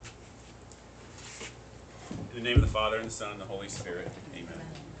In the name of the Father, and the Son, and the Holy Spirit. Amen.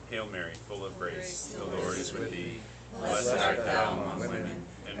 Hail Mary, full of grace, the Lord is with thee. Blessed art thou among women,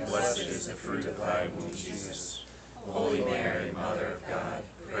 and blessed is the fruit of thy womb, Jesus. Holy Mary, Mother of God,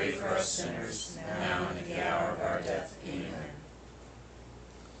 pray for us sinners, now and at the hour of our death. Amen.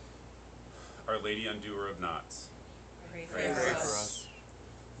 Our Lady, undoer of knots, Pray for us.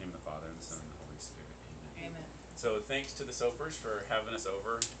 in the name of the Father, and the Son, and the Holy Spirit. Amen. Amen. So thanks to the Soapers for having us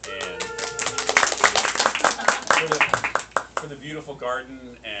over, and for the beautiful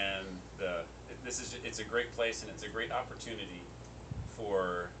garden, and it's a great place, and it's a great opportunity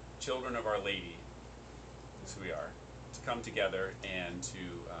for children of Our Lady, as we are, to come together and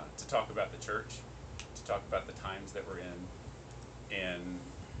to talk about the church, to talk about the times that we're in, and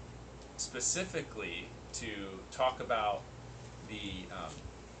specifically to talk about the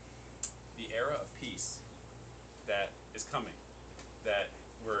era of peace that is coming, that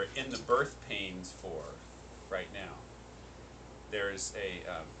we're in the birth pains for right now. There's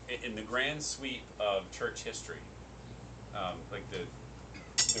in the grand sweep of church history, like the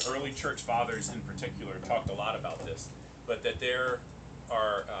early church fathers in particular talked a lot about this, but that there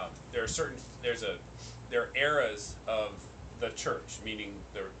are eras of the church, meaning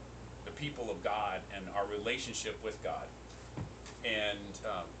the people of God and our relationship with God, and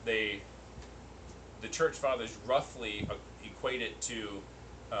the church fathers roughly equate it to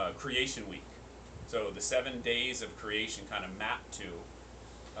creation week. So the 7 days of creation kind of map to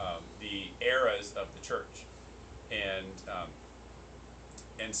the eras of the church, and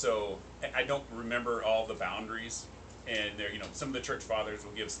so I don't remember all the boundaries, and there, some of the church fathers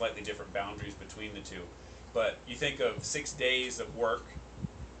will give slightly different boundaries between the two, but you think of 6 days of work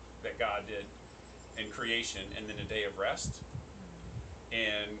that God did in creation, and then a day of rest.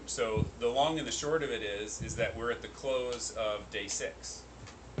 And so the long and the short of it is that we're at the close of day 6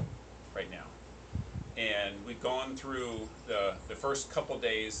 right now. And we've gone through the first couple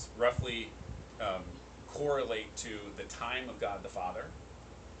days roughly correlate to the time of God the Father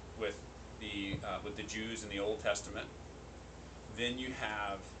with the Jews in the Old Testament. Then you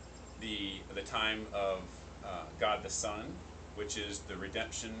have the time of God the Son, which is the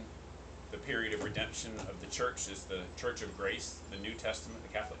redemption. The period of redemption of the church is the Church of Grace, the New Testament,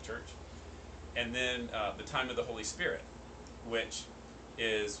 the Catholic Church. And then the time of the Holy Spirit, which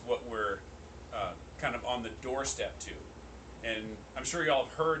is what we're kind of on the doorstep to. And I'm sure y'all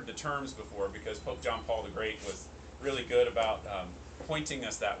have heard the terms before, because Pope John Paul the Great was really good about pointing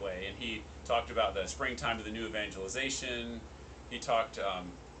us that way. And he talked about the springtime of the new evangelization. He talked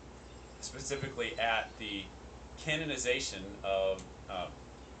specifically at the canonization of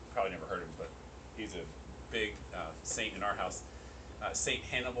probably never heard of him, but he's a big saint in our house, Saint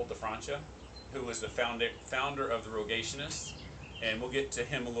Hannibal de Francia, who was the founder of the Rogationists, and we'll get to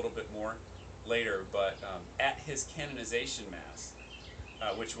him a little bit more later. But at his canonization mass,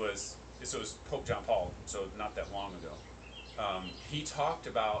 which was Pope John Paul, so not that long ago, he talked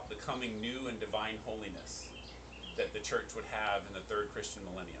about the coming new and divine holiness that the church would have in the third Christian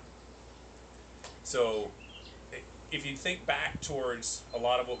millennium. So if you think back towards a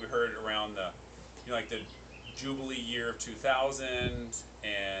lot of what we heard around the Jubilee year of 2000,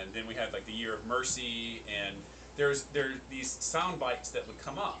 and then we had like the year of mercy, and there these sound bites that would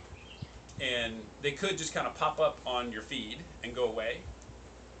come up, and they could just kind of pop up on your feed and go away,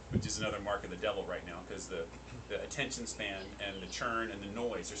 which is another mark of the devil right now, because the attention span and the churn and the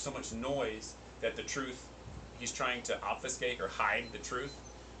noise, there's so much noise that the truth, he's trying to obfuscate or hide the truth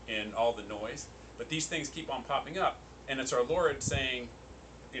in all the noise. But these things keep on popping up, and it's our Lord saying,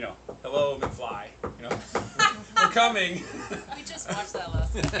 hello, McFly, we're coming. We just watched that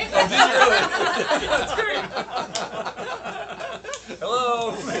last night. Oh, did you really? That's great.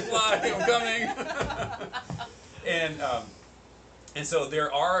 Hello, McFly, I'm coming. And so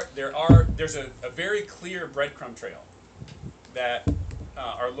there's a very clear breadcrumb trail that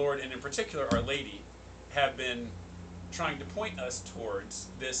our Lord, and in particular Our Lady, have been trying to point us towards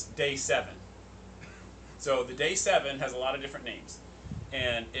this day 7. So the day 7 has a lot of different names,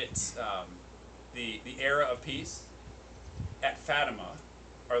 and it's the era of peace. At Fatima,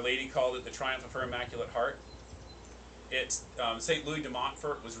 Our Lady called it the triumph of her Immaculate Heart. It's St. Louis de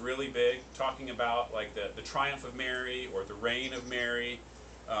Montfort was really big, talking about like the triumph of Mary or the reign of Mary,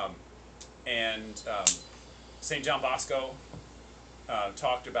 and St. John Bosco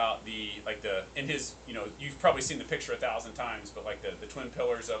talked about in his, you've probably seen the picture 1,000 times, but like the twin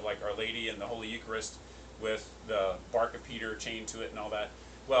pillars of like Our Lady and the Holy Eucharist with the bark of Peter chained to it and all that.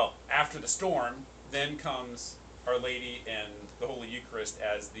 Well, after the storm, then comes Our Lady and the Holy Eucharist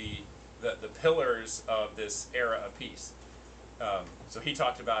as the pillars of this era of peace. So he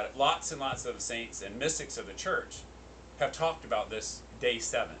talked about it. Lots and lots of saints and mystics of the church have talked about this day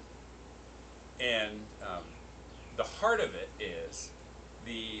 7. And the heart of it is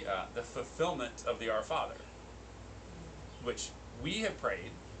the fulfillment of the Our Father, which we have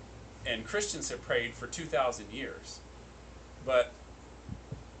prayed and Christians have prayed for 2,000 years. But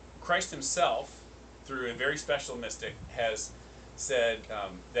Christ himself, through a very special mystic, has said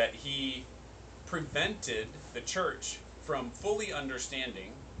that he prevented the church from fully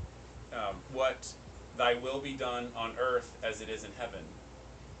understanding what thy will be done on earth as it is in heaven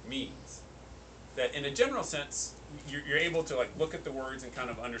means. That in a general sense, you're able to like look at the words and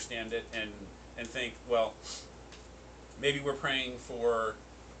kind of understand it and think, well, maybe we're praying for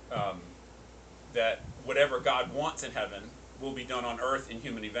that whatever God wants in heaven will be done on earth in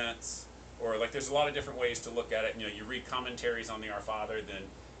human events, or like there's a lot of different ways to look at it. You know, you read commentaries on the Our Father, then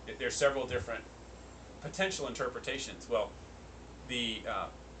there's several different potential interpretations. Well, the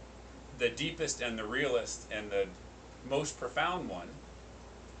deepest and the realist and the most profound one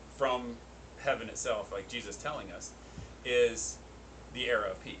from heaven itself, like Jesus telling us, is the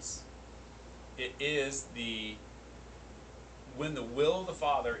era of peace. It is when the will of the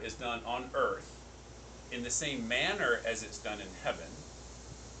Father is done on earth in the same manner as it's done in heaven,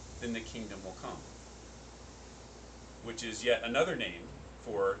 then the kingdom will come. Which is yet another name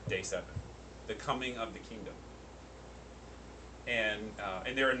for day 7, the coming of the kingdom. And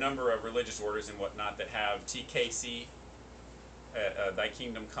there are a number of religious orders and whatnot that have TKC, thy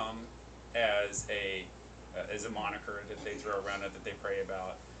kingdom come, as a moniker that they throw around it, that they pray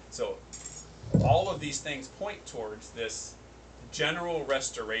about. So all of these things point towards this general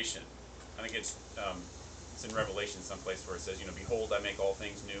restoration. I think it's in Revelation someplace where it says, behold, I make all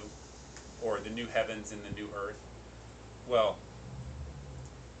things new, or the new heavens and the new earth. Well,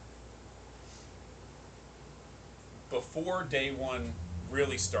 before day 1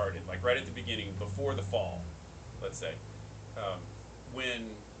 really started, like right at the beginning, before the fall, let's say,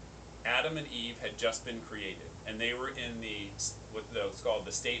 when Adam and Eve had just been created, and they were in what's called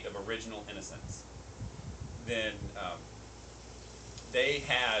the state of original innocence, then they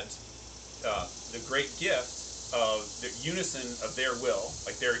had the great gift of the unison of their will,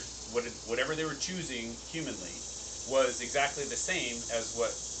 like whatever they were choosing humanly was exactly the same as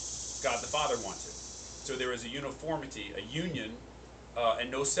what God the Father wanted. So there was a uniformity, a union, and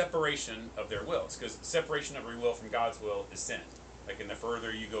no separation of their wills, because separation of your will from God's will is sin. Like, and the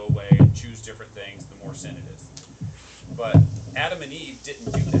further you go away and choose different things, the more sin it is. But Adam and Eve didn't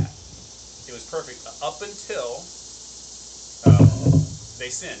do that. It was perfect up until they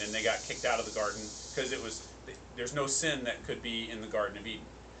sinned and they got kicked out of the garden, because there's no sin that could be in the Garden of Eden.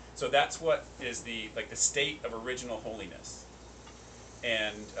 So that's what is the state of original holiness.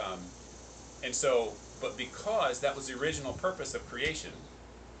 And so, but because that was the original purpose of creation,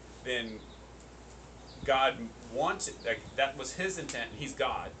 then God wanted, that was his intent, and he's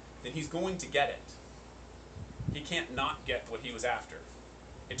God, then he's going to get it. He can't not get what he was after.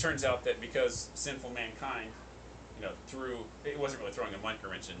 It turns out that because sinful mankind, it wasn't really throwing a monkey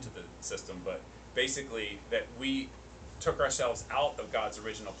wrench into the system, but basically that we took ourselves out of God's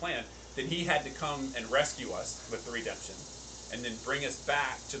original plan, then he had to come and rescue us with the redemption, and then bring us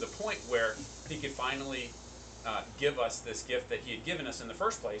back to the point where he could finally give us this gift that he had given us in the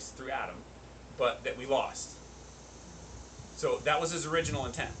first place through Adam, but that we lost. So that was his original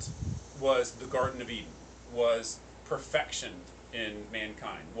intent, was the Garden of Eden, was perfection in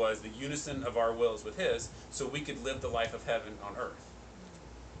mankind, was the unison of our wills with his, so we could live the life of heaven on earth.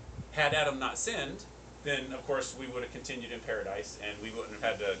 Had Adam not sinned, then of course we would have continued in paradise, and we wouldn't have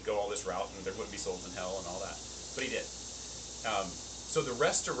had to go all this route, and there wouldn't be souls in hell and all that. But he did. So the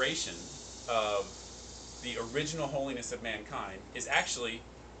restoration of the original holiness of mankind is actually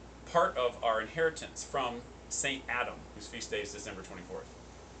part of our inheritance from Saint Adam, whose feast day is December 24th.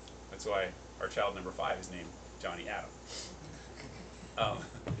 That's why our child number 5 is named Johnny Adam.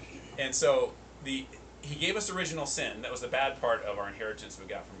 And so he gave us original sin. That was the bad part of our inheritance we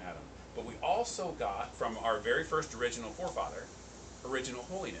got from Adam. But we also got from our very first original forefather original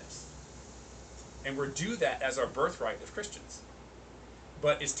holiness. And we're due that as our birthright of Christians.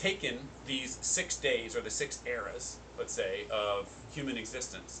 But it's taken these 6 days, or the 6 eras, let's say, of human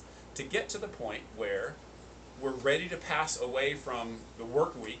existence to get to the point where we're ready to pass away from the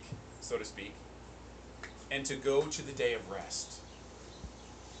work week, so to speak, and to go to the day of rest.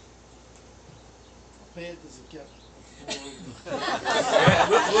 How bad does it get before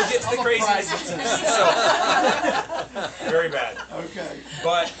we'll get to the craziness. So, very bad. Okay.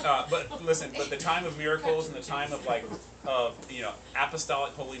 But listen, but the time of miracles and the time of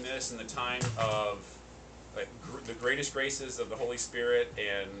apostolic holiness and the time of like the greatest graces of the Holy Spirit,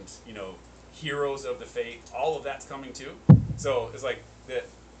 and heroes of the faith. All of that's coming too. So it's like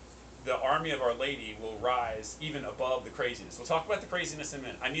the army of Our Lady will rise even above the craziness. We'll talk about the craziness in a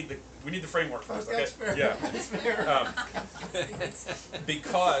minute. We need the framework first. Okay? That's fair. Yeah. That's fair.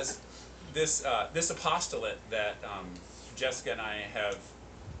 Because this apostolate that Jessica and I have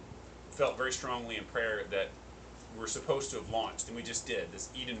felt very strongly in prayer that we're supposed to have launched, and we just did, this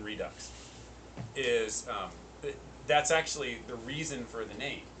Eden Redux, is that's actually the reason for the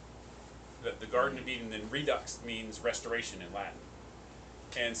name. The Garden of Eden, then Redux means restoration in Latin.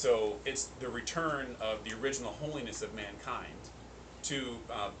 And so it's the return of the original holiness of mankind to,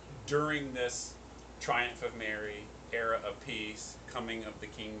 during this triumph of Mary, era of peace, coming of the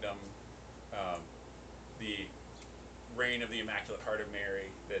kingdom, the reign of the Immaculate Heart of Mary.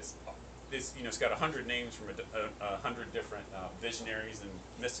 It's got 100 names from 100 different visionaries and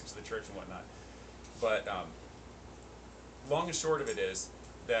mystics of the church and whatnot. But long and short of it is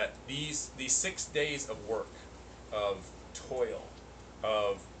that these 6 days of work, of toil,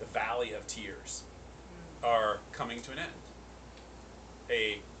 of the valley of tears, are coming to an end.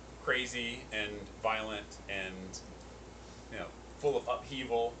 A crazy and violent and full of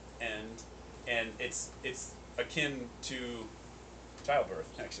upheaval end, and it's akin to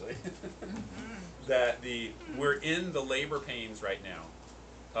childbirth, actually. That we're in the labor pains right now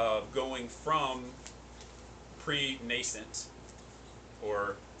of going from pre-nascent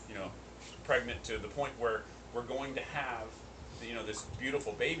or pregnant to the point where we're going to have this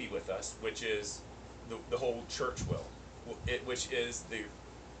beautiful baby with us, which is the whole church which is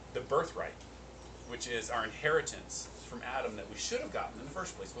the birthright, which is our inheritance from Adam that we should have gotten in the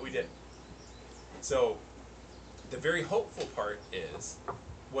first place, but we didn't. So the very hopeful part is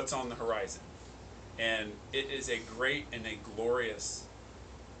what's on the horizon, and it is a great and a glorious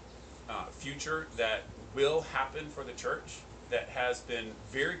future that will happen for the church, that has been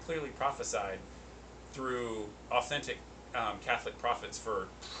very clearly prophesied through authentic Catholic prophets for,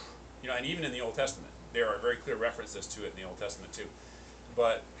 and even in the Old Testament, there are very clear references to it in the Old Testament too.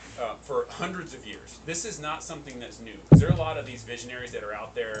 But for hundreds of years, this is not something that's new. Because there are a lot of these visionaries that are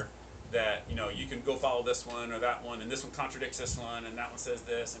out there that, you can go follow this one or that one, and this one contradicts this one, and that one says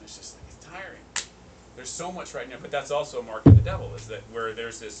this, and it's just like, it's tiring. There's so much right now, but that's also a mark of the devil, is that where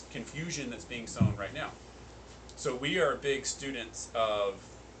there's this confusion that's being sown right now. So we are big students of,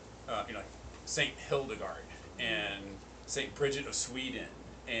 Saint Hildegard and Saint Bridget of Sweden,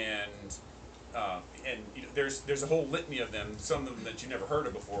 and there's a whole litany of them. Some of them that you never heard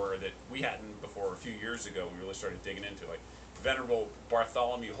of before, that we hadn't before a few years ago. We really started digging into, like Venerable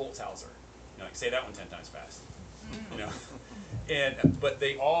Bartholomew Holzhauser. Say that one 10 times fast. But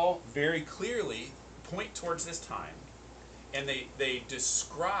they all very clearly point towards this time, and they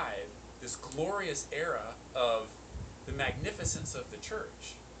describe this glorious era of the magnificence of the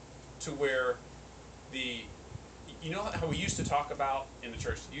church, to where how we used to talk about in the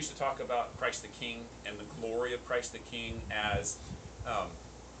church, we used to talk about Christ the King and the glory of Christ the King as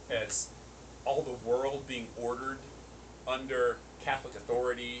all the world being ordered under Catholic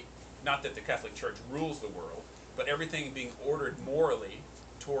authority. Not that the Catholic Church rules the world, but everything being ordered morally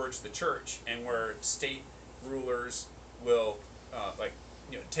towards the church, and where state rulers will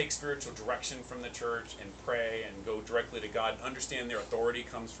take spiritual direction from the church and pray and go directly to God and understand their authority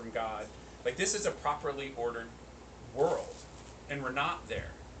comes from God. Like, this is a properly ordered world, and we're not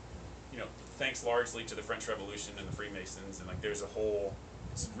there. Thanks largely to the French Revolution and the Freemasons, and there's a whole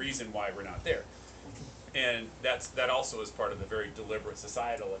reason why we're not there. And that also is part of the very deliberate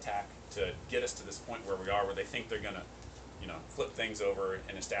societal attack to get us to this point where we are, where they think they're gonna, flip things over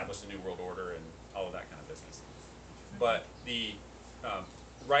and establish a new world order and all of that kind of business. But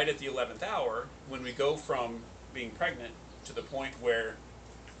right at the 11th hour, when we go from being pregnant to the point where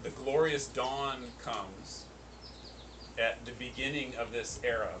the glorious dawn comes at the beginning of this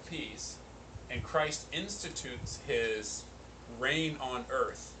era of peace, and Christ institutes his reign on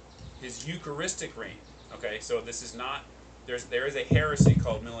earth, his Eucharistic reign. Okay, so this is not, there is a heresy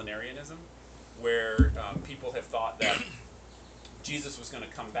called millenarianism, where people have thought that Jesus was going to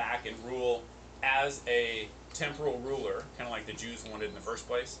come back and rule as a temporal ruler, kind of like the Jews wanted in the first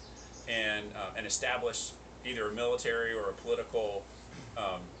place, and establish either a military or a political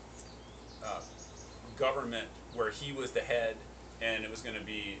government where he was the head, and it was going to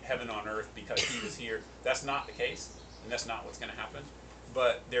be heaven on earth because he was here. That's not the case, and that's not what's going to happen.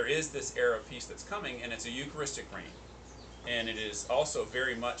 But there is this era of peace that's coming, and it's a Eucharistic reign. And it is also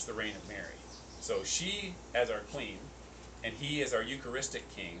very much the reign of Mary. So she as our queen, and he as our Eucharistic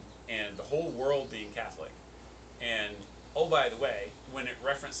king, and the whole world being Catholic. And, oh, by the way, when it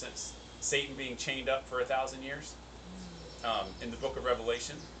references Satan being chained up for 1,000 years in the book of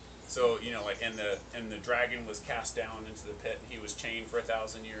Revelation. So like and the dragon was cast down into the pit, and he was chained for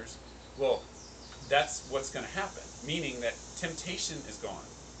 1,000 years. Well, that's what's going to happen, meaning that temptation is gone.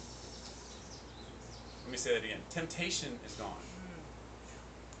 Let me say that again. Temptation is gone.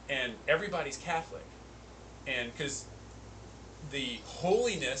 And everybody's Catholic. And because the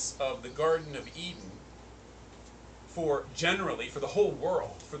holiness of the Garden of Eden for the whole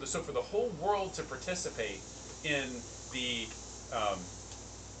world, for the whole world to participate in the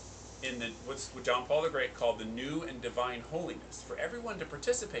what John Paul the Great called the new and divine holiness, for everyone to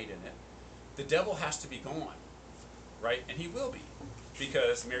participate in it, the devil has to be gone, right? And he will be,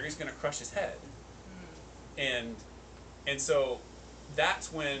 because Mary's going to crush his head. And so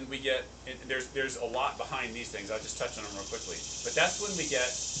that's when we get, there's a lot behind these things. I'll just touch on them real quickly. But that's when we get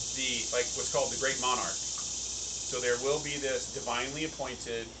what's called the great monarch. So there will be this divinely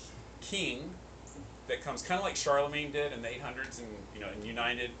appointed king that comes kind of like Charlemagne did in the 800s and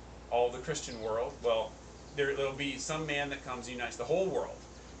united all the Christian world. Well, there'll be some man that comes and unites the whole world.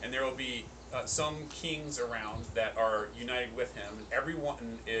 And there will be some kings around that are united with him. And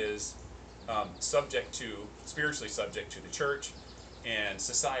everyone is spiritually subject to the church, and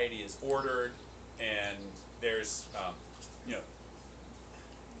society is ordered, and there's,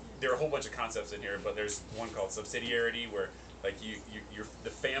 there are a whole bunch of concepts in here, but there's one called subsidiarity, where like the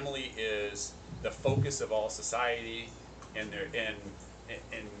family is the focus of all society, and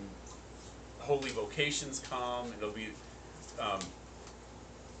holy vocations come, and it'll be,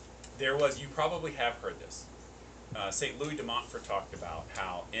 you probably have heard this. St. Louis de Montfort talked about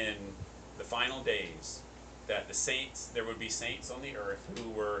how in the final days that there would be saints on the earth who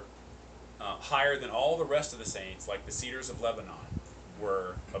were higher than all the rest of the saints, like the cedars of Lebanon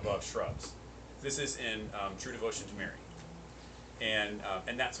were above shrubs. This is in True Devotion to Mary.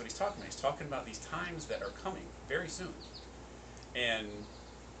 And that's what he's talking about. He's talking about these times that are coming very soon. And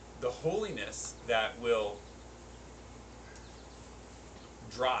the holiness that will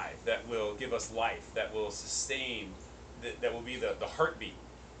drive, that will give us life, that will sustain, that will be the heartbeat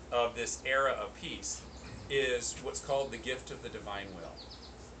of this era of peace, is what's called the gift of the divine will.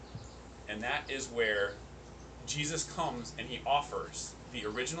 And that is where Jesus comes and he offers the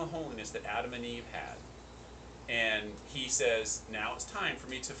original holiness that Adam and Eve had. And he says, now it's time for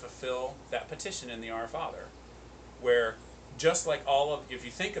me to fulfill that petition in the Our Father, where just like if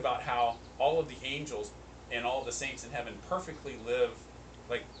you think about how all of the angels and all of the saints in heaven perfectly live,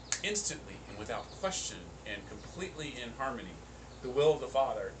 like instantly and without question and completely in harmony, the will of the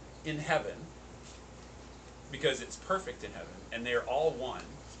Father in heaven, because it's perfect in heaven, and they're all one,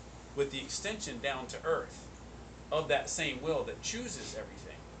 with the extension down to earth of that same will that chooses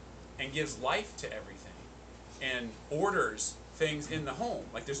everything and gives life to everything and orders things in the home.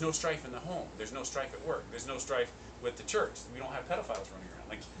 Like there's no strife in the home, there's no strife at work, there's no strife with the church, we don't have pedophiles running around.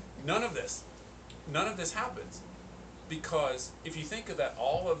 Like none of this happens, because if you think of that,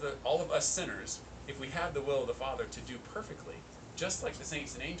 all of us sinners, if we had the will of the Father to do perfectly, just like the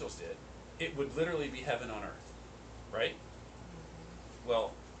saints and angels did, it would literally be heaven on earth, right?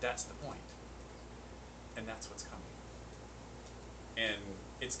 Well, that's the point. And that's what's coming. And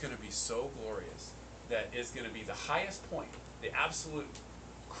it's going to be so glorious that it's going to be the highest point, the absolute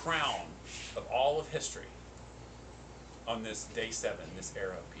crown of all of history on this day 7, this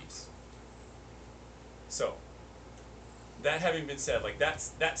era of peace. So, that having been said, like that's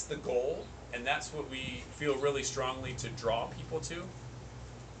the goal, and that's what we feel really strongly to draw people to.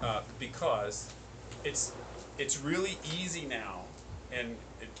 Because it's really easy now, and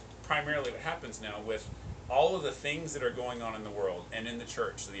primarily what happens now with all of the things that are going on in the world and in the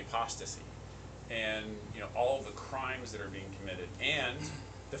church, the apostasy, and all of the crimes that are being committed, and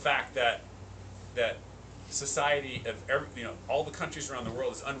the fact that society of all the countries around the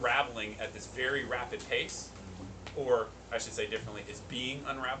world is unraveling at this very rapid pace, or I should say differently, it's being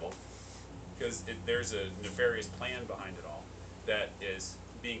unraveled, because there's a nefarious plan behind it all that is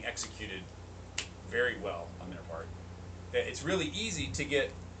being executed very well on their part. It's really easy to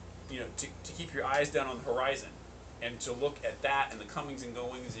get, to keep your eyes down on the horizon and to look at that and the comings and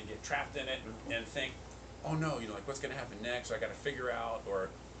goings and get trapped in it and think, oh no, like what's going to happen next? Or I got to figure out, or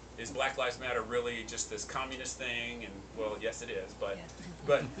is Black Lives Matter really just this communist thing? And well, yes, it is, but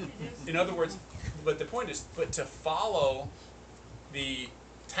in other words, but the point is, but to follow the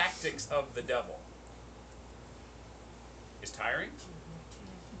tactics of the devil is tiring.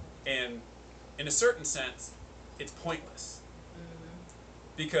 And in a certain sense, it's pointless.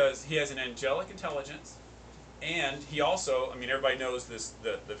 Because he has an angelic intelligence, and he also, everybody knows this,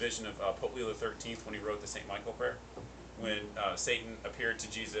 the vision of Pope Leo XIII when he wrote the St. Michael prayer, when Satan appeared to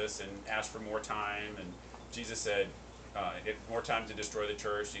Jesus and asked for more time, and Jesus said, more time to destroy the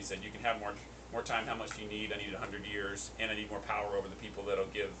church. He said, you can have more time. How much do you need? I need 100 years, and I need more power over the people that'll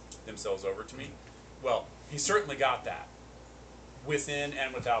give themselves over to me. Well, he certainly got that within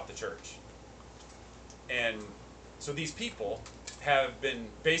and without the church. And so these people have been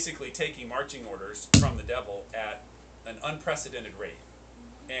basically taking marching orders from the devil at an unprecedented rate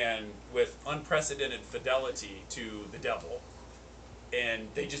and with unprecedented fidelity to the devil, and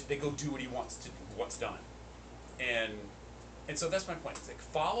they go do what he wants done. And so that's my point. It's like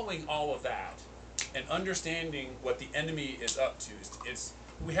following all of that and understanding what the enemy is up to.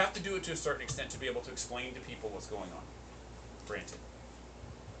 We have to do it to a certain extent to be able to explain to people what's going on. Granted.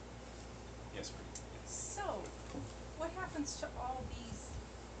 Yes, ma'am. So, what happens to all these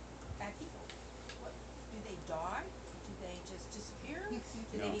bad people? What, do they die? Do they just disappear?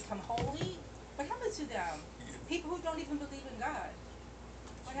 Do No. they become holy? What happens to them? People who don't even believe in God.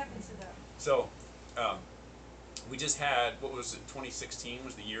 What happens to them? So, we just had, what was it, 2016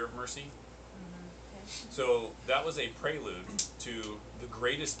 was the year of mercy. Okay. So that was a prelude to the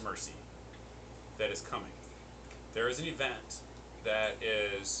greatest mercy that is coming. There is an event that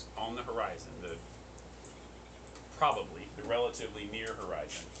is on the horizon, probably the relatively near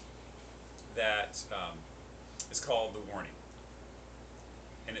horizon, that is called the warning.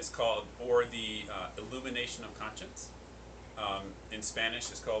 And it's called, or the illumination of conscience. In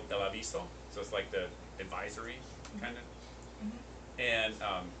Spanish, it's called el aviso. So it's like the advisory, kind of. And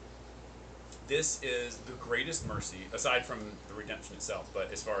this is the greatest mercy, aside from the redemption itself,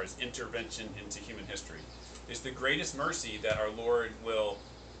 but as far as intervention into human history, is the greatest mercy that our Lord will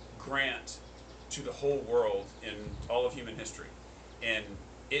grant to the whole world in all of human history. And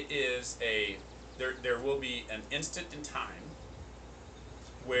it is there will be an instant in time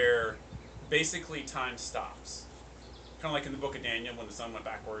where basically time stops. Kind of like in the book of Daniel when the sun went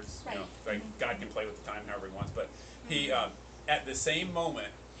backwards. Right. You know, like God can play with the time however he wants. But he, at the same moment,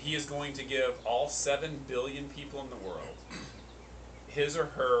 he is going to give all 7 billion people in the world his or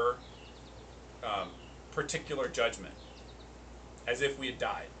her particular judgment, as if we had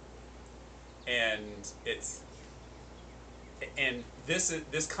died. And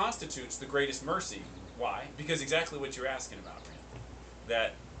this constitutes the greatest mercy. Why? Because exactly what you're asking about, Rand.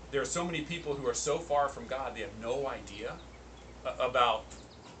 That there are so many people who are so far from God, they have no idea about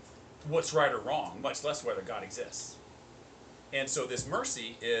what's right or wrong, much less whether God exists. And so this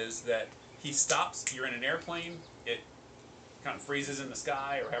mercy is that he stops, you're in an airplane, it kind of freezes in the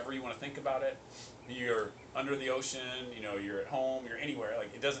sky, or however you want to think about it. You're under the ocean, you're at home, you're anywhere,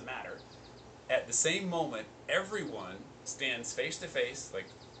 like it doesn't matter. At the same moment, everyone stands face to face, like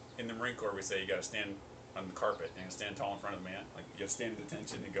in the Marine Corps we say you gotta stand on the carpet and stand tall in front of the man. Like you have to stand at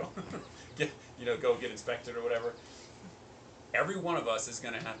attention and go go get inspected or whatever. Every one of us is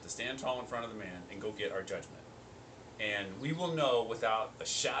gonna have to stand tall in front of the man and go get our judgment. And we will know without a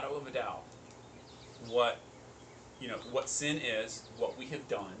shadow of a doubt what sin is, what we have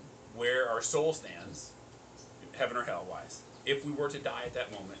done, where our soul stands, heaven or hell wise, if we were to die at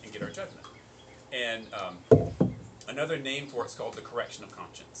that moment and get our judgment. And another name for it is called the correction of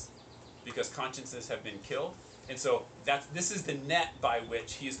conscience, because consciences have been killed. And so this is the net by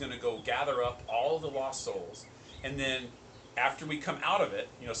which he is going to go gather up all of the lost souls. And then after we come out of it,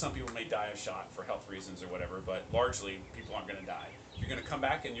 some people may die of shock for health reasons or whatever, but largely people aren't going to die. You're going to come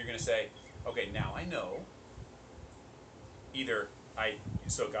back and you're going to say, okay, now I know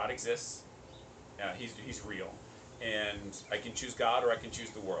so God exists, he's real, and I can choose God or I can choose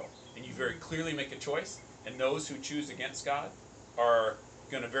the world. And you very clearly make a choice, and those who choose against God are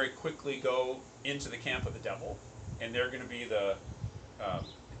going to very quickly go into the camp of the devil, and they're going to be the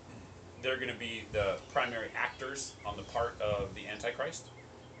primary actors on the part of the Antichrist.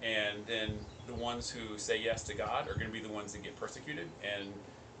 And then the ones who say yes to God are going to be the ones that get persecuted, and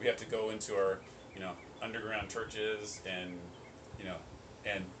we have to go into our underground churches and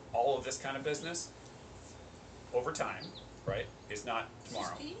and all of this kind of business over time, right? It's not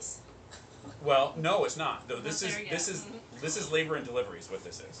tomorrow. Peace? Well, no, it's not. Though this There you go. this is labor and delivery is what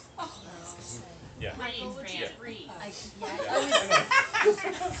this is. Oh. Yeah. Breathe, Yeah. Fran, breathe.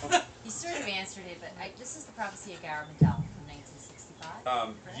 You sort of answered it, but this is the prophecy of Garabandal from 1965.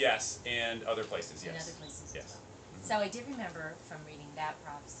 correct? Yes, and other places, yes. And other places Yes. as well. So I did remember from reading that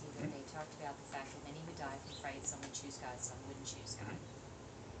prophecy that they talked about the fact that many would die from fright, some would choose God, some wouldn't choose God.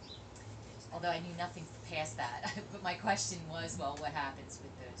 Although I knew nothing past that, but my question was, well, what happens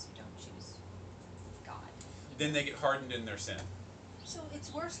with those who don't choose God? Then they get hardened in their sin. So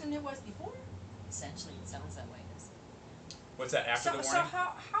it's worse than it was before? Essentially, it sounds that way, doesn't it? What's that, after the So warning?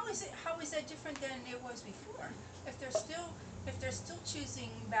 how is that different than it was before? if they're still choosing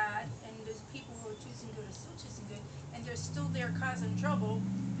bad, and there's people who are choosing good are still choosing good, and they're still there causing trouble,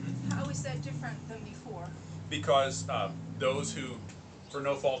 how is that different than before? Because those who, for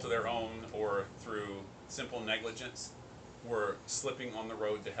no fault of their own or through simple negligence, were slipping on the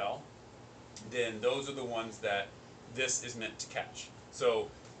road to hell, then those are the ones that this is meant to catch. So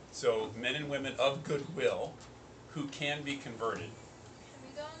men and women of goodwill who can be converted. Can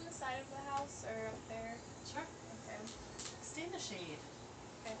we go on the side of the house or up there? Sure. Okay. Stay in the shade.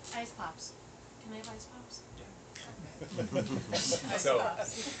 Okay. Ice pops. Can I have ice pops?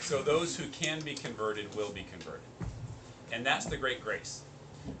 So those who can be converted will be converted. And that's the great grace.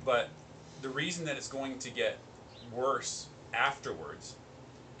 But the reason that it's going to get worse afterwards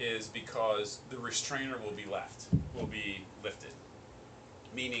is because the restrainer will be lifted.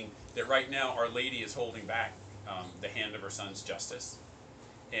 Meaning that right now Our Lady is holding back the hand of her Son's justice.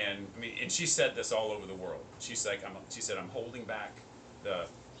 And I mean, and she said this all over the world. She's like, she said, I'm holding back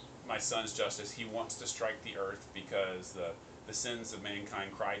my Son's justice. He wants to strike the earth because the sins of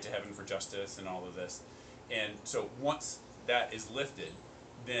mankind cried to heaven for justice and all of this. And so once that is lifted,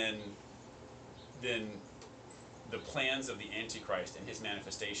 then the plans of the Antichrist and his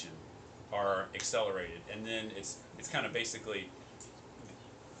manifestation are accelerated. And then it's kind of basically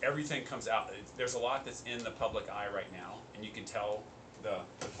everything comes out. There's a lot that's in the public eye right now, and you can tell the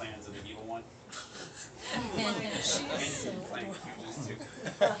plans of the evil one. Playing cuteness too.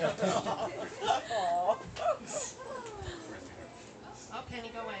 Oh,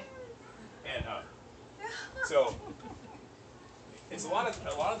 Penny, go away. And so it's a lot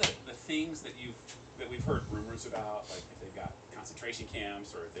of the things that we've heard rumors about, like if they've got concentration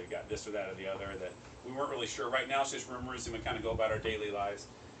camps or if they've got this or that or the other, that we weren't really sure. Right now it's just rumors, and we kind of go about our daily lives.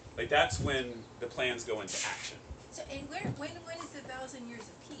 Like that's when the plans go into action. So, and when is the 1,000 years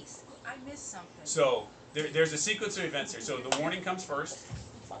of peace? I missed something. So there's a sequence of events here. So the warning comes first.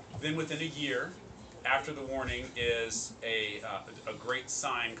 Then within a year after the warning is a great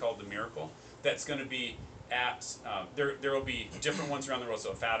sign called the miracle that's going to be at, there will be different ones around the world.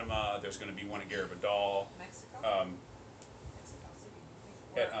 So Fatima, there's going to be one at Garabandal. Mexico?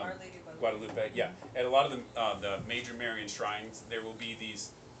 At Our Lady of Guadalupe, yeah. At a lot of the major Marian shrines, there will be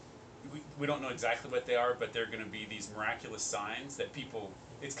these, we don't know exactly what they are, but they're going to be these miraculous signs that people,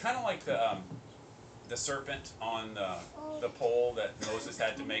 it's kind of like the serpent on the pole that Moses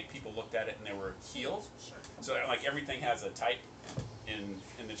had to make. People looked at it and they were healed. So like everything has a type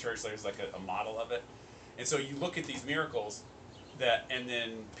in the church. There's like a model of it. And so you look at these miracles and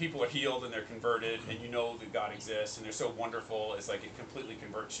then people are healed and they're converted, and you know that God exists and they're so wonderful. It's like it completely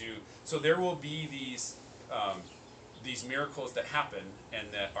converts you. So there will be these miracles that happen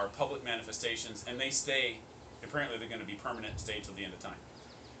and that are public manifestations, and they stay. Apparently, they're going to be permanent, stay till the end of time.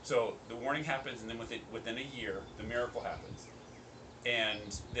 So the warning happens, and then within a year, the miracle happens,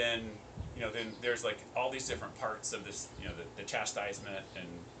 and then then there's like all these different parts of this, the chastisement and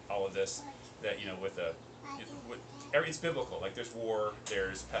all of this that it's biblical. Like there's war,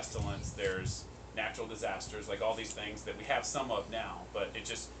 there's pestilence, there's natural disasters, like all these things that we have some of now, but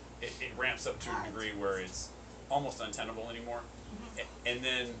it ramps up to a degree where it's almost untenable anymore. And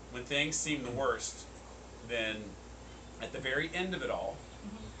then when things seem the worst, then at the very end of it all,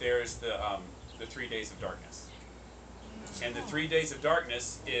 there's the 3 days of darkness. And the 3 days of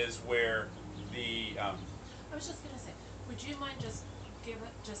darkness is where I was just gonna say, would you mind just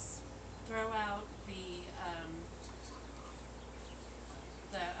throw out the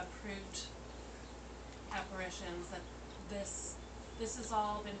approved apparitions that this has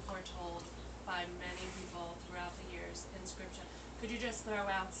all been foretold by many people throughout the years in Scripture. Could you just throw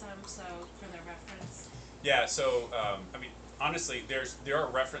out some for their reference? Yeah. So honestly, there are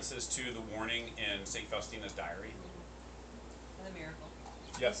references to the warning in St. Faustina's diary. And the miracle.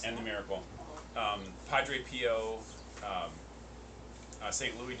 Yep, and the miracle. Padre Pio,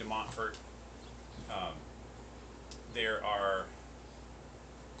 St. Louis de Montfort. There are.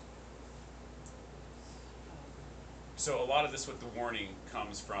 So a lot of this with the warning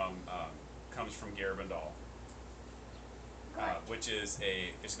comes from Garabandal, which is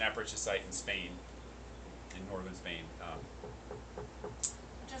it's an apparition site in Spain, in northern Spain.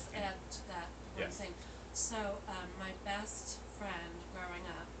 Just add to that one Yeah. thing. So my best friend growing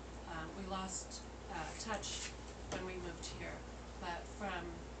up, we lost touch when we moved here, but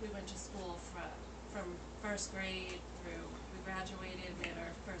we went to school from first grade through, we graduated, we had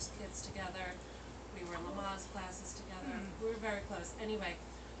our first kids together, we were in Lamaze classes together, we were very close. Anyway,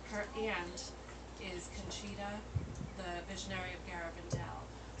 her aunt is Conchita, the visionary of Garabandal.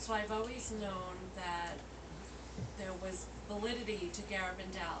 So I've always known that there was validity to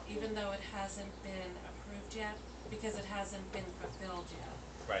Garabandal, even though it hasn't been approved yet. because it hasn't been fulfilled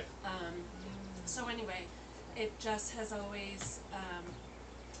yet. Right. So anyway, it just has always,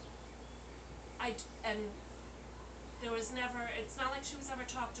 and there was never, it's not like she was ever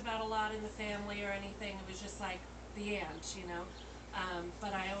talked about a lot in the family or anything, it was just like the aunt, you know?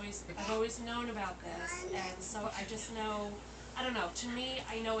 But I've always known about this, and so I just know, I don't know, to me,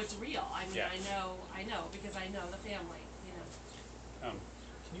 I know it's real. I mean, Yeah. I know, because I know the family, you know?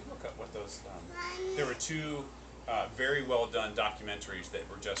 Can you look up what those, there were two very well done documentaries that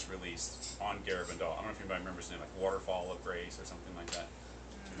were just released on Garabandal. I don't know if anybody remembers the name, like Waterfall of Grace or something like that.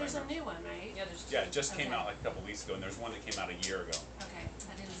 There's a new one, right? Yeah, there's Yeah, it just came Okay. out like a couple weeks ago, and there's one that came out a year ago. Okay,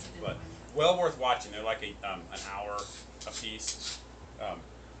 I didn't see the new But one yet. well worth watching. They're like an hour a piece.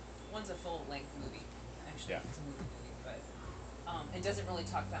 One's a full length movie, actually. Yeah. It's a movie, but it doesn't really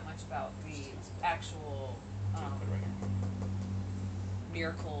talk that much about the actual Put it right here.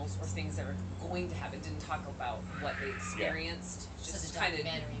 miracles or things that are going to happen. It didn't talk about what they experienced. So Just the kind of.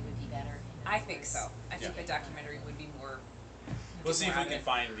 documentary would be better. in I other think words. so. I think Yeah. the documentary would be more. We'll see if we more can of it.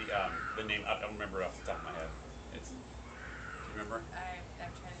 find the name. I don't remember it off the top of my head. It's. Do you remember? I'm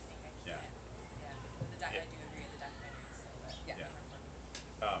trying to think. I Yeah. can't. Yeah. Yeah. I do agree with the documentary. So, but Yeah. Yeah. I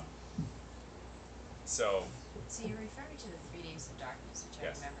remember. So So you're referring to the 3 days of darkness, which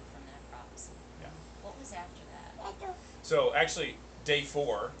Yes. I remember from that prophecy. yeah. What was after that? So actually, day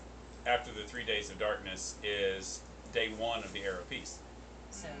 4, after the 3 days of darkness, is day 1 of the era of peace.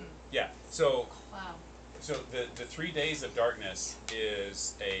 So Yeah. So Wow. the 3 days of darkness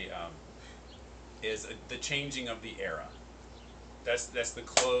is the changing of the era. That's the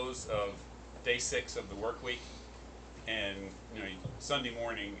close of day 6 of the work week, and Sunday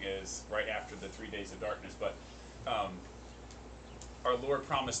morning is right after the 3 days of darkness. But our Lord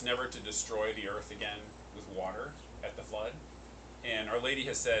promised never to destroy the earth again with water at the flood, and Our Lady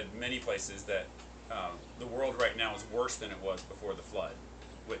has said many places that the world right now is worse than it was before the flood.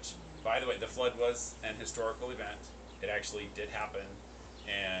 Which, by the way, the flood was an historical event. It actually did happen,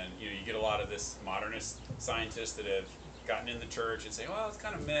 and you get a lot of this modernist scientists that have gotten in the church and say, well, it's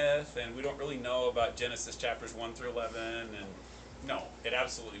kind of myth, and we don't really know about Genesis chapters 1 through 11, and no, it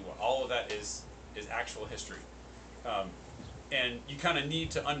absolutely was. All of that is actual history, and you kind of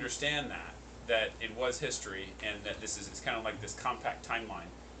need to understand that it was history, and that it's kind of like this compact timeline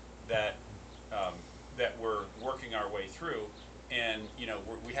that that we're working our way through. And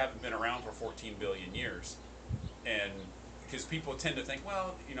we haven't been around for 14 billion years, and because people tend to think,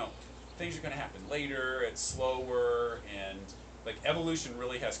 well, things are going to happen later, it's slower, and like evolution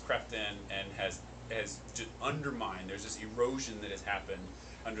really has crept in and has just undermined. There's this erosion that has happened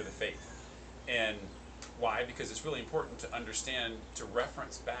under the faith, and why? Because it's really important to understand, to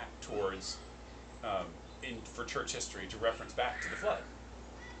reference back towards for church history, to reference back to the flood.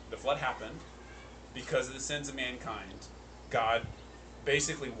 The flood happened because of the sins of mankind. God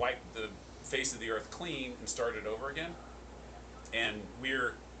basically wiped the face of the earth clean and started over again. And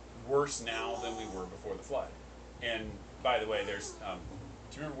we're worse now than we were before the flood. And by the way, there's, do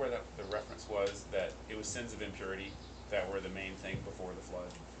you remember where the reference was that it was sins of impurity that were the main thing before the flood?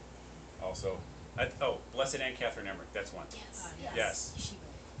 Also, Blessed Anne Catherine Emmerich, that's one. Yes. She will.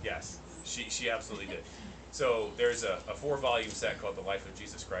 Yes, she absolutely did. So there's a 4-volume set called The Life of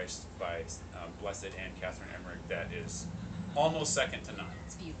Jesus Christ by Blessed Anne Catherine Emmerich that is almost second to none.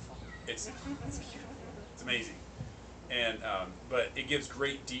 It's beautiful. It's amazing, and but it gives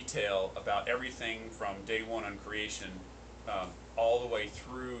great detail about everything from day 1 on creation, all the way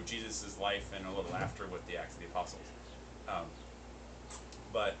through Jesus' life and a little after with the Acts of the Apostles.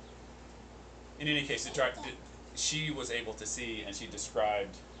 But in any case, she was able to see, and she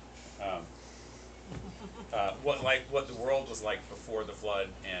described what the world was like before the flood,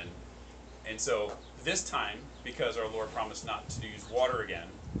 and so this time, because our Lord promised not to use water again,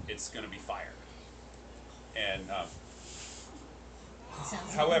 it's going to be fire. And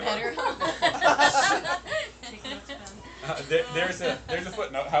Sounds however, better. Take notes, Ben. there's a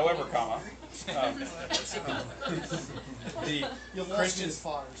footnote. However, the You lost me Christians. at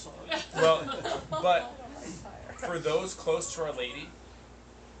fire, sorry. Well, but for those close to Our Lady,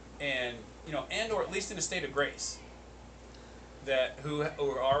 and or at least in a state of grace, that who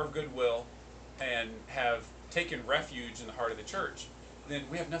are of goodwill and have taken refuge in the heart of the church, then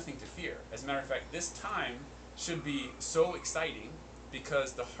we have nothing to fear. As a matter of fact, this time should be so exciting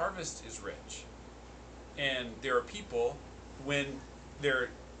because the harvest is rich, and there are people when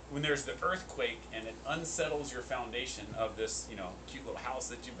there's the earthquake and it unsettles your foundation of this cute little house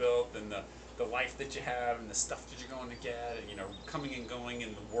that you built, and the life that you have, and the stuff that you're going to get, and coming and going in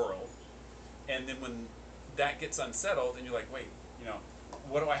the world, and then when that gets unsettled and you're like, wait,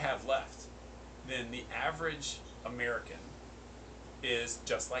 what do I have left? Then the average American is,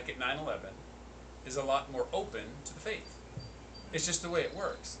 just like at 9/11, is a lot more open to the faith. It's just the way it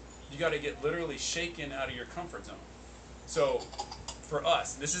works. You got to get literally shaken out of your comfort zone. So, for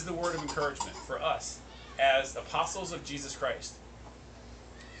us, this is the word of encouragement. For us, as apostles of Jesus Christ,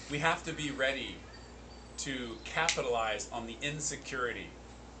 we have to be ready to capitalize on the insecurity,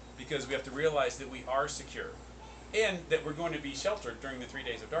 because we have to realize that we are secure and that we're going to be sheltered during the 3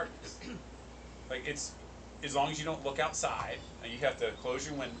 days of darkness. Like, it's, as long as you don't look outside, and you have to close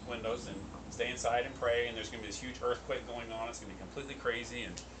your windows and stay inside and pray, and there's going to be this huge earthquake going on. It's going to be completely crazy,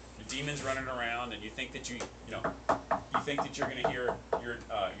 and your demons running around, and you think that you think that you're going to hear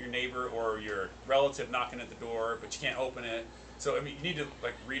your neighbor or your relative knocking at the door, but you can't open it. So, I mean, you need to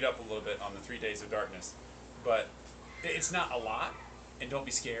like read up a little bit on the 3 days of darkness, but it's not a lot, and don't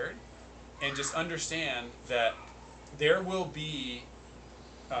be scared, and just understand that there will be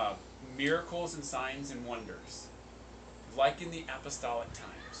miracles and signs and wonders, like in the apostolic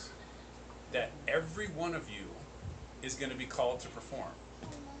times, that every one of you is going to be called to perform,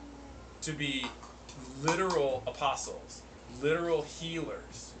 to be literal apostles, literal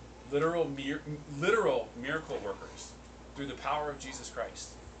healers, literal miracle workers through the power of Jesus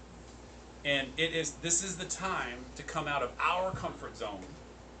Christ. And this is the time to come out of our comfort zone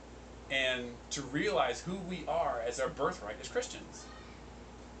and to realize who we are as our birthright as Christians.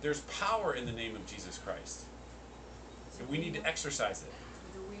 There's power in the name of Jesus Christ, and we need to exercise it.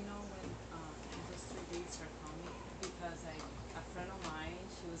 Do we know when those 3 days are coming? Because a friend of mine,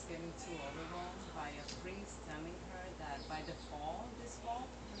 she was getting too overwhelmed by a priest telling her that by the fall, this fall,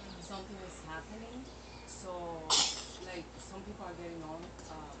 something is happening. So, like, some people are getting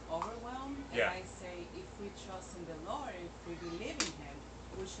overwhelmed. Yeah. And I say, if we trust in the Lord, if we believe in Him,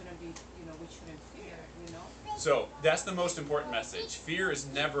 we shouldn't be, we shouldn't fear, So that's the most important message. Fear is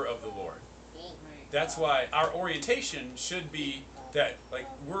never of the Lord. Right. That's why our orientation should be that, like,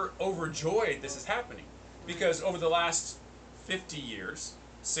 we're overjoyed this is happening. Because over the last 50 years,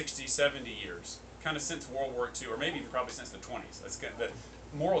 60, 70 years, kind of since World War II, or maybe even probably since the 20s, the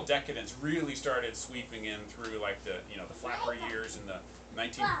moral decadence really started sweeping in through, like, the flapper years and the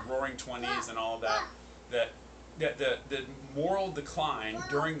roaring 20s and all of that, that the moral decline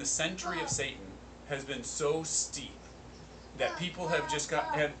during the century of Satan has been so steep that people have just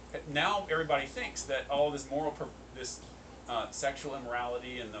now everybody thinks that all this sexual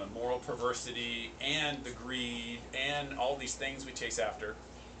immorality and the moral perversity and the greed and all these things we chase after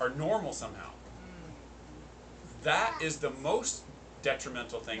are normal somehow. That is the most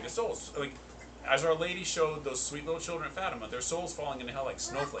detrimental thing to souls. Like, as Our Lady showed those sweet little children at Fatima, their souls falling into hell like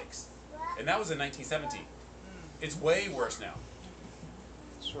snowflakes. And that was in 1917. It's way worse now.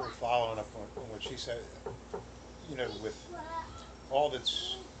 Sort of following up on what she said, with all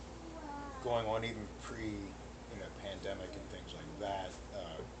that's going on, even pandemic and things like that,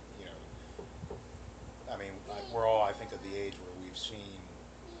 I mean, we're all, I think, at the age where we've seen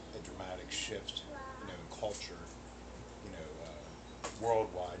a dramatic shift, in culture,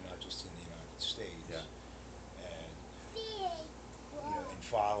 worldwide, not just in the United States. Yeah. And, and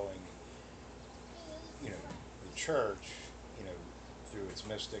following, the church, through its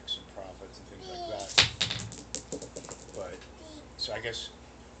mystics and prophets and things like that. But, so I guess,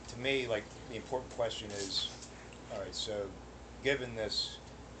 to me, like, the important question is, all right, so given this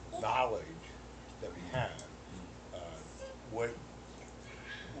knowledge that we have,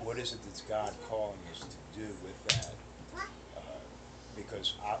 what is it that's God calling us to do with that?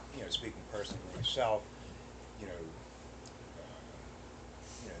 Because speaking personally for myself,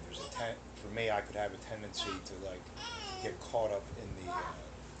 there's for me, I could have a tendency to like get caught up in the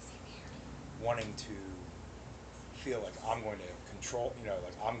wanting to feel like I'm going to control,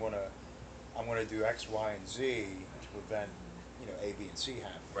 like I'm going to do X, Y, and Z to prevent, A, B, and C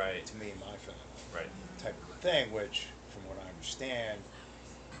happening Right. to me and my family. Right. Type of a thing, which, from what I understand,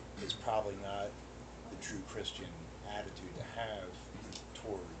 is probably not the true Christian attitude to have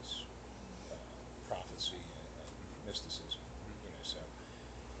towards prophecy and mysticism.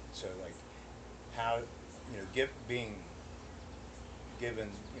 So like how being given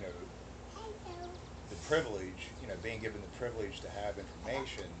the privilege, being given the privilege to have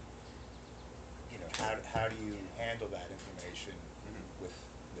information, how do you handle that information with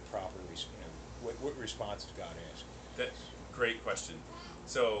the proper what response is God asking? That's a great question.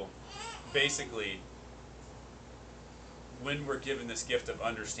 So basically, when we're given this gift of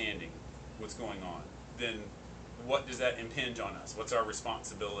understanding what's going on, then what does that impinge on us? What's our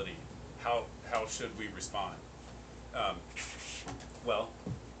responsibility? How should we respond? Well,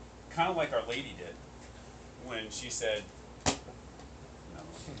 kind of like Our Lady did when she said,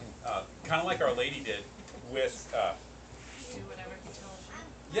 kind of like Our Lady did with, Do whatever he tells you.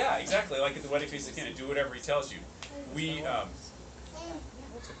 yeah, exactly, like at the wedding feast of Cana, do whatever he tells you. We,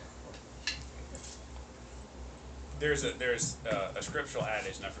 there's a scriptural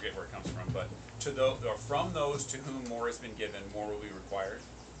adage, and I forget where it comes from, but or from those to whom more has been given, more will be required.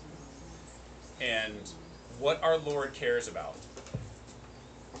 And what our Lord cares about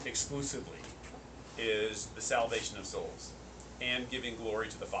exclusively is the salvation of souls and giving glory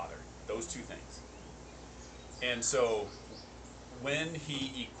to the Father. Those two things. And so when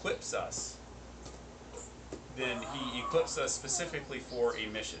he equips us, then he equips us specifically for a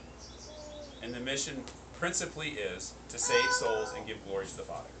mission. And the mission principally is to save souls and give glory to the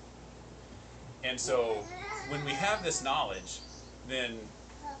Father. And so when we have this knowledge, then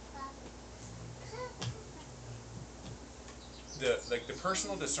the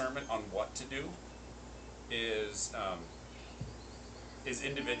personal discernment on what to do is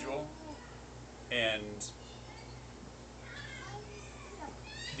individual, and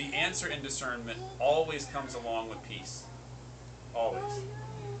the answer in discernment always comes along with peace. Always.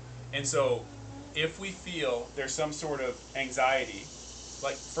 And so if we feel there's some sort of anxiety,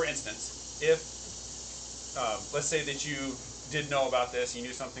 like for instance, if let's say that you did know about this, you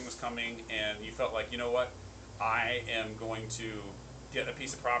knew something was coming, and you felt like, you know what, I am going to get a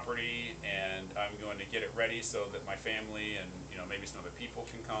piece of property and I'm going to get it ready so that my family and, you know, maybe some other people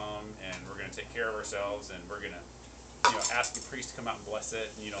can come, and we're going to take care of ourselves, and we're going to, you know, ask the priest to come out and bless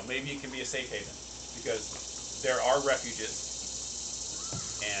it, and, you know, maybe it can be a safe haven, because there are refuges,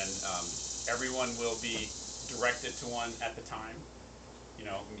 and everyone will be directed to one at the time. You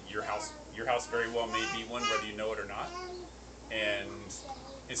know, your house very well may be one, whether you know it or not. And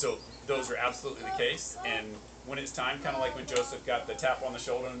so those are absolutely the case. And when it's time, kind of like when Joseph got the tap on the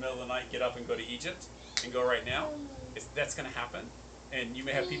shoulder in the middle of the night, get up and go to Egypt and go right now, that's going to happen. And you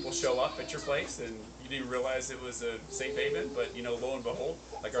may have people show up at your place, and you didn't realize it was a safe haven, but, you know, lo and behold,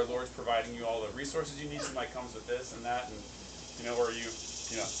 like our Lord's providing you all the resources you need. Somebody comes with this and that, and, you know, or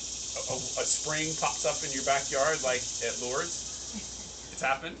you know, a spring pops up in your backyard, like at Lourdes. It's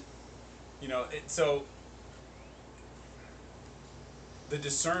happened. You know, so the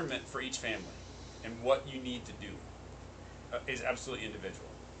discernment for each family and what you need to do is absolutely individual.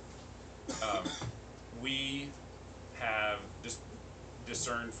 We have just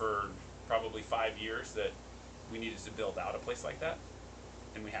discerned for probably 5 years that we needed to build out a place like that,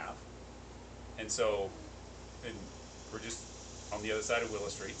 and we have. And so, and we're just on the other side of Willow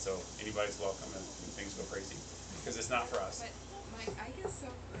Street, so anybody's welcome and things go crazy, because it's not for us. But Mike, I get so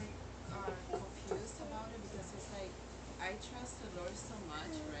confused about it, because it's like I trust the Lord so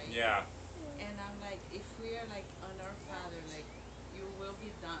much, right? Yeah. And I'm like, if we are like on our Father, like you will be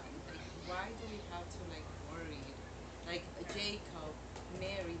done. Like, why do we have to like worry? Like Jacob,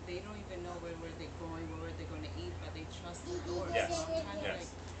 Mary, they don't even know where they're going, where they're going to eat, but they trust the Lord. Yes. So I'm kind of Yes.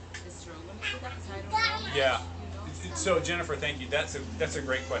 like struggling with that, because I don't know much, Yeah. you know? So Jennifer, thank you. That's a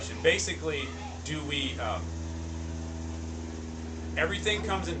great question. Basically, do we? Everything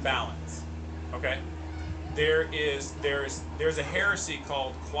comes in balance. Okay. There's a heresy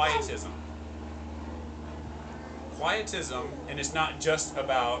called quietism. Quietism, and it's not just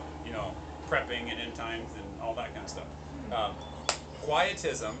about, you know, prepping and end times and all that kind of stuff.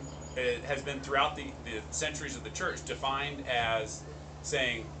 Quietism, it has been throughout the centuries of the church defined as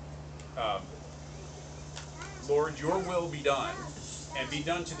saying, Lord, your will be done, and be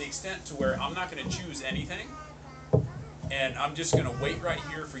done to the extent to where I'm not going to choose anything, and I'm just going to wait right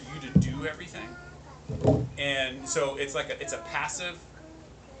here for you to do everything. And so it's like it's a passive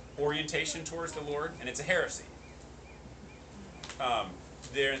orientation towards the Lord, and it's a heresy.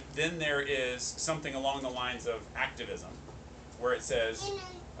 Then there is something along the lines of activism, where it says,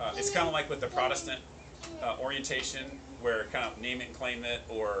 it's kind of like with the Protestant orientation, where kind of name it and claim it,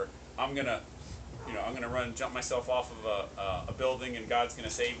 or I'm gonna jump myself off of a building, and God's gonna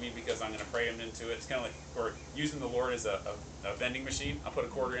save me because I'm gonna pray Him into it. It's kind of like, or using the Lord as a vending machine. I put a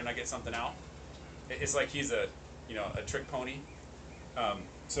quarter in, I get something out. It's like He's a trick pony.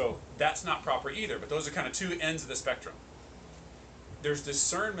 So that's not proper either. But those are kind of two ends of the spectrum. There's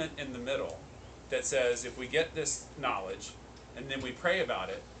discernment in the middle that says, if we get this knowledge and then we pray about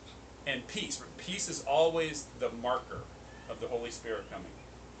it, and peace is always the marker of the Holy Spirit coming.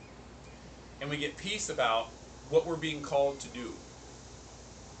 And we get peace about what we're being called to do.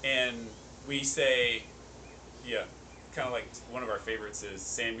 And we say, yeah, kind of like one of our favorites is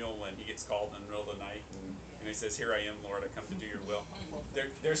Samuel when he gets called in the middle of the night, and he says, "Here I am, Lord, I come to do your will."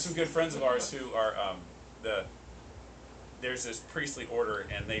 There's some good friends of ours who are there's this priestly order,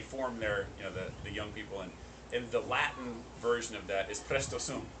 and they form their, the young people, and and the Latin version of that is presto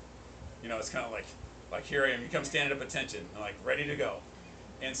sum. You know, it's kind of like here I am. You come standing up, attention, and like ready to go.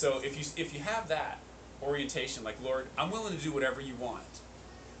 And so if you have that orientation, like Lord, I'm willing to do whatever you want,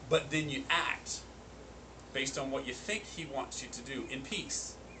 but then you act based on what you think He wants you to do in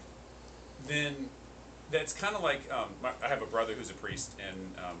peace, then that's kind of like I have a brother who's a priest,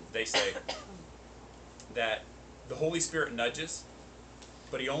 and they say that the Holy Spirit nudges,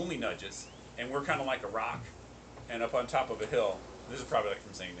 but He only nudges, and we're kind of like a rock, and up on top of a hill. This is probably like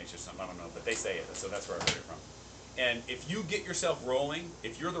from St. Ignatius or something, I don't know, but they say it, so that's where I heard it from. And if you get yourself rolling,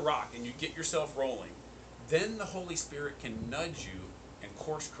 if you're the rock and you get yourself rolling, then the Holy Spirit can nudge you and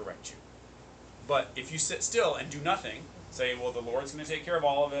course correct you. But if you sit still and do nothing, say, well, the Lord's going to take care of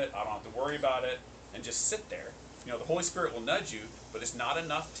all of it, I don't have to worry about it, and just sit there, you know, the Holy Spirit will nudge you, but it's not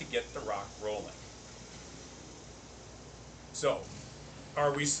enough to get the rock rolling. So,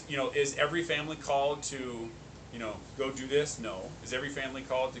 are we, you know, is every family called to, you know, go do this? No. Is every family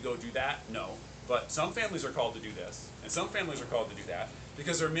called to go do that? No. But some families are called to do this, and some families are called to do that,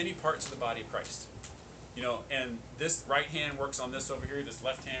 because there are many parts of the body of Christ. You know, and this right hand works on this over here, this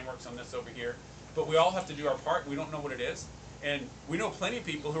left hand works on this over here, but we all have to do our part. We don't know what it is, and we know plenty of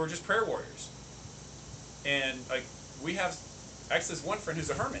people who are just prayer warriors. And like we have, actually, this one friend who's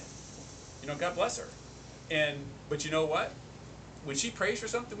a hermit. You know, God bless her. But you know what? When she prays for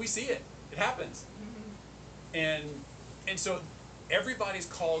something, we see it. It happens. And so everybody's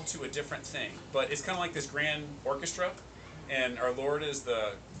called to a different thing, but it's kind of like this grand orchestra, and our Lord is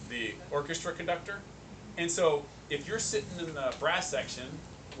the orchestra conductor. And so if you're sitting in the brass section,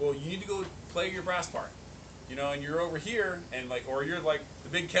 well, you need to go play your brass part, you know, and you're over here, and like, or you're like the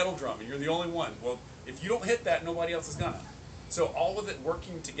big kettle drum, and you're the only one. Well, if you don't hit that, nobody else is gonna. So all of it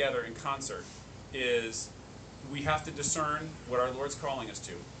working together in concert is, we have to discern what our Lord's calling us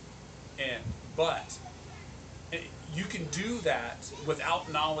to, but you can do that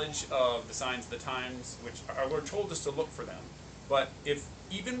without knowledge of the signs of the times, which our Lord told us to look for them. But if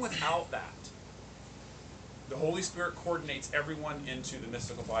even without that, the Holy Spirit coordinates everyone into the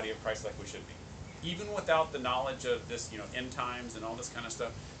mystical body of Christ like we should be. Even without the knowledge of this, you know, end times and all this kind of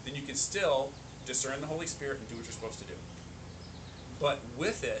stuff, then you can still discern the Holy Spirit and do what you're supposed to do. But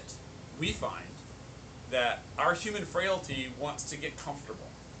with it, we find that our human frailty wants to get comfortable.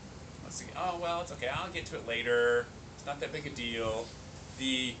 Oh, well, it's okay, I'll get to it later. It's not that big a deal.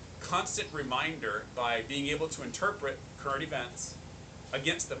 The constant reminder by being able to interpret current events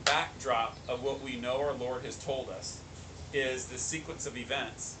against the backdrop of what we know our Lord has told us is the sequence of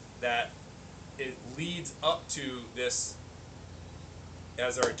events that it leads up to this,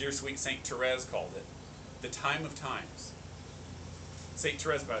 as our dear sweet Saint Therese called it, the time of times. Saint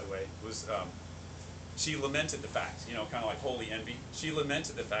Therese, by the way, was she lamented the fact, you know, kind of like holy envy. She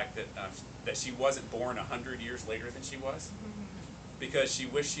lamented the fact that she wasn't born 100 years later than she was, because she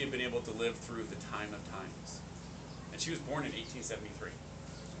wished she had been able to live through the time of times. And she was born in 1873.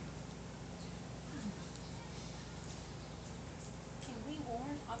 Can we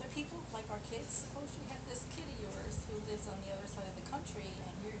warn other people, like our kids? Suppose you have this kid of yours who lives on the other side of the country,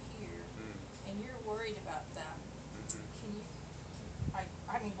 and you're here, and you're worried about them. Can you?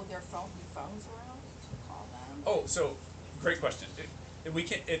 I mean, will there be phones around to call them? Oh, so great question.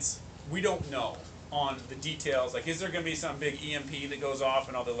 We don't know on the details. Like, is there going to be some big EMP that goes off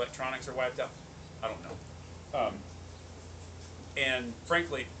and all the electronics are wiped out? I don't know. And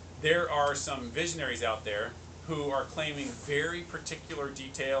frankly, there are some visionaries out there who are claiming very particular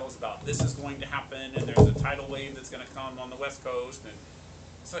details about this is going to happen, and there's a tidal wave that's going to come on the West Coast, and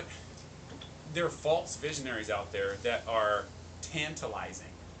it's like there are false visionaries out there that are tantalizing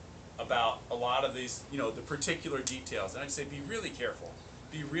about a lot of these, you know, the particular details. And I'd say be really careful.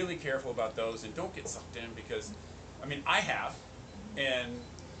 Be really careful about those, and don't get sucked in, because, I mean, I have, and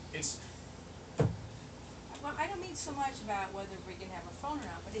it's... Well, I don't mean so much about whether we can have a phone or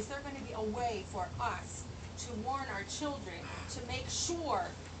not, but is there going to be a way for us to warn our children to make sure,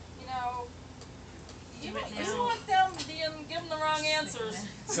 you know, you don't want them to give them the wrong answers.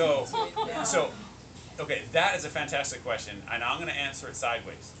 So, okay, that is a fantastic question, and I'm going to answer it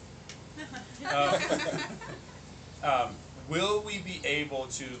sideways. Will we be able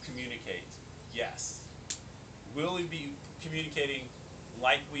to communicate? Yes. Will we be communicating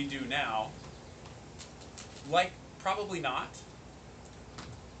like we do now? Like, probably not.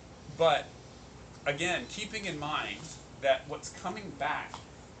 But, again, keeping in mind that what's coming back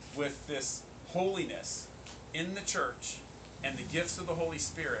with this holiness in the church and the gifts of the Holy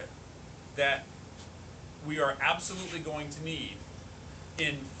Spirit that we are absolutely going to need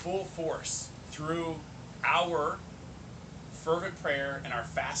in full force through our fervent prayer and our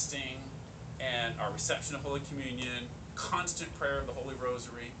fasting and our reception of Holy Communion, constant prayer of the Holy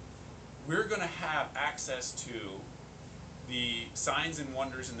Rosary, we're going to have access to the signs and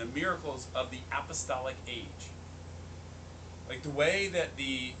wonders and the miracles of the apostolic age. Like the way that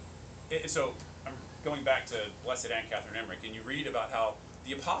so I'm going back to Blessed Anne Catherine Emmerich, and you read about how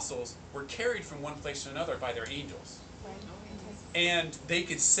the apostles were carried from one place to another by their angels. And they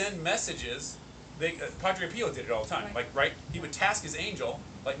could send messages. Padre Pio did it all the time. Like, he would task his angel,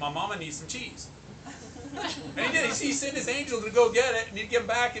 like, my mama needs some cheese. And he did. He sent his angel to go get it, and he'd get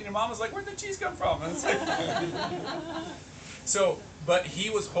back, and your mom was like, where'd the cheese come from? And it's like, so, but he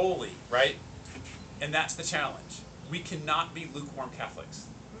was holy, right? And that's the challenge. We cannot be lukewarm Catholics.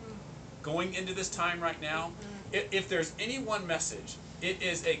 Going into this time right now, if there's any one message, it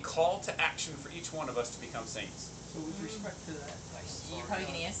is a call to action for each one of us to become saints. So with respect to that, You're probably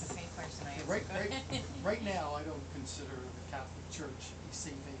gonna ask the same question I asked. right now, I don't consider the Catholic Church a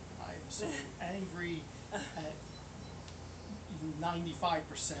safe haven. I am so angry at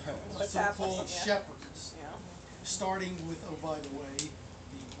 95% of the so-called shepherds, starting with, oh, by the way, the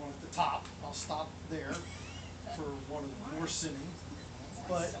one at the top. I'll stop there for one of the more sinning.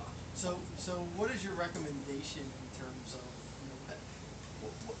 But so what is your recommendation in terms of,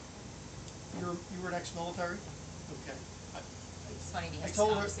 you were an ex-military? Okay. It's funny, we I have told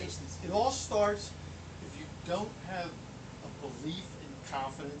her, conversations. it all starts, if you don't have a belief and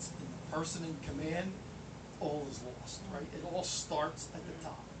confidence in the person in command, all is lost, right? It all starts at the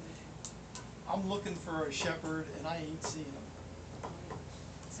top. I'm looking for a shepherd and I ain't seeing him.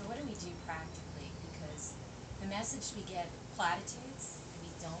 So what do we do practically? Because the message we get platitudes, we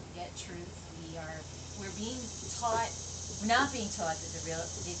don't get truth. We're being taught, we're not being taught that the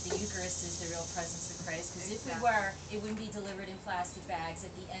Eucharist is the real presence of Christ. Because if we were, it wouldn't be delivered in plastic bags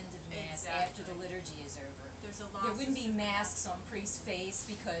at the end of Mass after the liturgy is over. There wouldn't be masks on priests' face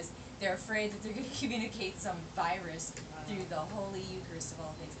because they're afraid that they're going to communicate some virus through the Holy Eucharist of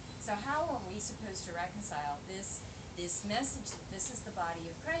all things. So how are we supposed to reconcile this message that this is the body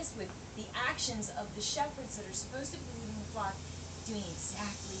of Christ with the actions of the shepherds that are supposed to be leading the flock doing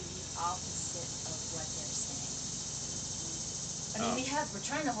exactly the opposite of what they're saying? I mean, we're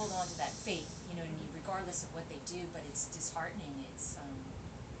trying to hold on to that faith, you know what I mean, regardless of what they do, but it's disheartening, it's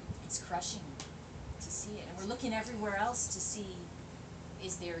crushing to see it. And we're looking everywhere else to see,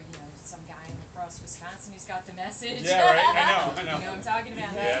 is there, some guy in La Crosse, Wisconsin who's got the message? Yeah, right, I know. You know what I'm talking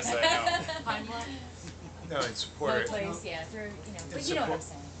about? Yes, I know. Pine Bluff? No, in support No of, place, yeah, but you know what I'm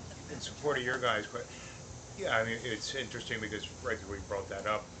saying. in support of your guys' question, yeah, I mean, it's interesting because right before you brought that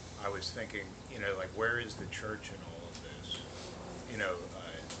up, I was thinking, like, where is the church in all of this?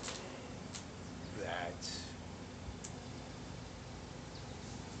 That,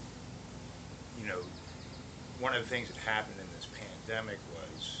 one of the things that happened in this pandemic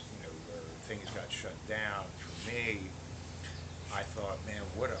was, where things got shut down. For me, I thought, man,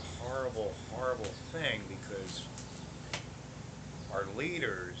 what a horrible, horrible thing, because our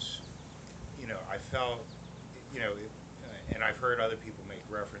leaders, I felt, and I've heard other people make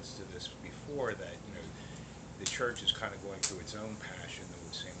reference to this before, that, the church is kind of going through its own passion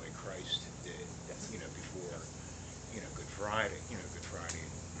the same way Christ did, before, Good Friday, Good Friday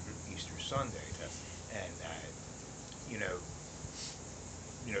and Easter Sunday. Yes. And that,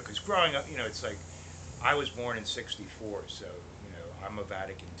 because growing up, it's like, I was born in '64, so, I'm a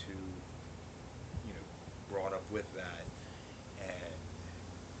Vatican II, brought up with that. And,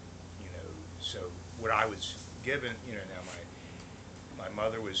 so what I was given, now my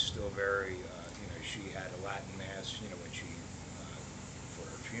mother was still very, she had a Latin Mass, when she, for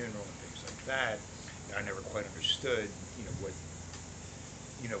her funeral and things like that. And I never quite understood,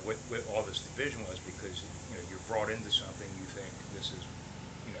 what all this division was, because, you're brought into something, you think this is,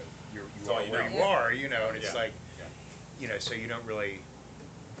 you are where you are, and it's like, so you don't really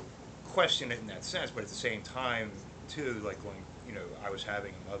question it in that sense, but at the same time, too, like going, I was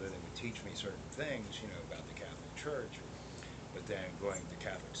having a mother that would teach me certain things, about the Catholic Church, but then going to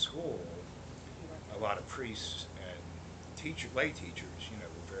Catholic school, a lot of priests and lay teachers,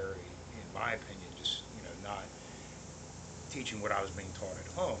 were very, in my opinion, just, not teaching what I was being taught at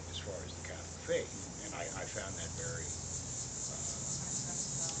home as far as the Catholic faith, and I found that very,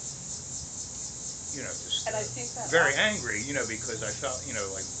 just And I think that very also- angry, because I felt,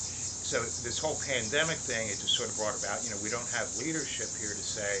 like, so this whole pandemic thing, it just sort of brought about, we don't have leadership here to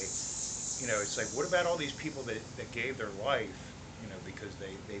say, it's like, what about all these people that gave their life, because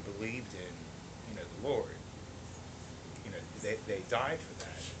they believed in, the Lord, they died for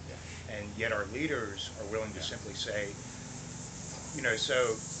that, and yet our leaders are willing to simply say,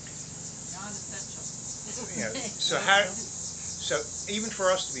 so, Non-essential. so so even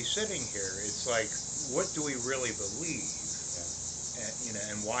for us to be sitting here, it's like, what do we really believe? And, you know,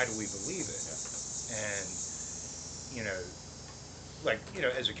 and why do we believe it? And, you know, like, you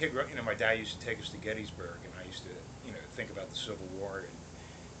know, as a kid, you know, my dad used to take us to Gettysburg, and I used to, you know, think about the Civil War,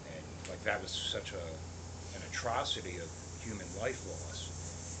 and like that was such an atrocity of human life loss.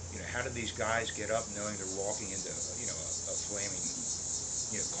 You know, how did these guys get up knowing they're walking into, you know, a flaming,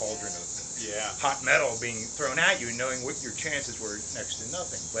 you know, cauldron of hot metal being thrown at you, knowing what your chances were next to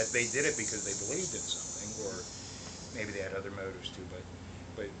nothing? But they did it because they believed in something, or maybe they had other motives too.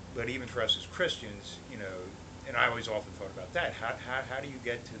 But even for us as Christians, you know, and I always often thought about that. How do you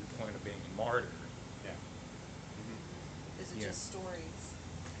get to the point of being a martyr? Yeah. Is it Yeah. just stories?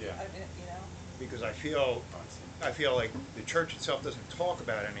 Yeah. I mean, you know? Because I feel like the church itself doesn't talk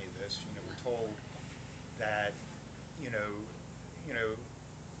about any of this. You know, we're told that, you know,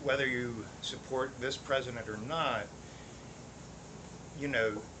 whether you support this president or not, you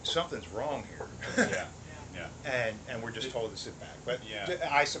know, something's wrong here. Yeah. Yeah. And we're just told to sit back. But Yeah.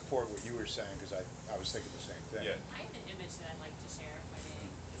 I support what you were saying, because I was thinking the same thing. Yeah. I have an image that I'd like to share, if I may,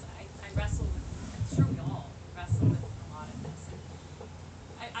 because I wrestle with, I'm sure we all wrestle with a lot of this.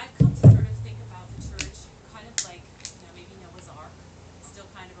 And I've come to sort of think about the church kind of like, you know, maybe Noah's Ark, still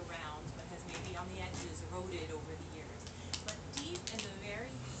kind of around, but has maybe on the edges eroded over the years. But deep in the very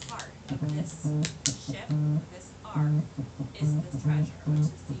heart of this ship, this ark, is the treasure,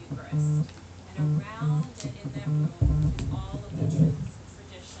 which is the Eucharist. And around it in that room is all of the truths and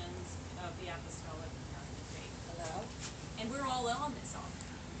traditions of the apostolic Catholic faith. Hello? And we're all on this ark,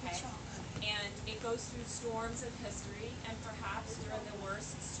 okay? And it goes through storms of history, and perhaps during the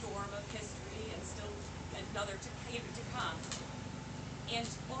worst storm of history, and still another to come. And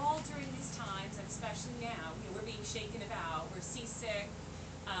all during these times, and especially now, you know, we're being shaken about, we're seasick.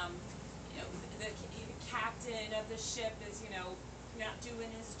 You know, the captain of the ship is, you know, not doing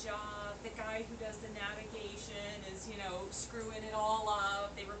his job. The guy who does the navigation is, you know, screwing it all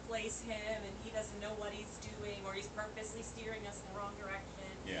up. They replace him, and he doesn't know what he's doing, or he's purposely steering us in the wrong direction.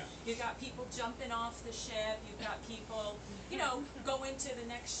 Yeah. You've got people jumping off the ship. You've got people, you know, going to the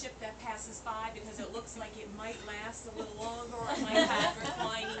next ship that passes by because it looks like it might last a little longer, or it might have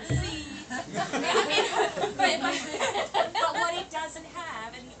reclining seats. But what it doesn't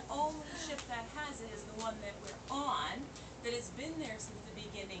have, and the only ship that has it, is the one that we're on, that has been there since the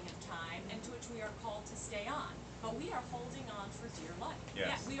beginning of time, and to which we are called to stay on. But we are holding on for dear life. Yes.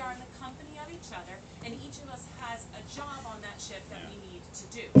 Yeah, we are in the company of each other, and each of us has a job on that ship that we need to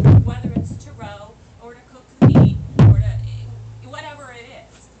do. Whether it's to row, or to cook the meat, or to whatever it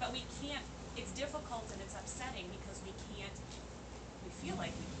is. But we can't, it's difficult and it's upsetting because we feel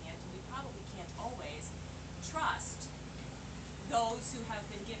like we can't, and we probably can't always trust those who have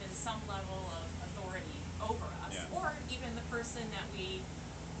been given some level of authority over us, or even the person that we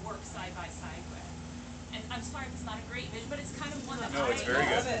work side by side with. And I'm sorry if it's not a great vision, but it's kind of one that No, it's very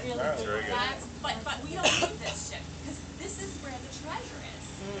good. It's very good. But we don't need this ship, because this is where the treasure is.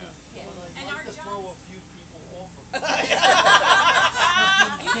 Yeah. Well, And I'd our like to job- throw a few people off of it.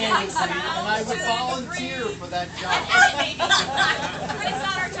 You can Candidacy, and I would to volunteer agree. for that job. But it's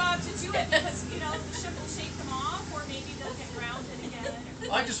not our job to do it, because, you know, the ship will shake them off, or maybe they'll get grounded again.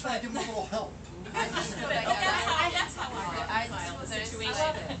 I just want to give them a little help. That's how I I reconcile the there's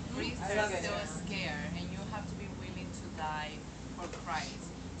situation. priests I are love it. still scared, and you have to be willing to die for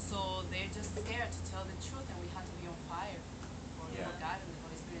Christ. So they're just scared to tell the truth, and we have to be on fire for God and the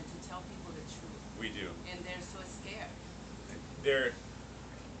Holy Spirit to tell people the truth. We do. And they're so scared.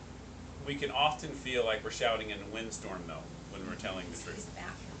 We can often feel like we're shouting in a windstorm, though, when we're telling the His truth.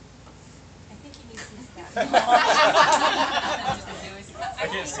 bathroom. I think he needs his bathroom. I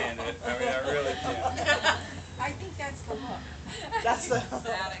can't stand it. I mean, I really can't. I think that's the look. That's the.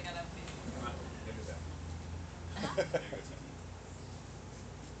 That I gotta be. Come on, give it back. There you go,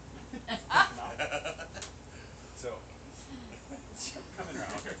 Tim. So, coming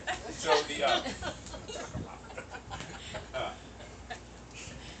around, okay. So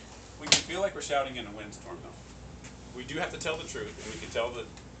we can feel like we're shouting in a windstorm, though. We do have to tell the truth, and we can tell to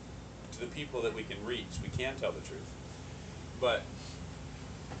the people that we can reach. We can tell the truth, but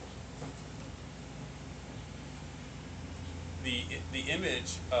the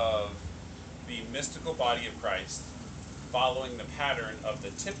image of the mystical body of Christ following the pattern of the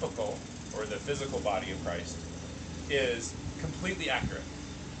typical or the physical body of Christ is completely accurate.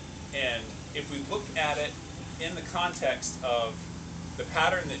 And if we look at it in the context of the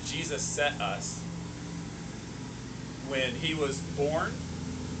pattern that Jesus set us when he was born,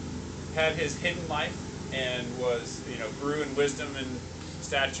 had his hidden life, and was, grew in wisdom and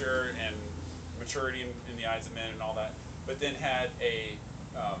stature and maturity in the eyes of men and all that, but then had a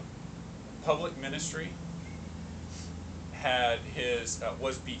public ministry, had his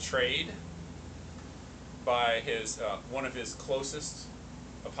was betrayed by his one of his closest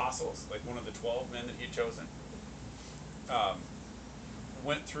apostles, like one of the 12 men that he had chosen.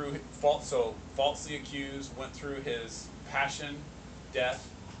 Went through falsely accused, went through his passion, death,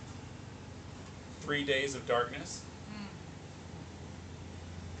 3 days of darkness,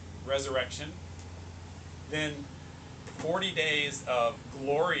 resurrection, then 40 days of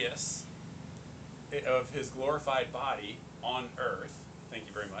his glorified body on earth. Thank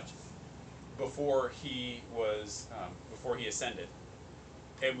you very much. Before he ascended.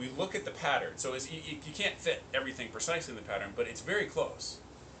 And we look at the pattern. So you can't fit everything precisely in the pattern, but it's very close.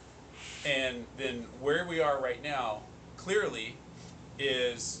 And then where we are right now, clearly,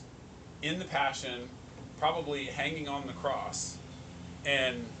 is in the passion, probably hanging on the cross,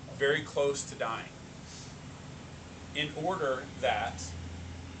 and very close to dying. In order that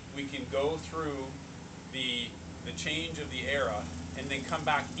we can go through the change of the era and then come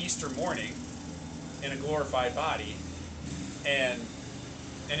back Easter morning in a glorified body and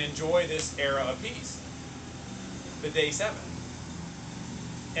enjoy this era of peace, the day 7.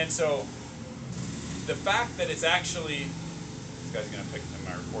 And so the fact that it's actually, this guy's going to pick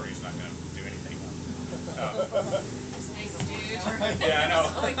my recording, he's not going to do anything. Nice dude. Yeah,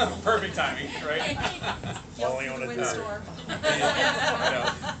 I know. Perfect timing, right? Only on a windstorm.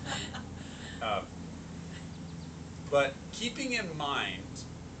 I know. But keeping in mind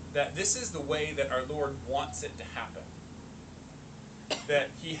that this is the way that our Lord wants it to happen, that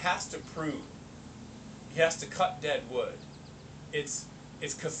he has to prune, he has to cut dead wood. It's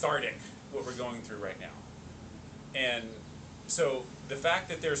cathartic what we're going through right now. And so the fact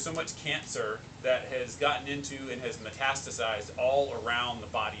that there's so much cancer that has gotten into and has metastasized all around the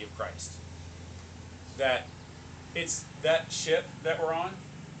body of Christ, that it's that ship that we're on,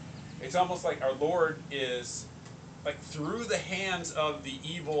 it's almost like our Lord is, like, through the hands of the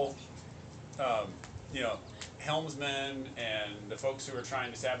evil, helmsmen and the folks who are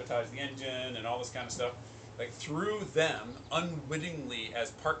trying to sabotage the engine and all this kind of stuff, like, through them, unwittingly as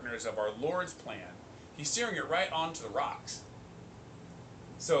partners of our Lord's plan, he's steering it right onto the rocks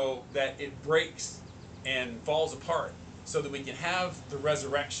so that it breaks and falls apart so that we can have the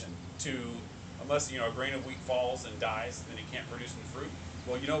resurrection unless, a grain of wheat falls and dies, then it can't produce any fruit.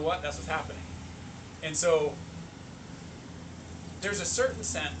 Well, you know what? That's what's happening. And so there's a certain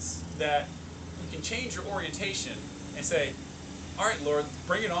sense that you can change your orientation and say, all right, Lord,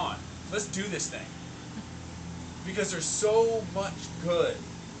 bring it on. Let's do this thing. Because there's so much good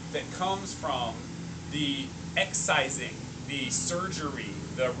that comes from the excising, the surgery,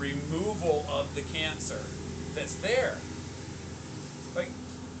 the removal of the cancer that's there. Like,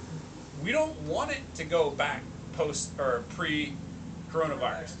 we don't want it to go back post or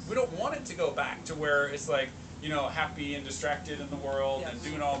pre-coronavirus. We don't want it to go back to where it's like, happy and distracted in the world and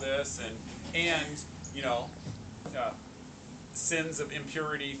doing all this and sins of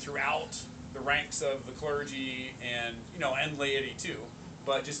impurity throughout the ranks of the clergy and laity too,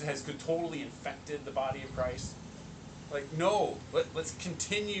 but just has totally infected the body of Christ. Like, no, let's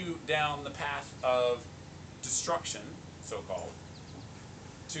continue down the path of destruction, so-called,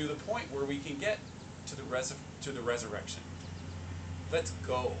 to the point where we can get to the resurrection. Let's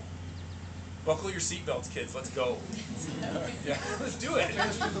go. Buckle your seatbelts, kids. Let's go. Yeah, let's do it.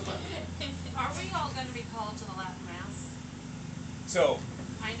 Are we all gonna be called to the Latin Mass? So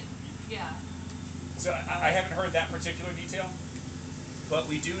Yeah. I haven't heard that particular detail, but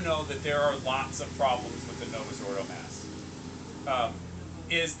we do know that there are lots of problems with the Novus Ordo Mass.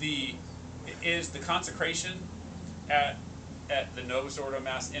 Is the consecration at the Novus Ordo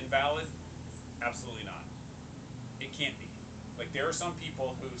Mass invalid? Absolutely not. It can't be. Like, there are some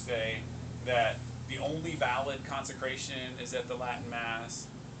people who say that the only valid consecration is at the Latin Mass,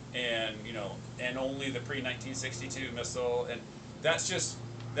 and and only the pre-1962 Missal, and that's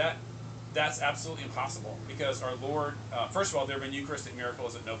absolutely impossible, because our Lord, first of all, there have been Eucharistic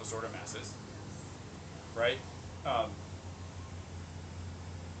miracles at Novus Ordo Masses, right?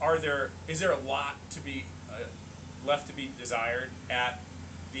 Is there a lot to be left to be desired at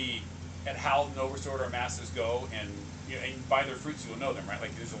how Novus Ordo Masses go, and and by their fruits you will know them, right?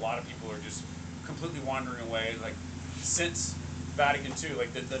 Like, there's a lot of people who are just completely wandering away, like, since Vatican II,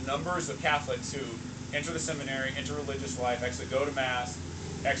 like the numbers of Catholics who enter the seminary, enter religious life, actually go to Mass,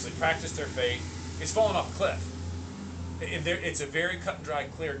 actually practice their faith, it's fallen off a cliff. It's a very cut and dry,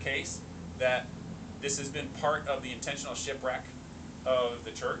 clear case that this has been part of the intentional shipwreck of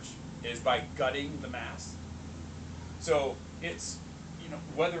the church, is by gutting the Mass. So it's,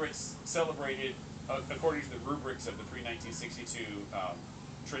 whether it's celebrated according to the rubrics of the pre-1962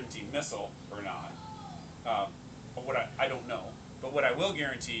 Tridentine Missal or not. But I don't know. But what I will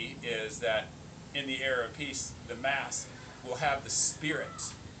guarantee is that in the era of peace, the Mass will have the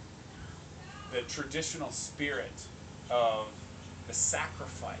spirit, the traditional spirit of the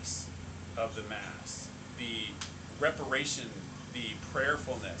sacrifice of the Mass, the reparation, the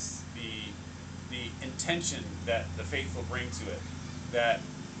prayerfulness, the intention that the faithful bring to it that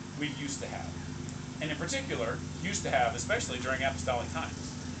we used to have. And in particular, used to have, especially during apostolic times.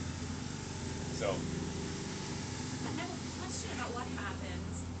 So, I have a question about what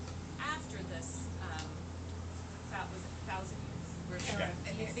happens after this, was it 1,000 years?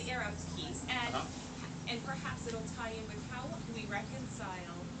 Yeah. The era of peace, and Uh-huh. and perhaps it'll tie in with how we reconcile,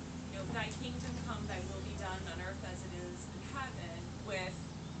 thy kingdom come, thy will be done on earth as it is in heaven, with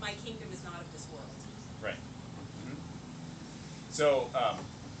my kingdom is not of this world. Right. Mm-hmm. So,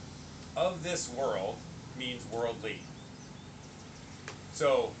 of this world means worldly.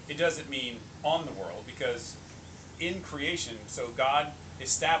 So it doesn't mean on the world, because in creation, so God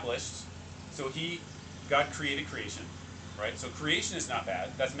established, God created creation, right? So creation is not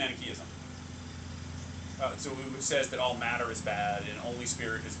bad. That's Manichaeism. So it says that all matter is bad and only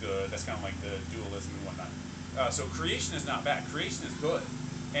spirit is good. That's kind of like the dualism and whatnot. So creation is not bad. Creation is good.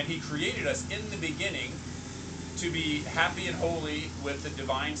 And he created us in the beginning to be happy and holy with the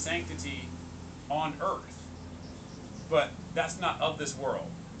divine sanctity on earth. But that's not of this world.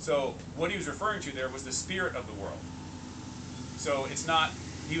 So what he was referring to there was the spirit of the world. So it's not,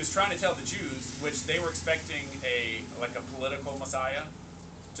 he was trying to tell the Jews, which they were expecting a political Messiah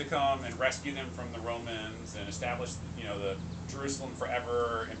to come and rescue them from the Romans and establish, the Jerusalem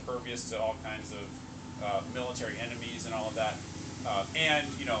forever, impervious to all kinds of military enemies and all of that. And,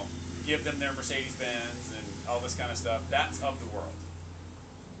 give them their Mercedes-Benz and all this kind of stuff. That's of the world.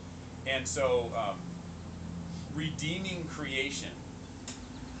 And so, redeeming creation,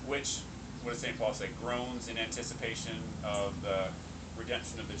 which, what does St. Paul say, groans in anticipation of the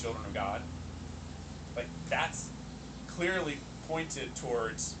redemption of the children of God. Like, that's clearly pointed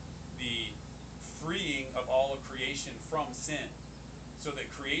towards the freeing of all of creation from sin, so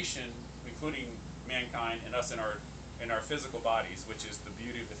that creation, including mankind and us in our physical bodies, which is the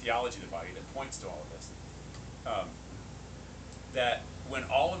beauty of the theology of the body that points to all of this, that when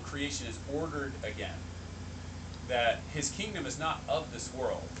all of creation is ordered again, that his kingdom is not of this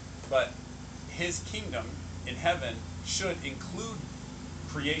world, but his kingdom in heaven should include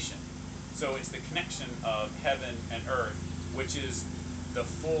creation. So it's the connection of heaven and earth, which is the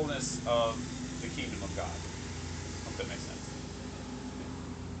fullness of the kingdom of God. Hope that makes sense.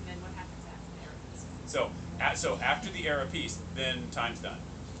 And then what happens after the era of peace? So after the era of peace, then time's done.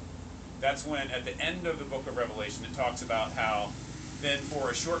 That's when, at the end of the book of Revelation, it talks about how then for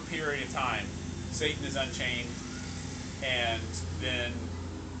a short period of time, Satan is unchained, and then,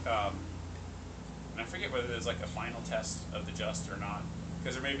 and I forget whether there's like a final test of the just or not,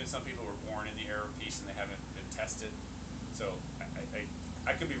 because there may have been some people who were born in the era of peace and they haven't been tested. So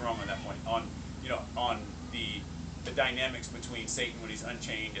I could be wrong on that point, on the dynamics between Satan when he's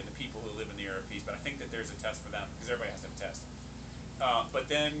unchained and the people who live in the era of peace, but I think that there's a test for them, because everybody has to have a test. But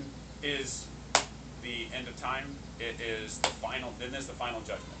then is the end of time. It is the final. Then there's the final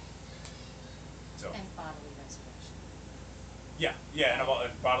judgment. So. And bodily resurrection. Yeah,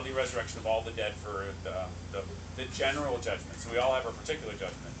 and bodily resurrection of all the dead for the general judgment. So we all have our particular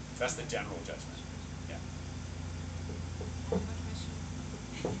judgment. That's the general judgment. Yeah. I have a question.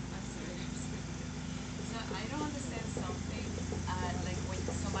 I'm sorry. So I don't understand something, like when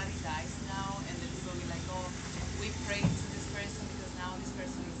somebody dies now, and then so we're like, oh, we pray to this person because now this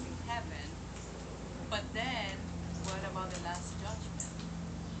person is in heaven. But then, what about the last judgment?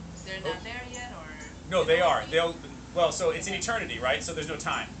 They're not there yet, or? No, they are. Well, so it's in eternity, right? So there's no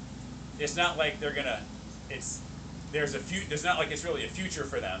time. It's not like they're gonna. There's not like it's really a future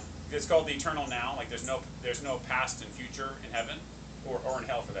for them. It's called the eternal now. Like there's no past and future in heaven, or in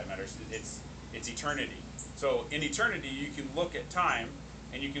hell for that matter. It's eternity. So in eternity, you can look at time,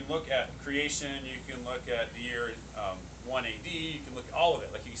 and you can look at creation. You can look at the year 1 AD. You can look at all of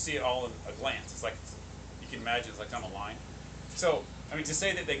it. Like you can see it all in a glance. It's like you can imagine. It's like on a line. So I mean, to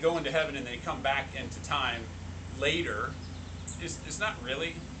say that they go into heaven and they come back into time later, it's not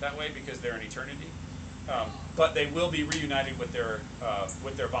really that way, because they're in eternity. But they will be reunited with their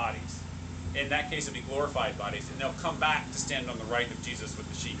bodies. In that case, it'll be glorified bodies, and they'll come back to stand on the right of Jesus with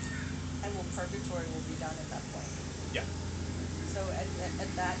the sheep. And purgatory will be done at that point. Yeah. So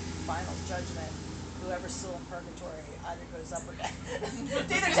at that final judgment, whoever's still in purgatory either goes up or down.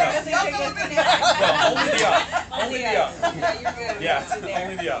 It's either technically Well, only the up. Only the up. Yeah, you're good. Yeah,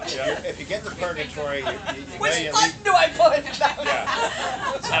 only the up. Yeah. If you get to purgatory, you know Which you button leave, do I put?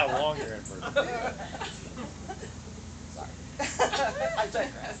 Yeah. it's how long you're in purgatory. Sorry. I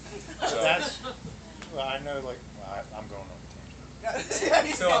digress. So- That's, well, I know, like, well, I'm going on a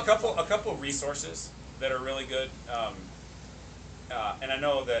tangent. So a couple resources that are really good, and I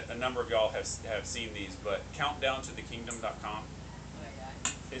know that a number of y'all have seen these, but countdowntothekingdom.com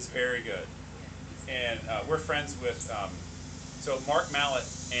is very good, and we're friends with so Mark Mallett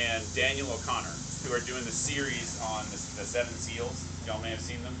and Daniel O'Connor, who are doing the series on the Seven Seals. Y'all may have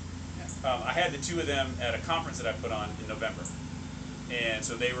seen them. I had the two of them at a conference that I put on in November, and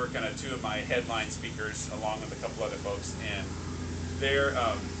so they were kind of two of my headline speakers along with a couple other folks, and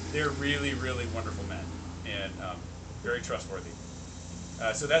they're really, really wonderful men and very trustworthy.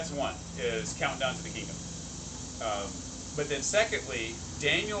 So that's one, is Countdown to the Kingdom. But then secondly,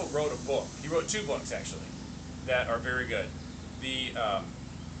 Daniel wrote a book. He wrote two books actually that are very good.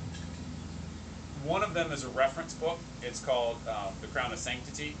 One of them is a reference book. It's called The Crown of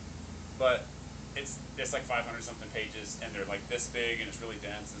Sanctity, but it's like 500 something pages, and they're like this big, and it's really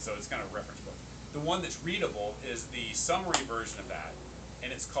dense, and so it's kind of a reference book. The one that's readable is the summary version of that,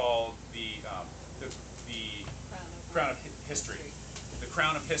 and it's called the Crown of History. The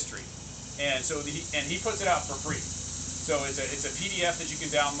Crown of History, and so he puts it out for free. So it's a PDF that you can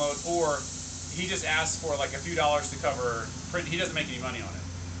download, or he just asks for like a few dollars to cover print. He doesn't make any money on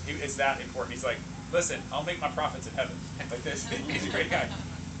it. It's that important. He's like, listen, I'll make my profits in heaven. Like this. He's a great guy.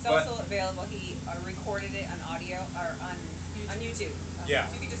 It's also available, he recorded it on audio, or on YouTube. Yeah.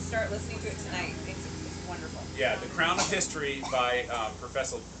 So you can just start listening to it tonight, it's wonderful. Yeah, The Crown of History by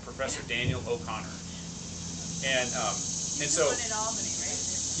Professor Daniel O'Connor. And He's so, the one in Albany,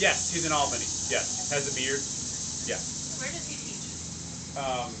 right? yes, he's in Albany. Yes, has a beard. Yeah. Where does he teach?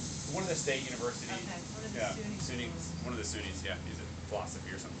 One of the state universities. Okay, one of the Yeah, SUNY schools. one of the SUNYs. Yeah, he's in philosophy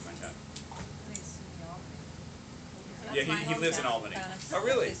or something like that. That's Yeah, my he lives in hometown. Albany. Oh,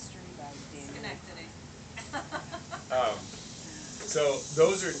 really? Schenectady. So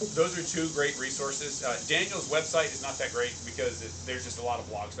those are two great resources. Daniel's website is not that great because there's just a lot of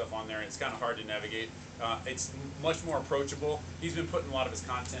blog stuff on there. It's kind of hard to navigate. It's much more approachable. He's been putting a lot of his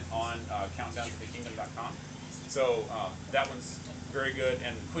content on countdowntothekingdom.com. So that one's very good.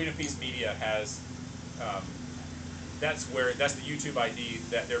 And Queen of Peace Media has that's the YouTube ID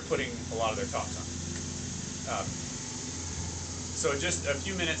that they're putting a lot of their talks on. So just a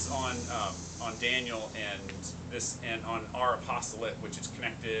few minutes on Daniel and on our apostolate, which is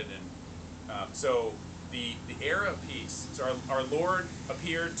connected, and so the era of peace. So our Lord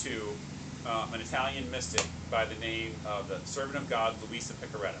appeared to an Italian mystic by the name of the servant of God, Luisa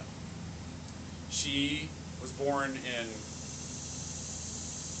Picaretta. She was born in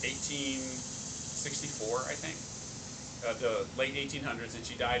 1864, I think, the late 1800s, and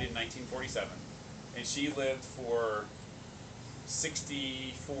she died in 1947. And she lived for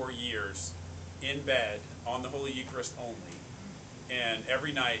 64 years in bed on the Holy Eucharist only, and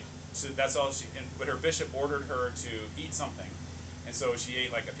every night. So that's all she. But her bishop ordered her to eat something, and so she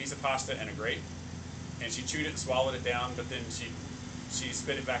ate like a piece of pasta and a grape, and she chewed it and swallowed it down. But then she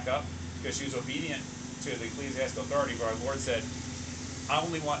spit it back up because she was obedient to the ecclesiastical authority, where our Lord said, "I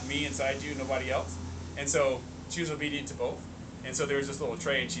only want me inside you, nobody else." And so she was obedient to both. And so there was this little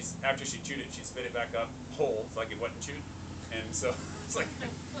tray, and after she chewed it, she spit it back up whole, like it wasn't chewed. And so it's like,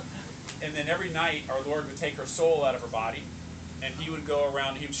 and then every night our Lord would take her soul out of her body, and he would go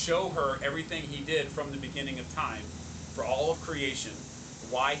around, he would show her everything he did from the beginning of time for all of creation,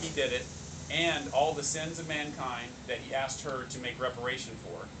 why he did it, and all the sins of mankind that he asked her to make reparation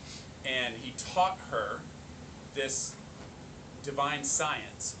for. And he taught her this divine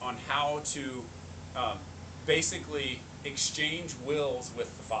science on how to basically exchange wills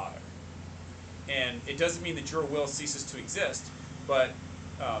with the Father. And it doesn't mean that your will ceases to exist, but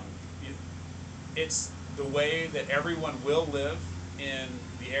it's the way that everyone will live in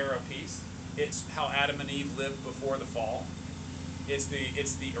the era of peace. It's how Adam and Eve lived before the fall. It's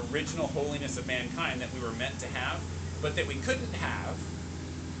the original holiness of mankind that we were meant to have, but that we couldn't have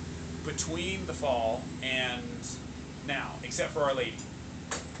between the fall and now, except for Our Lady.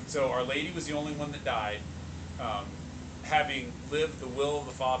 So Our Lady was the only one that died, having lived the will of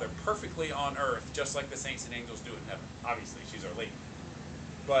the Father perfectly on earth, just like the saints and angels do in heaven. Obviously, she's Our Lady.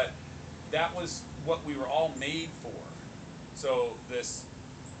 But that was what we were all made for. So this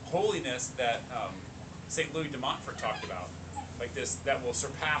holiness that St. Louis de Montfort talked about, like this, that will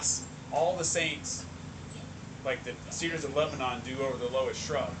surpass all the saints like the cedars of Lebanon do over the lowest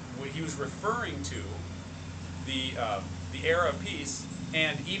shrub. He was referring to the era of peace,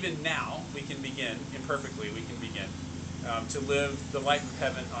 and even now we can begin, imperfectly we can begin, to live the life of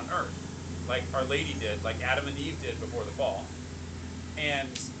heaven on earth, like Our Lady did, like Adam and Eve did before the fall.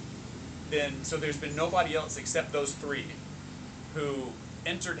 And then, so there's been nobody else except those three who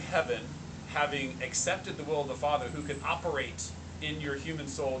entered heaven having accepted the will of the Father, who can operate in your human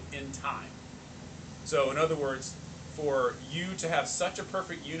soul in time. So in other words, for you to have such a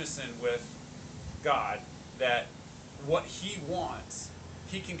perfect unison with God that what he wants,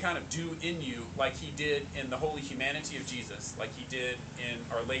 he can kind of do in you like he did in the holy humanity of Jesus, like he did in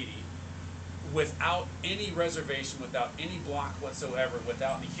Our Lady, without any reservation, without any block whatsoever,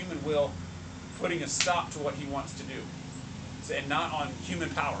 without the human will putting a stop to what he wants to do. So, and not on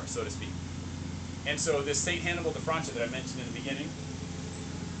human power, so to speak. And so this Saint Hannibal de Francia that I mentioned in the beginning,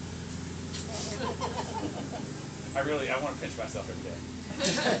 I want to pinch myself every day.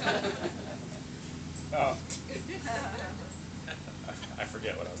 I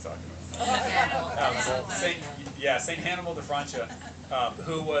forget what I was talking about. Saint Hannibal de Francia,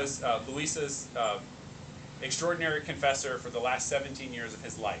 who was Luisa's extraordinary confessor for the last 17 years of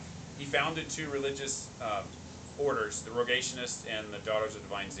his life. He founded two religious orders, the Rogationists and the Daughters of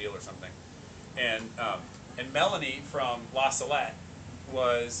Divine Zeal or something. And Melanie from La Salette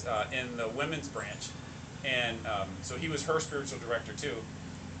was in the women's branch, and so he was her spiritual director too.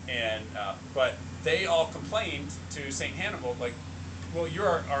 And but they all complained to Saint Hannibal, like, well,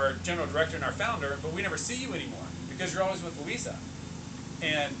 you're our general director and our founder, but we never see you anymore because you're always with Luisa.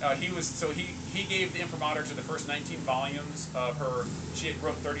 And he gave the imprimatur to the first 19 volumes of her. She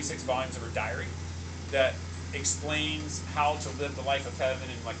wrote 36 volumes of her diary that explains how to live the life of heaven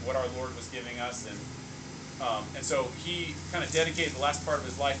and like what our Lord was giving us, and so he kind of dedicated the last part of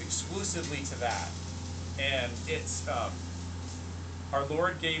his life exclusively to that. And it's our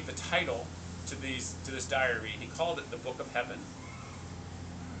Lord gave the title to this diary. He called it the Book of Heaven.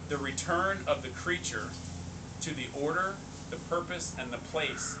 The return of the creature to the order, the purpose, and the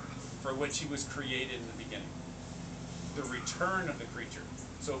place for which he was created in the beginning. The return of the creature.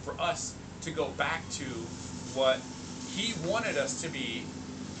 So for us to go back to what he wanted us to be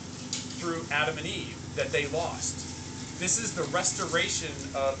through Adam and Eve, that they lost. This is the restoration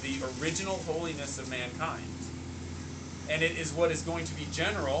of the original holiness of mankind. And it is what is going to be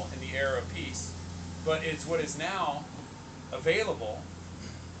general in the era of peace, but it's what is now available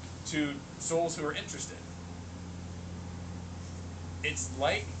to souls who are interested. It's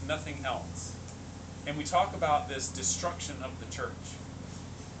like nothing else. And we talk about this destruction of the church.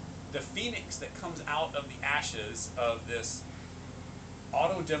 The phoenix that comes out of the ashes of this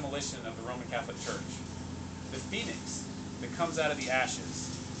auto-demolition of the Roman Catholic Church, the phoenix that comes out of the ashes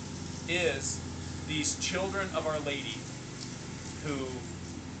is these children of Our Lady who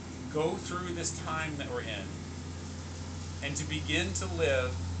go through this time that we're in and to begin to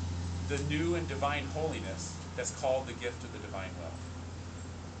live the new and divine holiness that's called the gift of the divine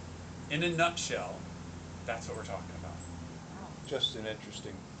will. In a nutshell, that's what we're talking about. Just an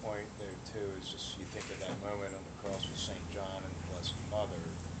interesting point there too is just you think of that moment on the cross with St. John and the Blessed Mother,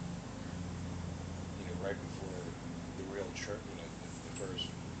 right before the real church, the first,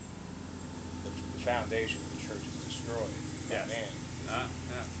 the foundation of the church is destroyed by man.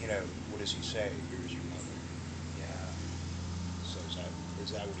 What does he say? Here's your mother. Yeah. So is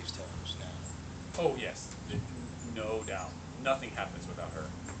that what he's telling us now? Oh yes, no doubt. Nothing happens without her.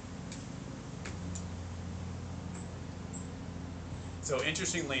 So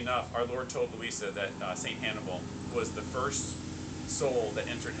interestingly enough, our Lord told Luisa that Saint Hannibal was the first soul that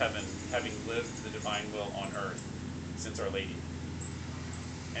entered heaven having lived the divine will on earth since Our Lady.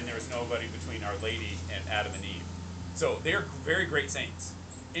 And there was nobody between Our Lady and Adam and Eve. So they're very great saints.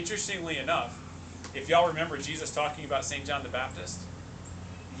 Interestingly enough, if y'all remember Jesus talking about St. John the Baptist,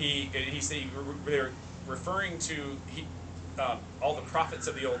 he said they're referring to all the prophets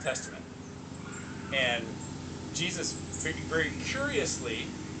of the Old Testament. And Jesus very curiously,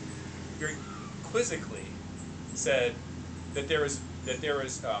 very quizzically said that there was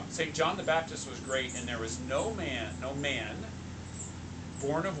St. John the Baptist was great, and there was no man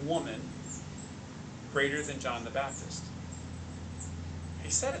born of woman greater than John the Baptist. He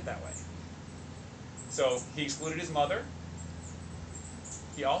said it that way. So he excluded his mother.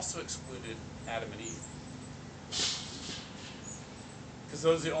 He also excluded Adam and Eve, because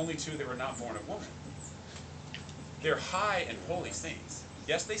those are the only two that were not born of woman. They're high and holy saints.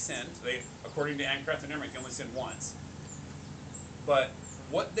 Yes, they sinned. They, according to Anne Catherine Emmerich, they only sinned once. But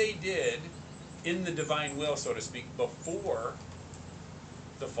what they did in the divine will, so to speak, before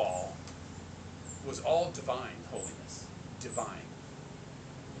the fall, was all divine holiness. Divine.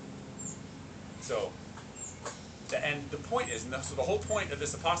 So, and the point is, so the whole point of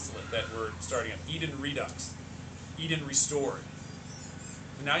this apostolate that we're starting up, Eden Redux, Eden Restored.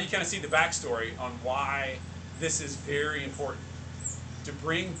 And now you kind of see the backstory on why this is very important. To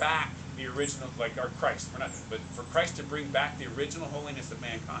bring back the original, like our Christ, we're not, but for Christ to bring back the original holiness of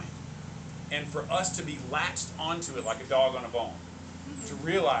mankind. And for us to be latched onto it like a dog on a bone. To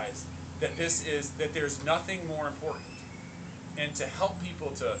realize that that there's nothing more important. And to help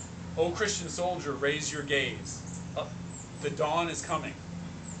people to, oh Christian soldier, raise your gaze. The dawn is coming.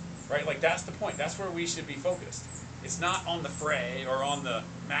 Right? Like that's the point. That's where we should be focused. It's not on the fray or on the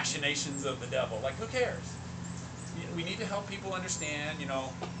machinations of the devil. Like who cares? We need to help people understand,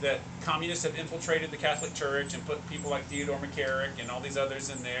 that communists have infiltrated the Catholic Church and put people like Theodore McCarrick and all these others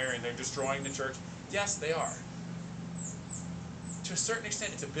in there, and they're destroying the church. Yes, they are. To a certain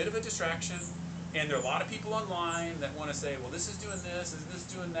extent, it's a bit of a distraction, and there are a lot of people online that want to say, well, this is doing this, is this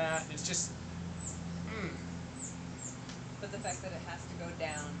doing that? It's just, But the fact that it has to go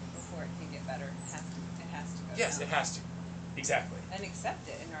down before it can get better, it has to go down. Yes, it has to. Exactly. And accept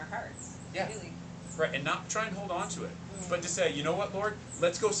it in our hearts. Yeah. Really. Right, and not try and hold on to it, but to say, you know what, Lord,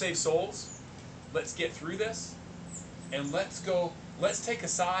 let's go save souls, let's get through this, and let's take a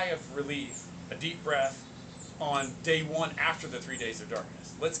sigh of relief, a deep breath, on day one after the 3 days of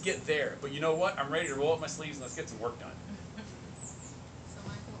darkness. Let's get there, but you know what, I'm ready to roll up my sleeves and let's get some work done. So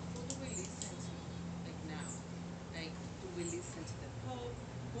Michael, who do we listen to, like now? Like, do we listen to the Pope?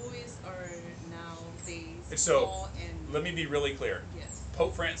 Who is our nowadays So, law and... let me be really clear. Yes.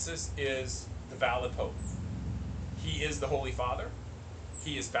 Pope Francis is the valid Pope. He is the Holy Father.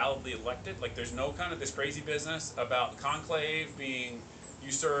 He is validly elected. Like there's no kind of this crazy business about the conclave being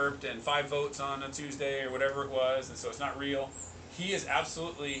usurped and 5 votes on a Tuesday or whatever it was, and so it's not real. He is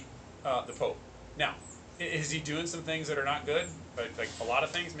absolutely the Pope. Now, is he doing some things that are not good? Like a lot of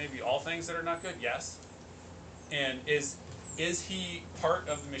things, maybe all things that are not good? Yes. And is he part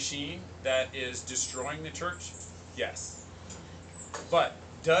of the machine that is destroying the church? Yes. But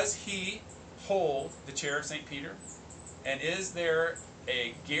does he hold the chair of St. Peter? And is there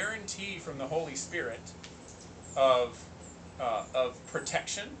a guarantee from the Holy Spirit of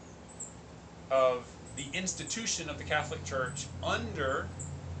protection of the institution of the Catholic Church under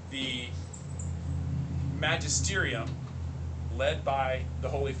the magisterium led by the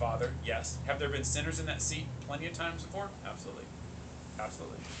Holy Father? Yes. Have there been sinners in that seat plenty of times before? Absolutely.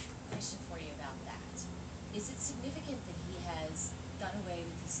 Absolutely. Question for you about that. Is it significant that he has done away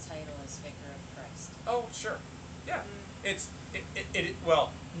with his title as Vicar of Christ? Oh, sure. Yeah.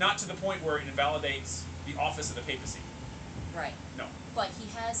 Well, not to the point where it invalidates the office of the papacy. Right. No. But he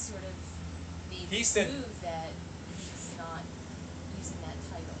has sort of made He the said- move that he's not using that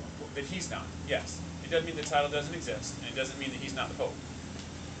title. That he's not. Yes. It doesn't mean the title doesn't exist, and it doesn't mean that he's not the Pope.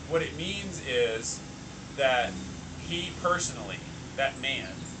 What it means is that he personally, that man,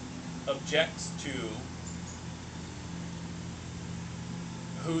 objects to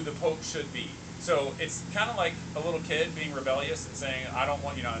who the Pope should be. So it's kind of like a little kid being rebellious and saying, I don't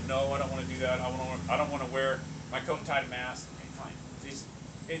want, no, I don't want to do that. I don't want to wear my coat and tie to mass. Okay, fine.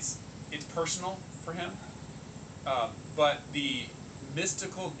 It's personal for him. But the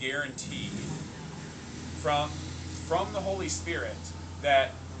mystical guarantee from the Holy Spirit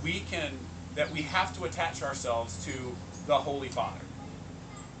that we have to attach ourselves to the Holy Father.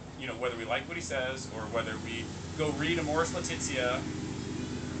 Whether we like what he says or whether we go read Amoris Laetitia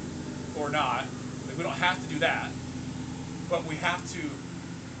or not, we don't have to do that, but we have to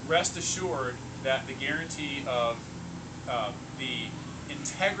rest assured that the guarantee of the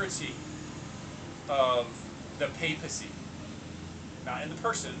integrity of the papacy, not in the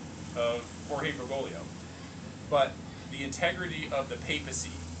person of Jorge Bergoglio, but the integrity of the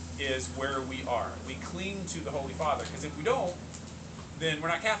papacy is where we are. We cling to the Holy Father, because if we don't, then we're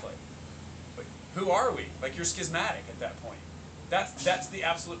not Catholic. But who are we? Like, you're schismatic at that point. That's the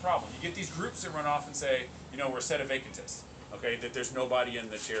absolute problem. You get these groups that run off and say, we're sedevacantists, okay, that there's nobody in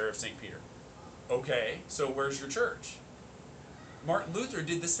the chair of St. Peter. Okay, so where's your church? Martin Luther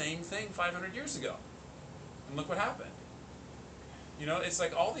did the same thing 500 years ago. And look what happened. It's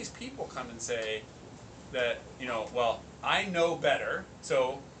like all these people come and say that, well, I know better,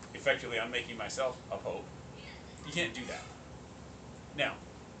 so effectively I'm making myself a pope. You can't do that. Now,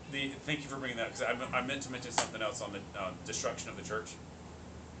 thank you for bringing that, because I meant to mention something else on the destruction of the church.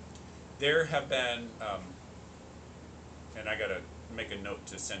 There have been, and I gotta make a note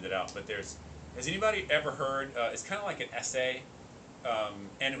to send it out, but has anybody ever heard, it's kind of like an essay,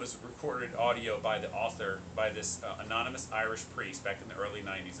 and it was recorded audio by the author, by this anonymous Irish priest back in the early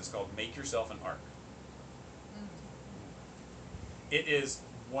 90s. It's called Make Yourself an Ark. It is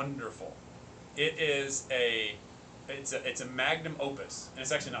wonderful. It is it's a magnum opus, and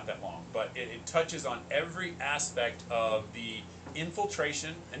it's actually not that long, but it touches on every aspect of the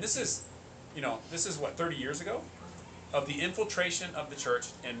infiltration, and this is what, 30 years ago, of the infiltration of the church.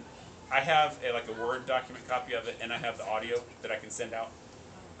 And I have a Word document copy of it, and I have the audio that I can send out.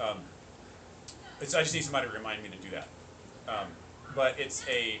 I just need somebody to remind me to do that. But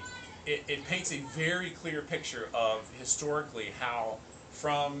it paints a very clear picture of historically how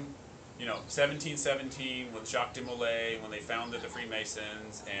from 1717 with Jacques de Molay, when they founded the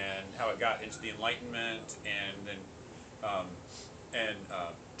Freemasons, and how it got into the Enlightenment, and then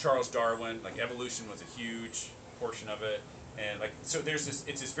Charles Darwin, like evolution was a huge portion of it, and so it's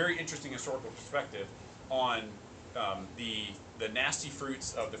this very interesting historical perspective on the nasty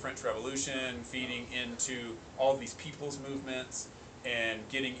fruits of the French Revolution, feeding into all these people's movements, and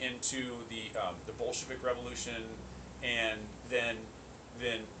getting into the Bolshevik Revolution, and then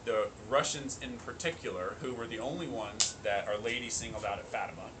the Russians in particular, who were the only ones that Our Lady singled out at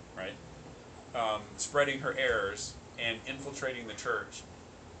Fatima, right? Spreading her errors and infiltrating the church,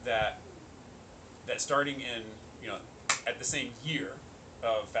 that starting in at the same year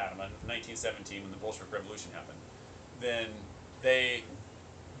of Fatima, 1917, when the Bolshevik Revolution happened, then they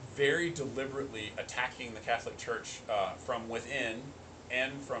very deliberately attacking the Catholic Church from within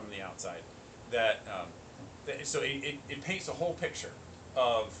and from the outside. So it paints a whole picture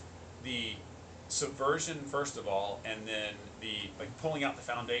of the subversion first of all, and then the pulling out the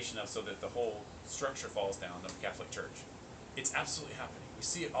foundation so that the whole structure falls down of the Catholic Church. It's absolutely happening. We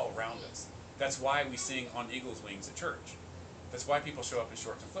see it all around us. That's why we sing On Eagle's Wings at church. That's why people show up in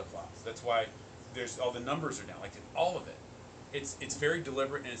shorts and flip-flops. That's why there's all the numbers are down. All of it. It's very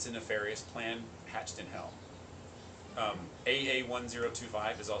deliberate, and it's a nefarious plan hatched in hell. AA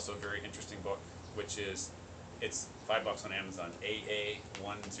 1025 is also a very interesting book, which is it's $5 on Amazon. AA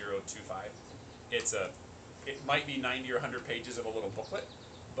 1025. It might be 90 or 100 pages of a little booklet,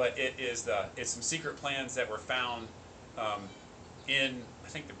 but it's some secret plans that were found in, I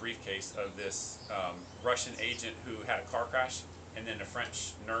think, the briefcase of this Russian agent who had a car crash, and then a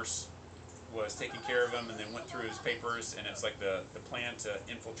French nurse was taking care of him, and then went through his papers, and it's the plan to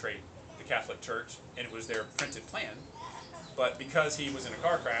infiltrate the Catholic Church, and it was their printed plan. But because he was in a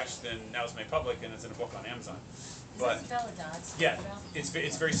car crash, then now it's made public, and it's in a book on Amazon. But Is this Bella Dodd's? yeah, it's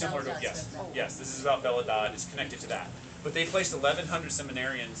very similar to, yes, this is about Bella Dodd. It's connected to that. But they placed 1,100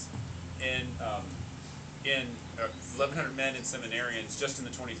 seminarians in 1,100 men in seminarians just in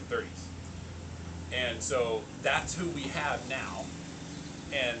the 20s and 30s. And so that's who we have now,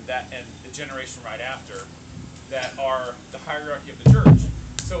 and the generation right after, that are the hierarchy of the church.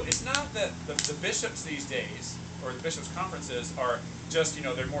 So it's not that the bishops these days, or the bishops' conferences, are just,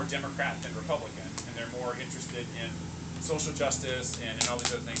 they're more Democrat than Republican, and they're more interested in social justice and all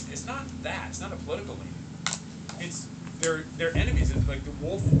these other things. It's not that. It's not a political leaning. It's they're enemies. It's like the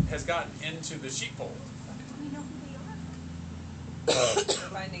wolf has gotten into the sheepfold. Do we know who they are? We're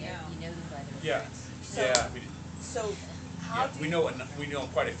finding out. You know them by their Yeah. appearance. Yeah. So how do We know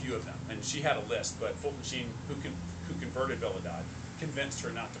quite a few of them, and she had a list. But Fulton Sheen, who converted Bella Dodd, convinced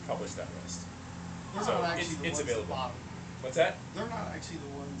her not to publish that list. They're So not actually the it's ones available. that bother me. What's that? They're not actually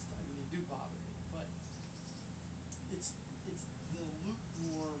the ones that, they do bother me, but it's the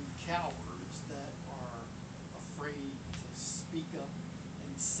lukewarm cowards that are afraid to speak up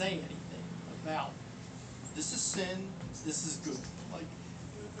and say anything about this is sin, this is good.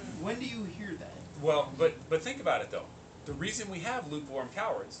 When do you hear that? Well, but think about it though. The reason we have lukewarm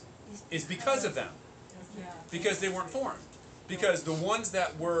cowards is because of them. Because they weren't formed. Because the ones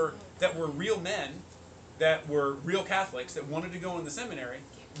that were real men, that were real Catholics, that wanted to go in the seminary,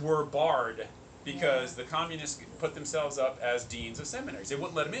 were barred because the communists put themselves up as deans of seminaries. They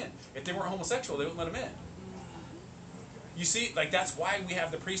wouldn't let them in. If they weren't homosexual, they wouldn't let them in. You see, that's why we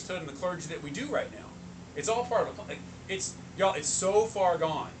have the priesthood and the clergy that we do right now. It's all part of it. It's so far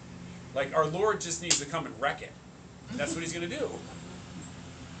gone. Our Lord just needs to come and wreck it. That's what he's going to do.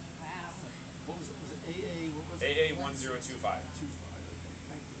 Wow. What was it? Was it AA? What was it? AA 1025. 25.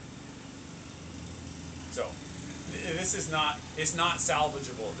 Thank you. So, this is it's not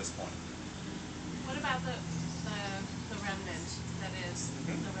salvageable at this point. What about the remnant that is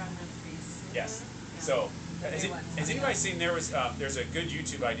the remnant priests? Yes. Yeah. So, has anybody seen there's a good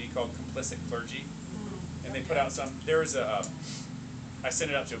YouTube ID called Complicit Clergy, and they put out I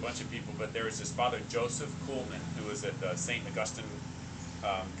sent it out to a bunch of people, but there was this Father Joseph Kuhlman who was at the St. Augustine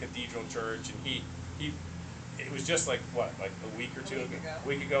Cathedral Church, and it was just a week or two ago. A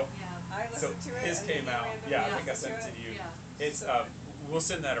week ago. Yeah. I So listened to it. his and came then out. randomly Yeah, I think I listened sent it to you. Yeah. It's we'll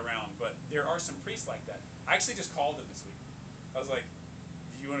send that around, but there are some priests like that. I actually just called him this week. I was like,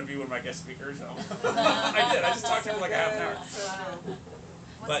 do you want to be one of my guest speakers? I did. I just talked to him for like a half an hour.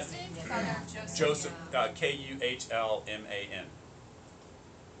 What's But his name? Father Joseph. Joseph, Kuhlman.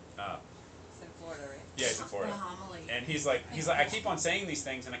 It's in Florida, right? Yeah, he's in Florida. The homily. And he's like, I keep on saying these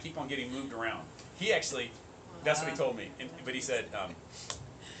things and I keep on getting moved around. He actually, that's what he told me. But he said,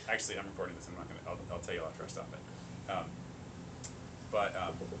 actually, I'm recording this. I'm not gonna. I'll tell you after I stop it.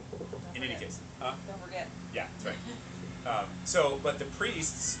 In any case, Don't forget. yeah, that's right. But the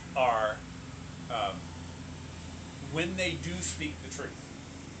priests are, when they do speak the truth,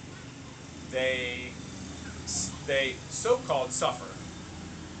 they so-called suffer.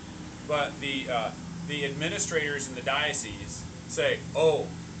 But the administrators in the diocese say, oh,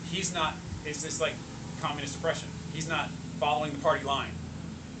 he's not. It's just like communist oppression. He's not following the party line.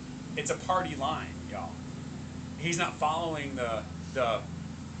 It's a party line, y'all. He's not following the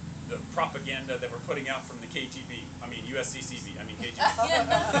propaganda that we're putting out from the KGB. I mean USCCB. I mean KGB.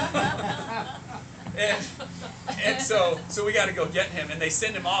 and so we got to go get him, and they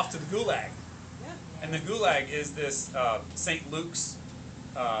send him off to the Gulag. And the Gulag is this St. Luke's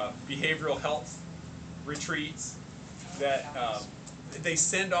behavioral health retreats that they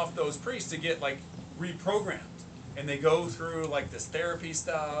send off those priests to get like reprogrammed, and they go through like this therapy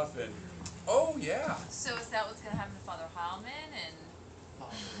stuff, and oh yeah. So is that what's gonna happen to Father Heilman and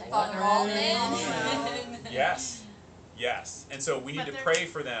Father Altman? Yes, yes. And so we need But to they're- pray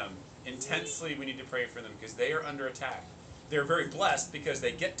for them intensely. We need to pray for them because they are under attack. They're very blessed because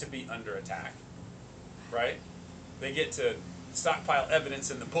they get to be under attack, right? They get to stockpile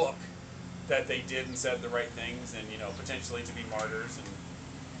evidence in the book that they did and said the right things, and potentially to be martyrs, and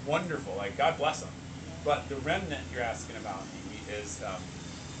wonderful. Like God bless them. But the remnant you're asking about, Amy, is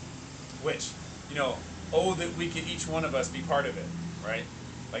which oh, that we could each one of us be part of it, right?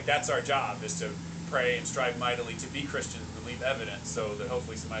 Like that's our job, is to pray and strive mightily to be Christians and leave evidence, so that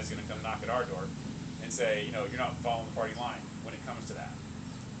hopefully somebody's going to come knock at our door and say, you're not following the party line when it comes to that.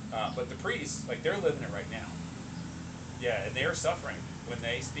 But the priests, like they're living it right now. Yeah, and they are suffering when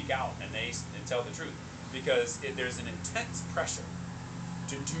they speak out and tell the truth, because there's an intense pressure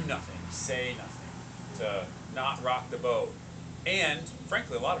to do nothing, say nothing, to not rock the boat. And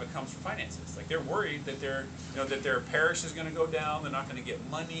frankly, a lot of it comes from finances. Like they're worried that that their parish is going to go down. They're not going to get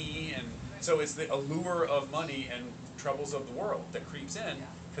money, and so it's the allure of money and troubles of the world that creeps in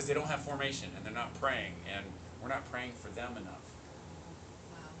because they don't have formation and they're not praying, and we're not praying for them enough.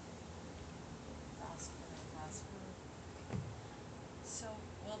 So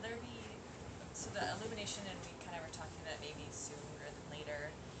will there be, so the illumination, and we kind of were talking that maybe sooner than later,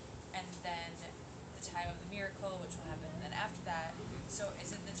 and then the time of the miracle, which will happen then after that. So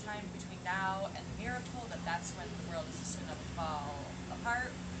is it the time between now and the miracle that's when the world is just going to fall apart?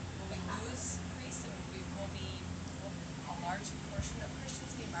 Will we lose priests, and will a large portion of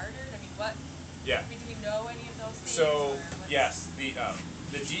Christians be martyred? I mean, what? Yeah. Do we know any of those things? So or what's- yes, the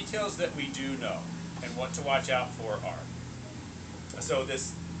details that we do know and what to watch out for are. So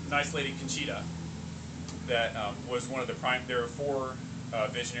this nice lady Conchita, that was one of the prime. There are 4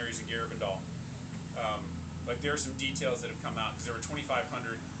 visionaries in Garabandal. Like there are some details that have come out because there were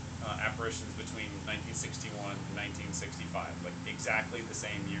 2,500 apparitions between 1961 and 1965, like exactly the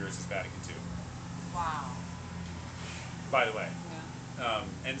same years as Vatican II. Wow. By the way.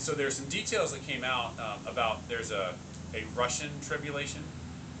 And so there's some details that came out about there's a Russian tribulation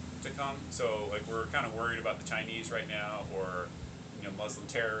to come. So like we're kind of worried about the Chinese right now, or Muslim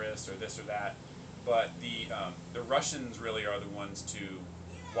terrorists, or this or that. But the Russians really are the ones to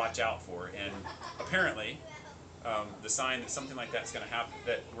watch out for. And apparently, the sign that something like that's going to happen,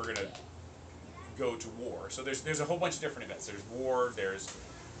 that we're going to go to war. So there's a whole bunch of different events. There's war. There's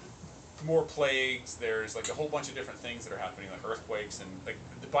more plagues. There's like a whole bunch of different things that are happening, like earthquakes, and like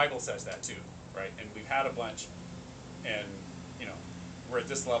the Bible says that too, right? And we've had a bunch, and we're at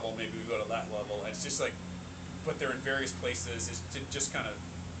this level. Maybe we go to that level. And it's just like, but they're in various places. It's to just kind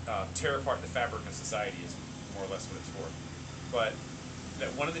of tear apart the fabric of society is more or less what it's for. But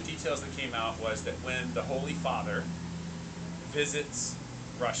that one of the details that came out was that when the Holy Father visits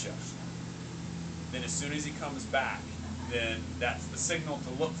Russia, then as soon as he comes back, then that's the signal to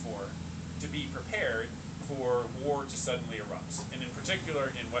look for, to be prepared for war to suddenly erupt. And in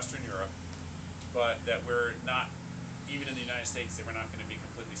particular in Western Europe, but that we're not, even in the United States, that we're not going to be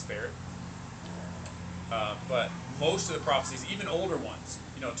completely spared. But most of the prophecies, even older ones,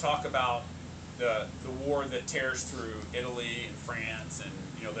 talk about the war that tears through Italy and France, and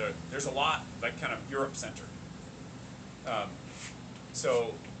there's a lot like kind of Europe centered.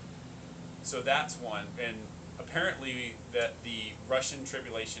 So that's one, and apparently that the Russian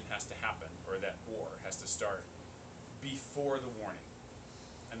tribulation has to happen, or that war has to start before the warning.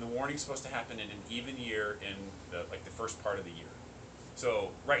 And the warning's supposed to happen in an even year in the first part of the year.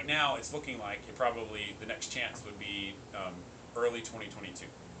 So right now it's looking like the next chance would be early 2022.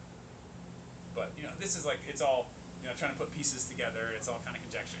 But this is it's all trying to put pieces together. It's all kind of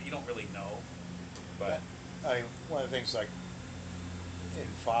conjecture. You don't really know. But one of the things in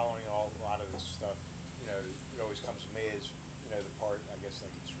following a lot of this stuff, it always comes to me is the part I guess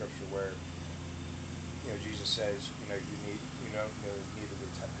in Scripture where Jesus says you don't know neither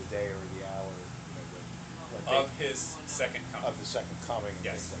the day or the hour of his second coming. Of the second coming and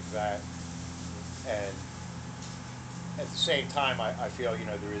yes. things like that. And at the same time, I feel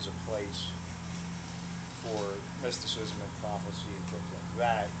there is a place for mysticism and prophecy and things like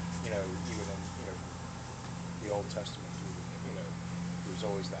that. Even in the Old Testament, there's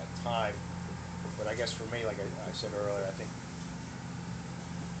always that time. But I guess for me, like I said earlier, I think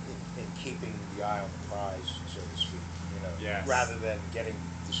in keeping the eye on the prize, so to speak, yes. rather than getting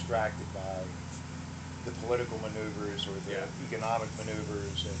distracted by the political maneuvers or the economic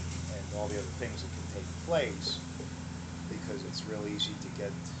maneuvers and all the other things that can take place, because it's real easy to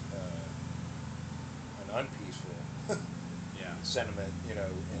get an unpeaceful sentiment, in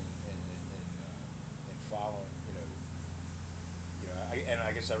following, and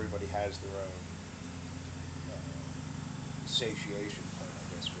I guess everybody has their own satiation point,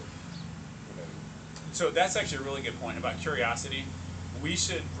 I guess, with, So that's actually a really good point about curiosity. We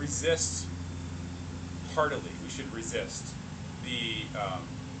should resist heartily. We should resist the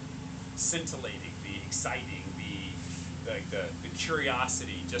scintillating, the exciting, the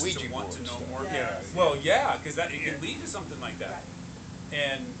curiosity just Ouija to want to board know stuff. more. Yes. Well, yeah, because it can lead to something like that.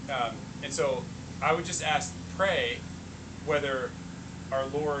 Right. And so I would just pray whether our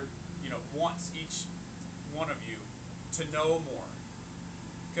Lord, wants each one of you to know more.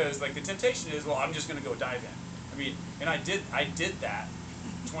 Because the temptation is, well, I'm just going to go dive in. I mean, and I did that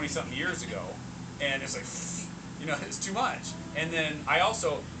 20-something years ago, and it's it's too much. And then I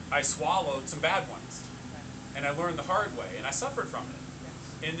swallowed some bad ones, and I learned the hard way, and I suffered from it.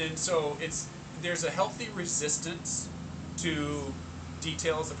 And then so there's a healthy resistance to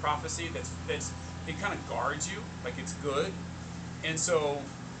details of prophecy that's it kind of guards you, like it's good. And so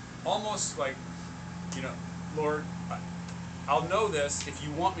almost Lord, I'll know this if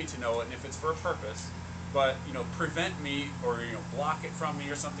you want me to know it and if it's for a purpose, but prevent me or block it from me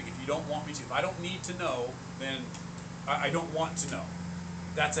or something if you don't want me to. If I don't need to know, then I don't want to know.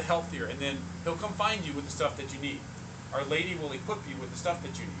 That's a healthier, and then he'll come find you with the stuff that you need. Our Lady will equip you with the stuff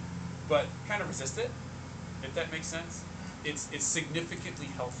that you need, but kind of resist it, if that makes sense. It's significantly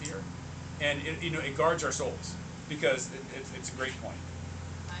healthier, and it guards our souls, because it's a great point.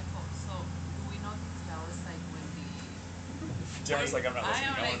 Michael, so do we know that was when the Jeremy's I'm not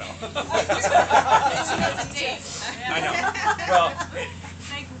listening. I don't know. I know. Well,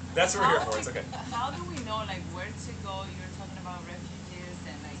 that's what we're here for. It's okay. How do we know where to go? You're talking about refugees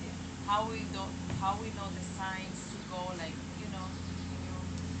and how we know the signs to go,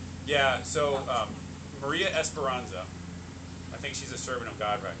 Yeah, so Maria Esperanza, I think she's a servant of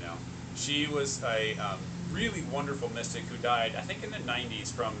God right now. She was a really wonderful mystic who died, I think in the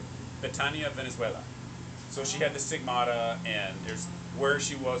 90s, from Betania, Venezuela. So she had the stigmata, and where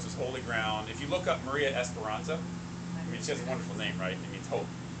she was holy ground. If you look up Maria Esperanza, I mean, she has a wonderful name, right? It means hope.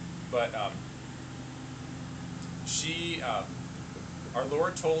 But our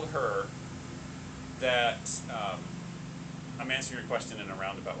Lord told her that, I'm answering your question in a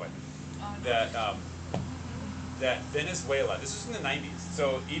roundabout way, that Venezuela, this was in the 90s,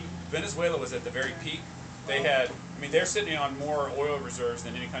 so Venezuela was at the very peak. They're sitting on more oil reserves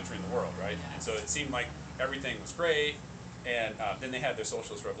than any country in the world, right? And so it seemed like everything was great, and then they had their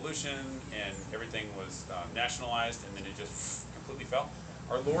socialist revolution, and everything was nationalized, and then it just completely fell.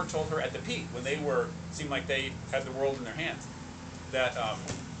 Our Lord told her at the peak, when seemed like they had the world in their hands, that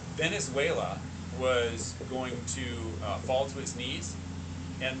Venezuela was going to fall to its knees,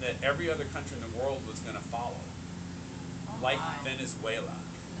 and that every other country in the world was going to follow, like Venezuela.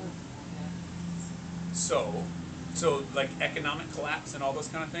 So economic collapse and all those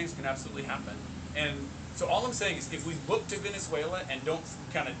kind of things can absolutely happen. And so all I'm saying is, if we look to Venezuela and don't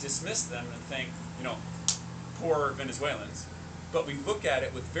kind of dismiss them and think, poor Venezuelans, but we look at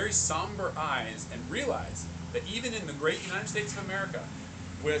it with very somber eyes and realize that even in the great United States of America,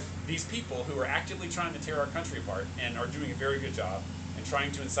 with these people who are actively trying to tear our country apart and are doing a very good job and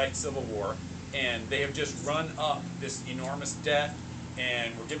trying to incite civil war, and they have just run up this enormous debt,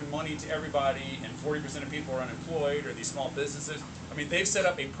 and we're giving money to everybody, and 40% of people are unemployed, or these small businesses. I mean, they've set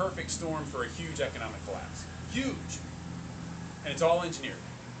up a perfect storm for a huge economic collapse. Huge. And it's all engineered.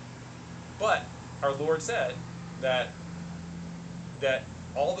 But our Lord said that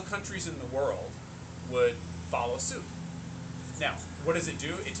all the countries in the world would follow suit. Now, what does it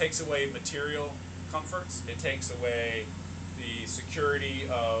do? It takes away material comforts. It takes away the security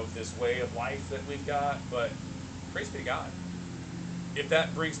of this way of life that we've got. But praise be to God. If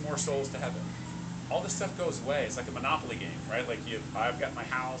that brings more souls to heaven, all this stuff goes away. It's like a Monopoly game, right? Like I've got my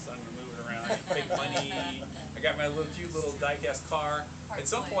house, I'm gonna move it around, I get big money. I got my little cute little diecast car. At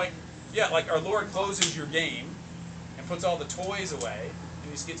some point, yeah, like our Lord closes your game and puts all the toys away, and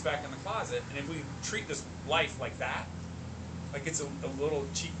he just gets back in the closet. And if we treat this life like that, like it's a little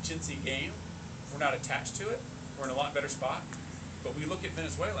cheap, chintzy game, we're not attached to it, we're in a lot better spot. But we look at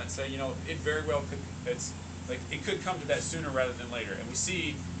Venezuela and say, you know, it very well could, it's like it could come to that sooner rather than later. And we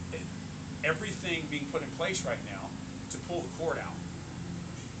see everything being put in place right now to pull the cord out.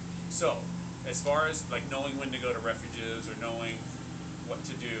 So, as far as like knowing when to go to refuges or knowing what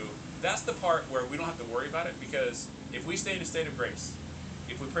to do, that's the part where we don't have to worry about it, because if we stay in a state of grace,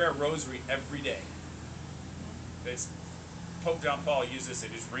 if we pray our rosary every day, it's, Pope John Paul used this,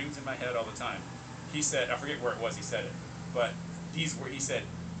 it just rings in my head all the time. He said, I forget where it was he said it, but these were, he said,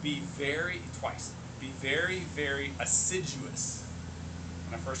 be very very assiduous.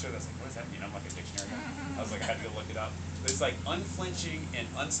 When I first heard that, I was like, what does that mean? I'm like a dictionary guy. I was like, I had to go look it up. But it's like unflinching and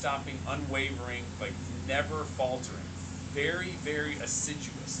unstopping, unwavering, like never faltering. Very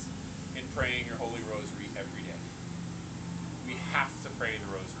assiduous in praying your Holy Rosary every day. We have to pray the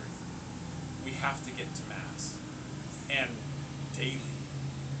Rosary. We have to get to Mass. And daily.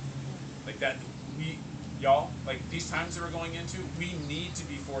 Like that, y'all, like these times that we're going into, we need to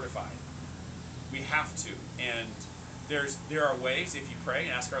be fortified. We have to. And there are ways, if you pray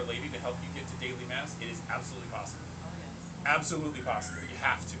and ask Our Lady to help you get to daily Mass, it is absolutely possible. Oh, yes. Absolutely possible. You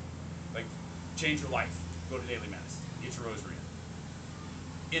have to. Like, change your life. Go to daily Mass. Get your rosary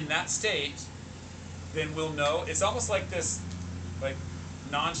in that state, then we'll know. It's almost like this, like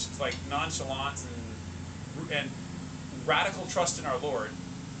nonchalance and radical trust in our Lord,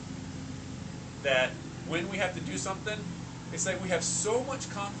 that when we have to do something, it's like we have so much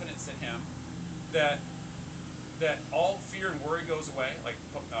confidence in Him that all fear and worry goes away. Like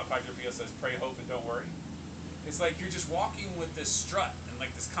Padre Pio says, pray, hope, and don't worry. It's like you're just walking with this strut and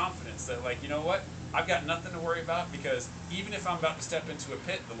like this confidence that, like, you know what? I've got nothing to worry about, because even if I'm about to step into a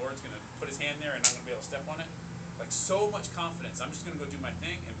pit, the Lord's going to put His hand there and I'm going to be able to step on it. Like, so much confidence. I'm just going to go do my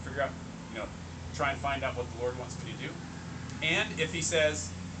thing and figure out, try and find out what the Lord wants me to do. And if He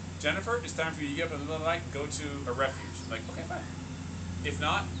says, Jennifer, it's time for you to get up in the middle of the night and go to a refuge. I'm like, okay, fine. If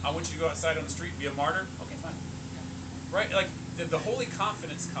not, I want you to go outside on the street and be a martyr. Okay, fine. Right? Like, the holy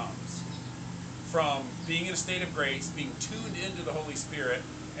confidence comes from being in a state of grace, being tuned into the Holy Spirit,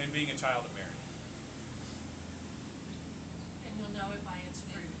 and being a child of Mary. And you'll know it by its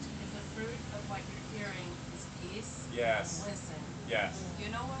fruit. If the fruit of what you're hearing is peace, Yes. listen. Yes.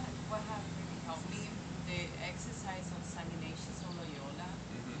 You know what have really helped me? The exercise of San Ignatius of Loyola.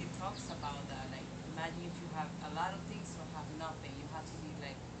 Mhm. It talks about that. Like, imagine if you have a lot of things or have nothing. You have to be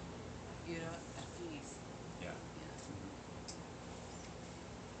like, at peace. Yeah.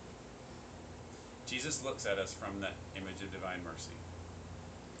 Jesus looks at us from that image of divine mercy.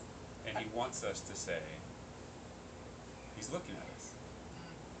 And He wants us to say, He's looking at us.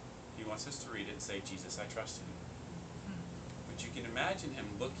 He wants us to read it and say, Jesus, I trust in you. But you can imagine Him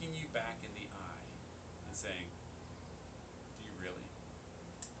looking you back in the eye and saying, do you really?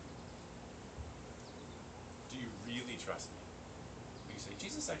 Do you really trust me? And you say,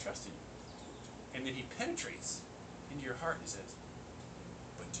 Jesus, I trust in you. And then He penetrates into your heart and says,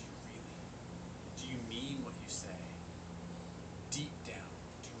 but do you really? Do you mean what you say? Deep down,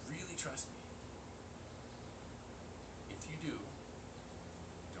 do you really trust me? If you do,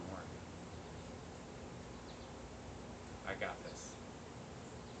 don't worry. I got this.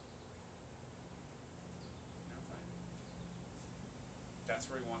 Fine. That's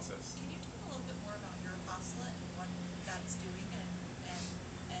where He wants us. Can you talk a little bit more about your apostolate and what that's doing,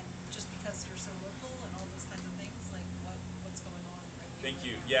 and just because you're so local and all those kinds of things, like what's going on right here? Thank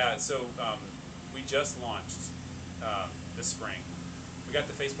you. Right now? Yeah, so we just launched this spring. We got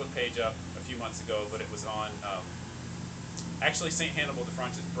the Facebook page up a few months ago, but it was on actually St. Hannibal de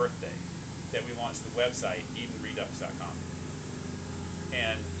France's birthday that we launched the website, EdenRedux.com.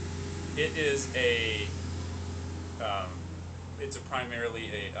 And it is it's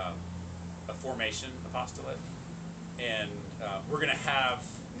primarily a formation apostolate, and we're going to have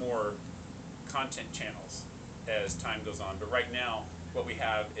more content channels as time goes on. But right now, what we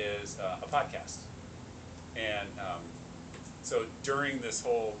have is a podcast. And so during this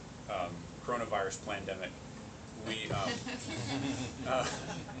whole coronavirus pandemic,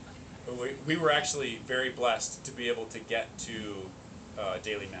 we were actually very blessed to be able to get to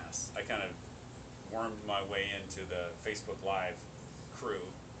daily mass. I kind of wormed my way into the Facebook Live crew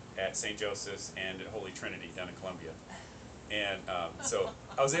at St. Joseph's and at Holy Trinity down in Columbia. And so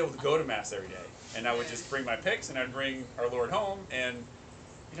I was able to go to mass every day, and I would just bring my picks, and I'd bring our Lord home, and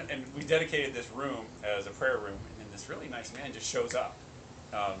and we dedicated this room as a prayer room, and then this really nice man just shows up,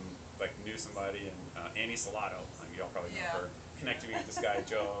 like knew somebody, and Annie Salato, y'all probably know her, connected me with this guy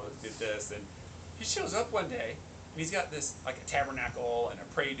Joe, did this, and he shows up one day, and he's got this like a tabernacle and a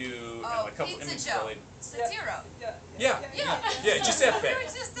pray do and like a couple Pizza images Joe. related. Satiro. Yeah, Giuseppe. We were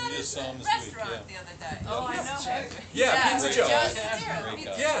just at You just saw him a this week, restaurant the other day. Oh, I know. Yeah, Pizza Joe. Joe Satiro. Great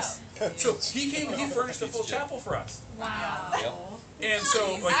guy. Yes. So he came and he furnished a full chapel for us. Wow. Yep. And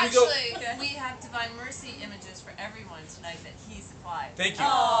so like we go. Actually, we have Divine Mercy images for everyone tonight that he supplied. Thank you. He's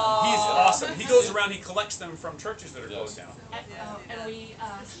awesome. He goes around. He collects them from churches that are closed down. And we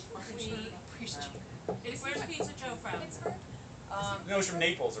where's Pizza Joe from? Pittsburgh? No, it was from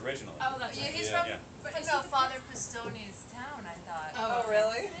Naples originally. Oh, that's Yeah, right. he's Yeah. from, no, Father Pistoni's town, I thought. Oh,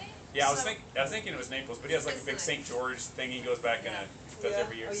 really? Yeah, I was thinking it was Naples, but he has like a big St. George thing he goes back and does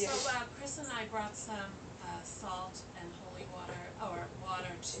every year. So Chris and I brought some salt and holy water, or water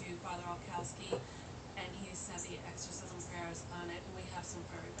to Father Olkowski, and he said the exorcism prayers on it, and we have some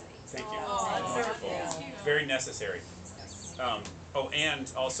for everybody. Thank you. Oh, That's that's wonderful. cute. Very necessary.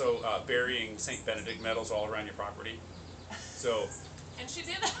 And also burying St. Benedict medals all around your property. So And she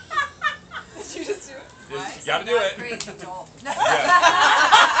did. Did you just do it? you gotta do it. Crazy, Joel. A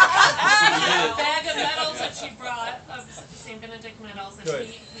bag of medals that she brought of St. Benedict medals, and Good.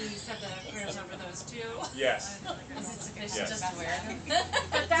 he said the prayers over those too. Yes. Is it sufficient Yes. just to wear them?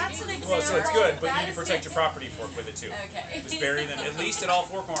 But that's an example. Well, so it's good, but you that need to is protect an your property with it too. Okay. Just bury them at least at all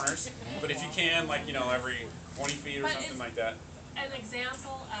four corners, but if you can, like every 20 feet or But something it's- like that. An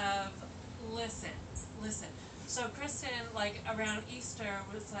example of listen. So Kristen, like around Easter,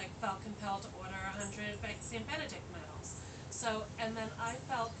 was like felt compelled to order 100 St. Benedict medals. So and then I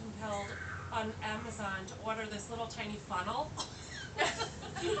felt compelled on Amazon to order this little tiny funnel.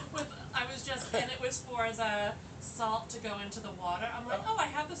 And it was for the salt to go into the water. I'm like, oh, I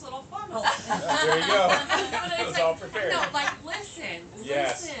have this little funnel. There you go. But It it's was like, all prepared. no, like listen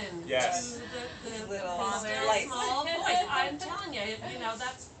Yes, to yes. the Little still lights. small voice. I'm telling you,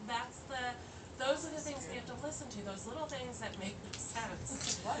 those are the things we have to listen to. Those little things that make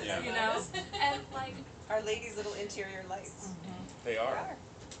sense. Yeah. And like Our Lady's little interior lights. They are.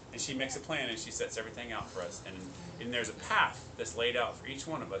 And she makes a plan and she sets everything out for us. And there's a path that's laid out for each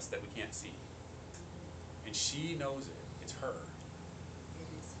one of us that we can't see. And she knows it. It's her.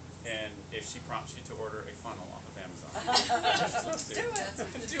 And if she prompts you to order a funnel off of Amazon, do it.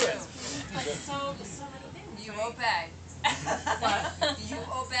 Do it. like so many things. You right? obey. What? You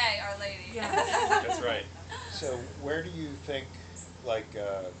obey, Our Lady. Yeah. That's right. So where do you think, like,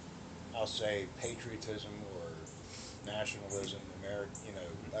 I'll say patriotism or nationalism, I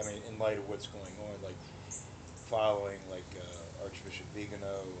mean, in light of what's going on, like following like Archbishop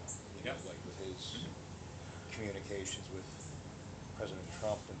Vigano, Yep. like with his communications with President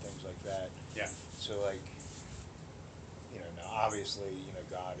Trump and things like that. Yeah. So like, now obviously,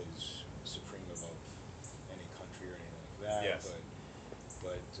 God is supreme above any country or anything like that. Yes.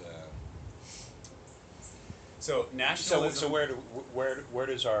 But So nationalism. so where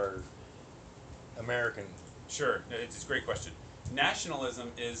does our American? Sure, it's a great question.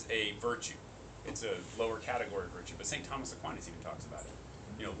 Nationalism is a virtue. It's a lower category virtue, but St. Thomas Aquinas even talks about it.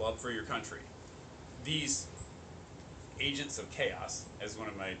 Love for your country. These agents of chaos, as one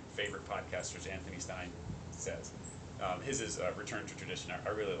of my favorite podcasters, Anthony Stein, says. His is Return to Tradition. I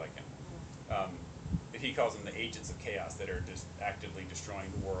really like him. He calls them the agents of chaos that are just actively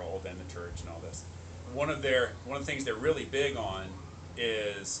destroying the world and the church and all this. One of the things they're really big on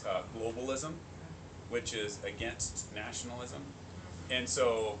is globalism, which is against nationalism. And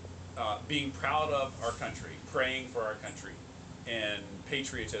so being proud of our country, praying for our country, and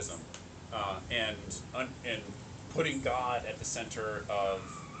patriotism, and putting God at the center of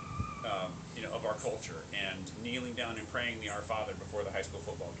our culture, and kneeling down and praying the Our Father before the high school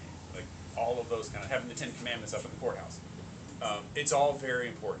football game, like all of those kind of having the 10 Commandments up in the courthouse. It's all very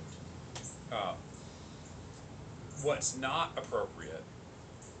important. What's not appropriate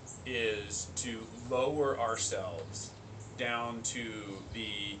is to lower ourselves down to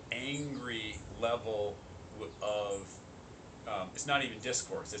the angry level of it's not even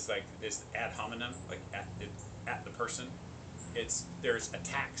discourse. It's like this ad hominem, like at the person. There's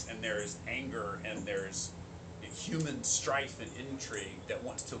attacks and there's anger and there's human strife and intrigue that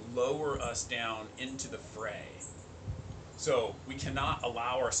wants to lower us down into the fray. So we cannot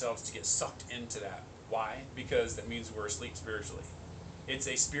allow ourselves to get sucked into that. Why? Because that means we're asleep spiritually. It's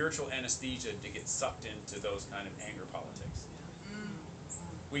a spiritual anesthesia to get sucked into those kind of anger politics.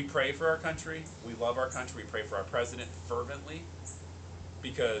 We pray for our country. We love our country. We pray for our president fervently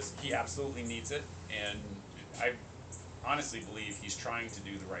because he absolutely needs it. And I honestly believe he's trying to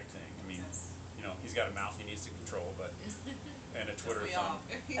do the right thing. I mean, you know, he's got a mouth he needs to control, but and a Twitter thumb.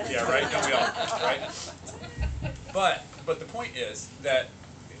 Yeah, right. Don't we all? Right. But the point is that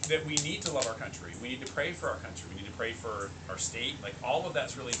we need to love our country. We need to pray for our country. We need to pray for our state. Like all of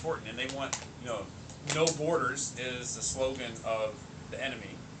that's really important. And they want, you know, no borders is the slogan of the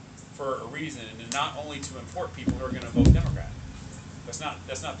enemy for a reason, and not only to import people who are going to vote Democrat. That's not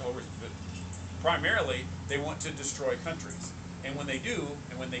the whole reason. But primarily, they want to destroy countries. And when they do,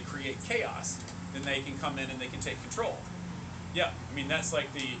 and when they create chaos, then they can come in and they can take control. Yeah, I mean that's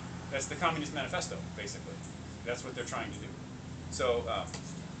the Communist Manifesto, basically. That's what they're trying to do. So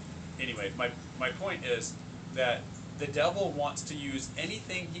anyway, my point is that the devil wants to use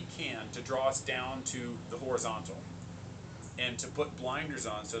anything he can to draw us down to the horizontal and to put blinders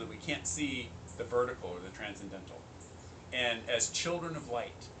on so that we can't see the vertical or the transcendental. And as children of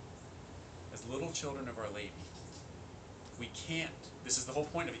light, as little children of Our Lady, we can't. This is the whole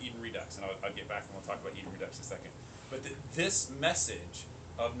point of Eden Redux, and I'll get back and we'll talk about Eden Redux in a second. But this message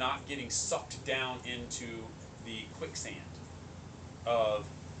of not getting sucked down into the quicksand of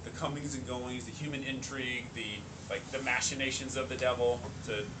the comings and goings, the human intrigue, the machinations of the devil,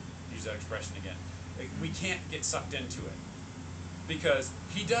 to use that expression again. Like, we can't get sucked into it because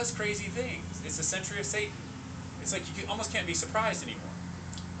he does crazy things. It's the century of Satan. It's like you almost can't be surprised anymore.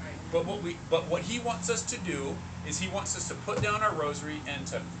 But what he wants us to do is he wants us to put down our rosary and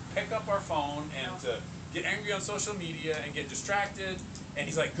to pick up our phone and to get angry on social media and get distracted. And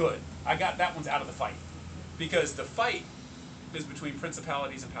he's like, good, I got that one's out of the fight. Because the fight is between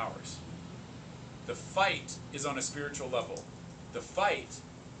principalities and powers. The fight is on a spiritual level. The fight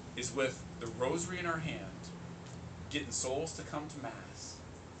is with the rosary in our hand, getting souls to come to Mass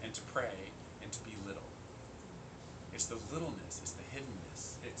and to pray and to be little. It's the littleness, it's the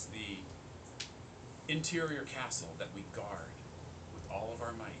hiddenness, it's the interior castle that we guard with all of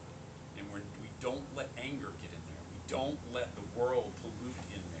our might. And we don't let anger get in there. We don't let the world pollute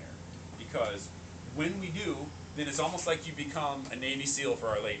in there. Because when we do, then it's almost like you become a Navy SEAL for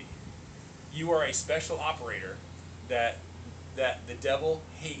Our Lady. You are a special operator that the devil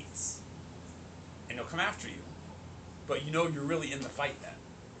hates. And he'll come after you. But you know you're really in the fight then.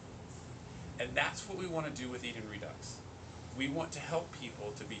 And that's what we want to do with Eden Redux. We want to help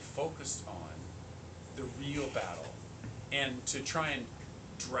people to be focused on the real battle and to try and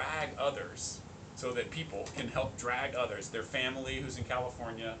drag others so that people can help drag others, their family who's in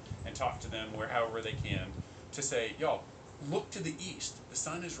California, and talk to them however they can, to say, yo, look to the east. The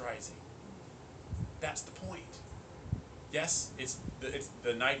sun is rising. That's the point. Yes,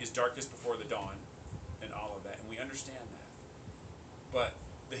 the night is darkest before the dawn and all of that, and we understand that. But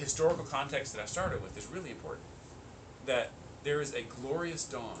the historical context that I started with is really important. That there is a glorious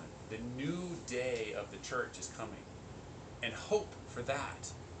dawn. The new day of the church is coming. And hope for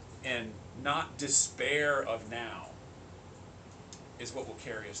that, and not despair of now, is what will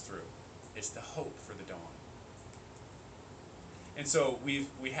carry us through. It's the hope for the dawn. And so we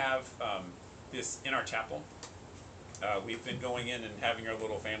have this in our chapel. We've been going in and having our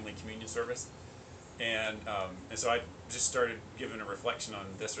little family communion service. And so I just started giving a reflection on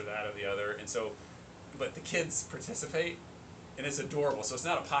this or that or the other. And so, but the kids participate, and it's adorable. So it's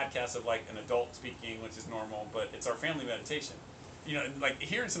not a podcast of like an adult speaking, which is normal, but it's our family meditation. You know, like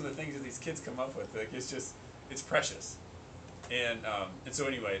hearing some of the things that these kids come up with, like it's precious. And so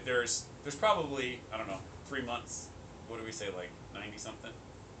anyway, there's probably, I don't know, 3 months. What do we say, like 90 something?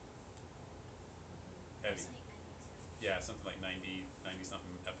 Heavy. Yeah, something like 90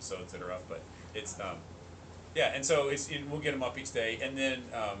 something episodes that are up, but it's yeah, and so we'll get them up each day, and then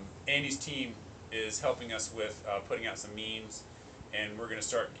Andy's team is helping us with putting out some memes, and we're gonna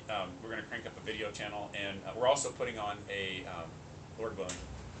start we're gonna crank up a video channel, and we're also putting on a Lord willing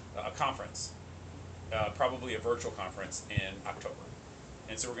a conference, probably a virtual conference in October,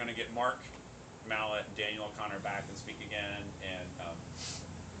 and so we're gonna get Mark Mallett and Daniel O'Connor back and speak again, and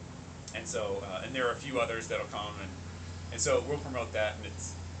so and there are a few others that'll come, and so we'll promote that,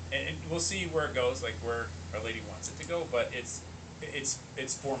 and we'll see where it goes, like where Our Lady wants it to go, but it's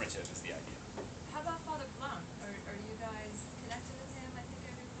formative is the idea. How about Father Blount? Are you guys connected with him? I think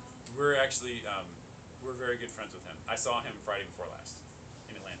I recall. We're actually we're very good friends with him. I saw him Friday before last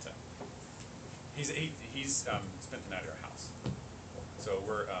in Atlanta. He's spent the night at our house, so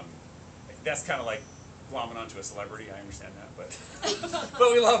we're that's kind of like glomming onto a celebrity. I understand that,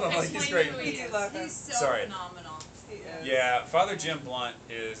 but we love him. Like, he's Explain great. who he is. He's so Sorry. phenomenal. He is. Yeah, Father Jim Blunt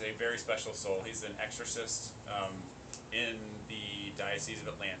is a very special soul. He's an exorcist in the Diocese of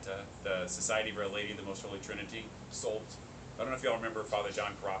Atlanta, the Society of Our Lady of the Most Holy Trinity, SOLT. I don't know if y'all remember Father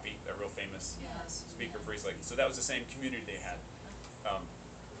John Carapi, that real famous speaker priest. Like, so that was the same community they had.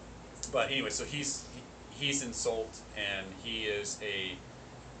 But anyway, so he's in SOLT, and he is a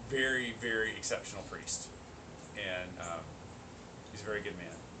very, very exceptional priest, and he's a very good man.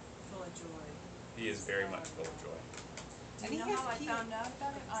 Full of joy. He is very much full of joy. Do you know how I found out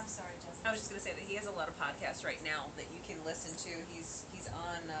about it? I'm sorry, Jessica. I was just gonna say that he has a lot of podcasts right now that you can listen to. He's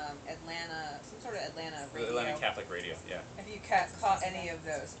on Atlanta, some sort of Atlanta radio. Atlanta Catholic Radio, yeah. Have you caught any of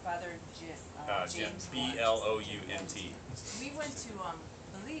those? Father Jim, James Blunt. Blount. We went to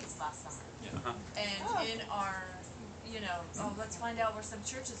Belize last summer, Uh-huh. and in our, let's find out where some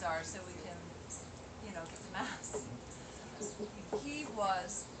churches are so we can, get to mass. He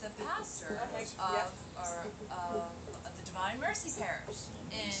was the pastor of the Divine Mercy Parish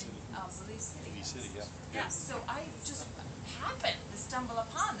in Belize City. Yeah, so I just happened to stumble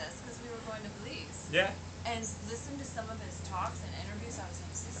upon this because we were going to Belize. Yeah. And listened to some of his talks and interviews. I was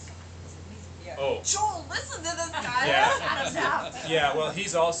like, this guy is amazing. Yeah. Oh. Joel, listen to this guy. Yeah. Yeah, well,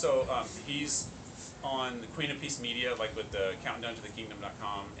 he's also, he's on the Queen of Peace Media, like with the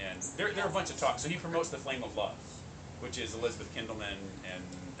countdowntothekingdom.com, and there are a bunch of talks. So he promotes the Flame of Love, which is Elizabeth Kindleman, and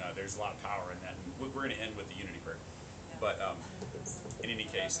there's a lot of power in that. And we're going to end with the Unity Prayer. But in any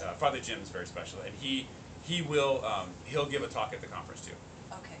case, Father Jim's very special, and he will he'll give a talk at the conference too.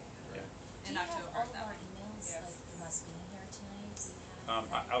 Okay. Yeah. Do you have all of our emails, like who must be here tonight? Do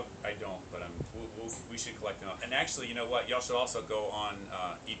you have I don't, but we should collect them up. And actually, you know what? Y'all should also go on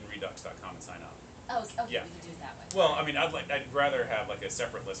EdenRedux.com and sign up. Oh, okay, Yeah. we can do it that way. Well, I mean, I'd rather have like a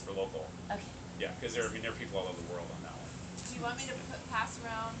separate list for local. Okay. Yeah, because there are people all over the world on that one. Do you want me to pass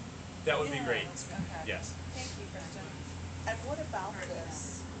around? That would be great. Okay. Yes. Thank you, Kristen. And what about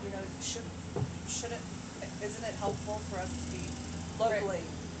this? Isn't it helpful for us to be locally?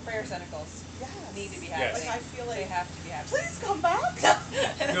 Prayer cynicles Yes. need to be Yes. happening. Like, I feel like, they have to be happening. please come back.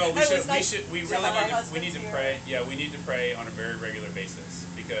 No, It was nice we to really have our need to husbands here. pray. Yeah, we need to pray on a very regular basis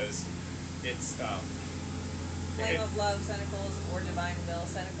because it's Flame of Love cynicals or Divine Will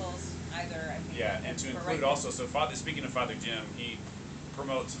cynicals, either I think. yeah, and to But include right also, so speaking of Father Jim, he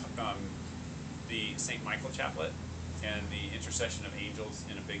promotes the St. Michael Chaplet and the intercession of angels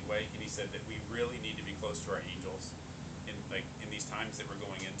in a big way, and he said that we really need to be close to our angels in these times that we're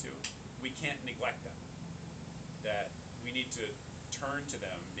going into. We can't neglect them. That we need to turn to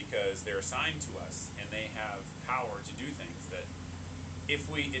them because they're assigned to us and they have power to do things that if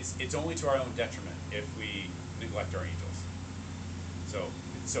it's only to our own detriment if we neglect our angels.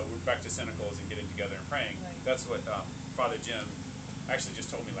 So we're back to cynicals and getting together and praying. Right. That's what Father Jim actually just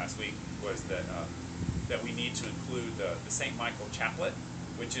told me last week was that we need to include the St. Michael Chaplet,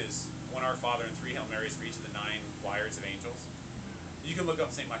 which is one Our Father and 3 Hail Marys for each of the 9 choirs of angels. You can look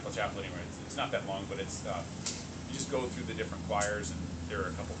up St. Michael Chaplet anywhere. It's not that long, but it's you just go through the different choirs and there are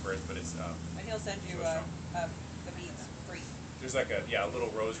a couple prayers, but it's And he'll send you so the beads free. there's like a little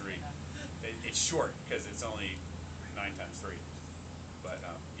rosary. It's short because it's only 9 times 3. But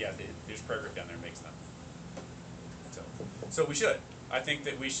there's prayer group down there makes them. So we should. I think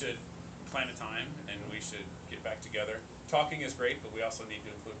that we should plan a time and we should get back together. Talking is great, but we also need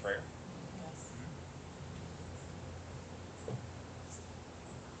to include prayer.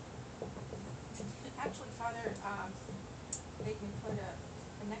 Actually, Father, Bateman put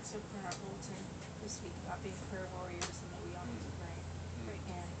an excerpt in our bulletin this week about being prayer warriors and that we all need to pray.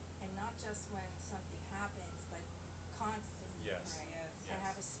 And not just when something happens, but constantly Yes. pray. Yes. And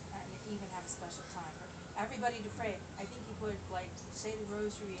and even have a special time for everybody to pray. I think he put say the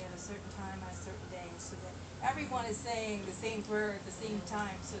rosary at a certain time on a certain day so that everyone is saying the same prayer at the same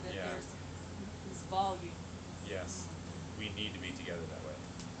time so that Yeah. there's this volume. Yes. We need to be together that way.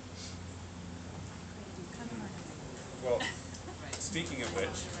 Well, speaking of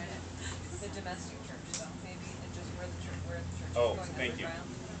which, The domestic church, so maybe, and just where the church is oh, going thank you. underground.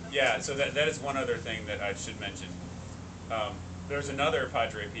 Yeah, so that is one other thing that I should mention. There's another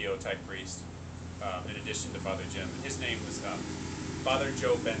Padre Pio type priest, in addition to Father Jim. His name was Father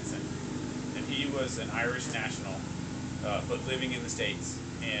Joe Benson, and he was an Irish national, but living in the States.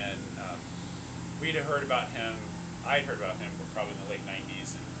 And we'd heard about him. I'd heard about him probably in the late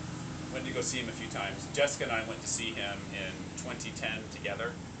 '90s, and went to go see him a few times. Jessica and I went to see him in 2010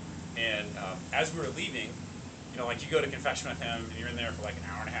 together. And as we were leaving, you go to confession with him, and you're in there for like an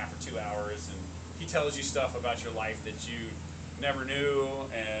hour and a half or 2 hours, and he tells you stuff about your life that you never knew,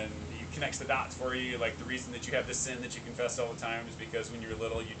 and you connects the dots for you. Like the reason that you have this sin that you confess all the time is because when you were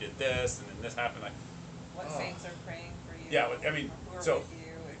little you did this, and then this happened. Like, What saints are praying for you? Yeah, I mean, who are so- with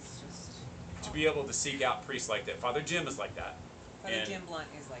you? It's just to be able to seek out priests like that. Father Jim is like that. Father And- Jim Blunt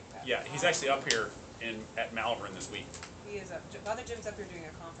is like that. Yeah, he's actually up here at Malvern this week. He is up. Father Jim's up here doing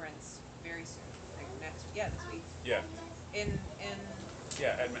a conference very soon, like this week. Yeah, In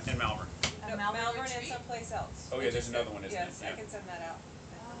yeah, in Malvern. no, Malvern Malvern and retreat? someplace else. Oh, yeah, there's Interesting. another one, isn't Yes, there? I Yeah. can send that out.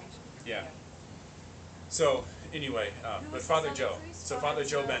 Information. Yeah. So anyway, Who but was Father this Joe. other priest? So Father Father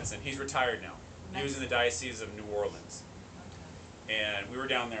Joe Joe. Benson, he's retired now. He was in the Diocese of New Orleans, and we were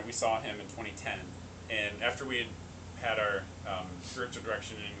down there. We saw him in 2010, and after we had our spiritual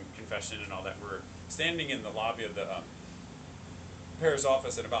direction and confession and all that, we were standing in the lobby of the parish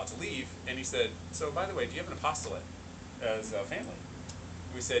office and about to leave, and he said, "So by the way, do you have an apostolate as a family?"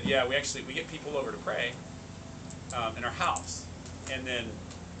 We said, "Yeah, we get people over to pray in our house, and then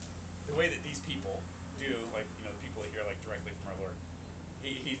the way that these people do, like, you know, the people that hear like directly from our Lord,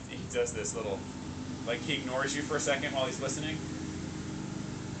 he does this little, like, he ignores you for a second while he's listening."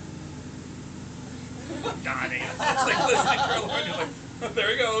 God, it's like listening to our Lord. You're like,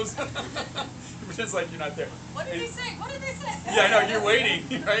 there he goes. He pretends like you're not there. What did they say? What did they say? Yeah, I know, you're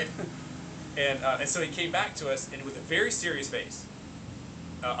waiting, right? And so he came back to us, and with a very serious face,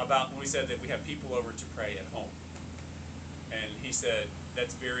 about when we said that we have people over to pray at home. And he said,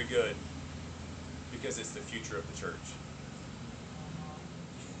 "That's very good, because it's the future of the church."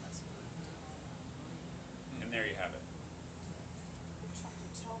 And there you have it.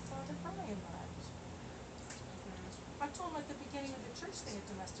 Tell Father Brian that. I told him at the beginning of the church thing, a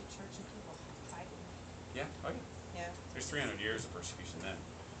domestic church, and people hiding. Yeah, oh yeah. Yeah. There's 300 years of persecution then.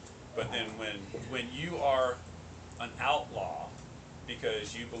 But then when you are an outlaw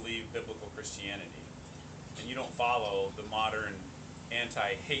because you believe biblical Christianity and you don't follow the modern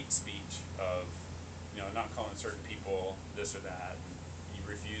anti-hate speech of, you know, not calling certain people this or that, you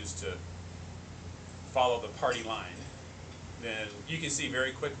refuse to follow the party line, then you can see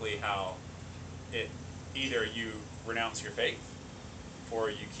very quickly how it either you renounce your faith or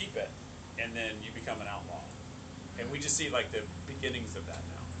you keep it and then you become an outlaw. And we just see like the beginnings of that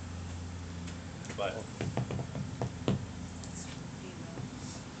now. But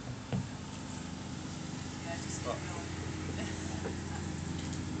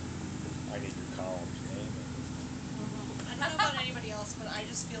I need your column's name. I don't know about anybody else, but I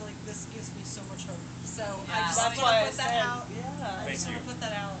just feel like this gives me so much hope. So I Yeah. just That's want why to I put that said, out. yeah. I just Thank want to you. put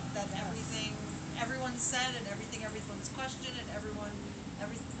that out, that everything everyone said and everyone's questioned and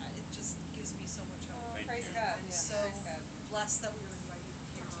it just gives me so much hope. Oh, Thank praise you. God. I'm Yeah, so praise God. blessed that we were invited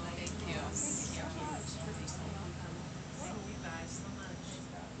here tonight. Thank you. Yes. Thank you so guys so much.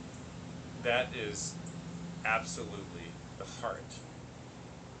 that is absolutely the heart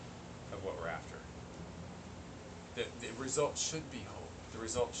of what we're after. The result should be hope. The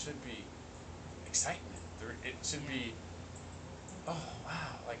result should be excitement. It should be, oh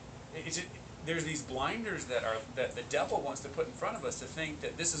wow, like there's these blinders that the devil wants to put in front of us to think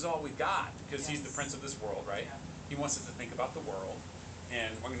that this is all we've got because he's the prince of this world, right? Yeah. He wants us to think about the world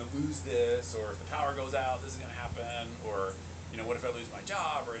and we're going to lose this, or if the power goes out, this is going to happen, or, you know, what if I lose my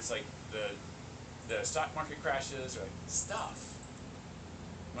job, or it's like the stock market crashes, or like stuff,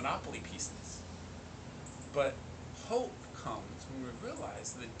 monopoly pieces. But hope comes when we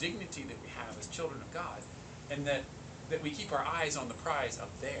realize the dignity that we have as children of God, and that we keep our eyes on the prize up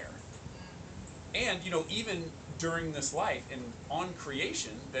there. And, you know, even during this life and on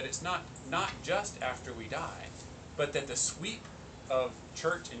creation, that it's not just after we die, but that the sweep of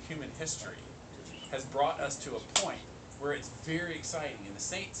church and human history has brought us to a point where it's very exciting, and the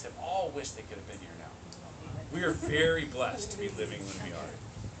saints have all wished they could have been here now. We are very blessed to be living when we are.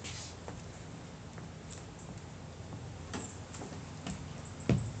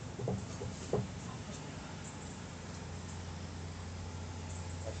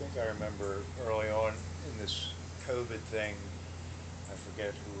 I think I remember early on in this COVID thing, I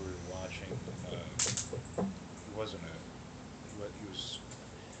forget who we were watching. He wasn't he was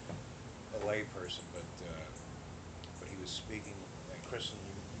a lay person, but he was speaking. And Kristen,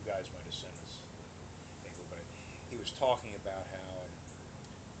 you guys might have sent us, but he was talking about how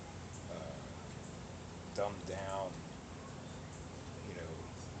dumbed down, you know,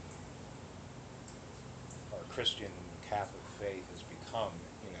 our Christian Catholic faith has become,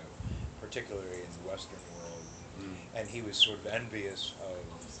 you know, particularly in the Western world. And he was sort of envious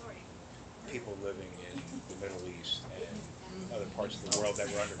of people living in the Middle East and other parts of the world that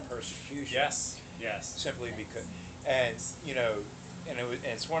were under persecution. Yes, yes. Simply because, and you know, and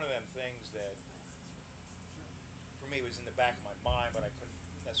it's one of them things that, for me, was in the back of my mind, but I couldn't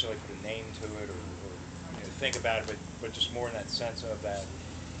necessarily put a name to it or you know, think about it, but just more in that sense of that,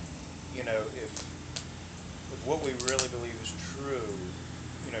 you know, if what we really believe is true,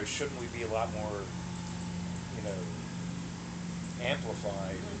 you know, shouldn't we be a lot more, you know,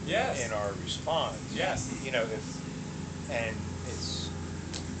 amplified Yes. in our response? Yes. You know, and it's,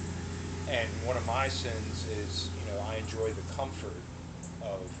 and one of my sins is, you know, I enjoy the comfort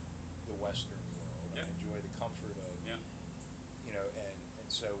of the Western world. Yep. I enjoy the comfort of, Yeah. you know,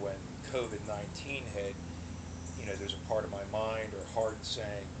 and so when COVID-19 hit, you know, there's a part of my mind or heart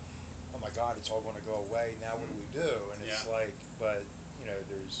saying, oh my God, it's all going to go away. Now what do we do? And it's Yeah. like, but, you know,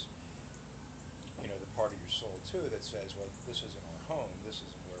 there's, you know, the part of your soul too that says, well, this isn't our home. This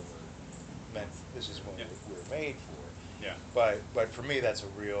isn't where we're meant, this is what Yeah. we're made for. Yeah. But for me, that's a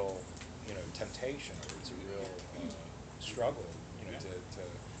real, you know, temptation, or it's a real struggle, you know, Yeah. to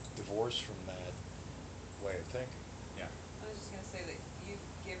divorce from that way of thinking. Yeah. I was just gonna say that you've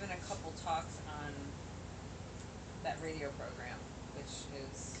given a couple talks on that radio program, which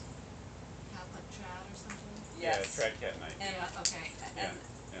is Catholic trad or something? Yeah, yes. Trad Cat Night. And, Yeah, okay. Yeah. and,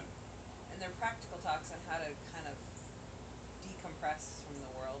 Yeah. and they're practical talks on how to kind of decompress from the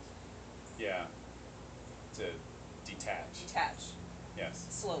world, Yeah. To detach. detach Yes.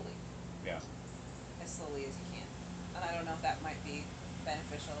 slowly, Yeah. as slowly as you can. And I don't know if that might be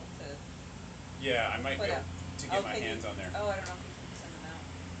beneficial to Yeah, I might be put able out. to get my can you- hands on there. Oh, I don't know if you can send them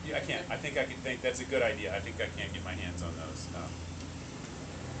out. Yeah, I can. I think I can think that's a good idea. I think I can get my hands on those.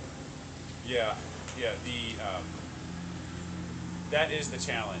 Yeah, that is the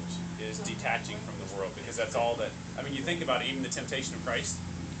challenge, is detaching from the world, because that's all that, I mean, you think about it, even the temptation of Christ,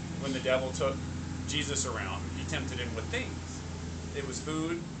 when the devil took Jesus around, he tempted him with things. It was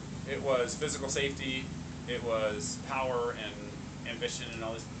food, it was physical safety, it was power and ambition and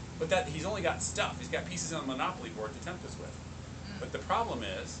all this, but that he's only got stuff. He's got pieces on the Monopoly board to tempt us with. But the problem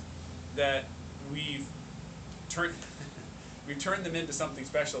is that we've turned them into something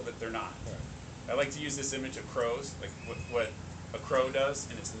special that they're not. I like to use this image of crows, like what a crow does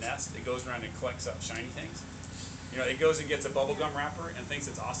in its nest. It goes around and collects up shiny things. You know, it goes and gets a bubblegum wrapper and thinks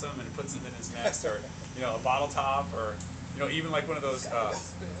it's awesome and puts it in its nest, or, you know, a bottle top, or, you know, even like one of those, Sorry,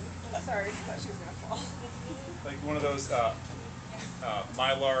 I thought she was gonna fall. like one of those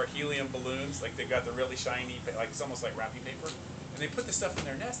Mylar helium balloons, like they've got the really shiny, like it's almost like wrapping paper, and they put this stuff in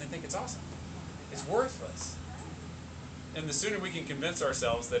their nest and they think it's awesome. It's worthless. And the sooner we can convince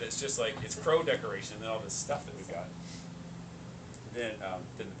ourselves that it's just like, it's crow decoration and all this stuff that we've got, then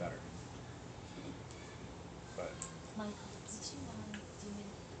the better. But Michael, did you do me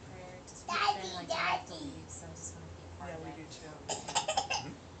the prayer to speak then? Like, I have to leave, so I just want to be a part of that.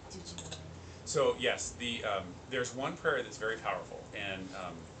 Did you mind? so yes, there's one prayer that's very powerful, and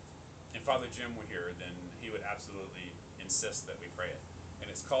if Father Jim were here, then he would absolutely insist that we pray it, and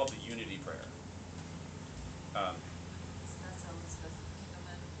it's called the Unity Prayer. That's Elizabeth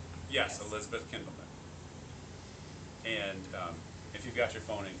Kindelman. Yes, Elizabeth Kindelman. And if you've got your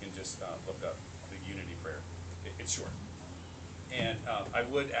phone, you can just look up the Unity Prayer. It's short. And I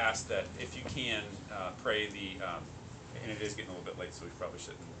would ask that if you can pray and it is getting a little bit late, so we probably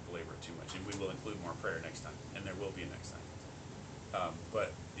shouldn't belabor it too much. And we will include more prayer next time, and there will be a next time.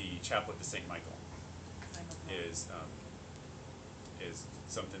 But the Chaplet to St. Michael is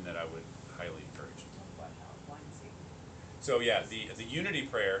something that I would highly encourage. So yeah, the Unity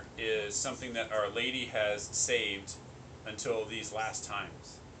Prayer is something that Our Lady has saved until these last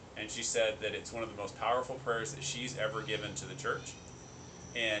times. And she said that it's one of the most powerful prayers that she's ever given to the church,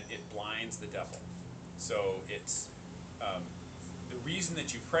 and it blinds the devil. So it's the reason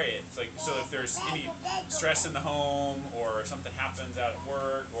that you pray it. It's like, so if there's any stress in the home, or something happens out at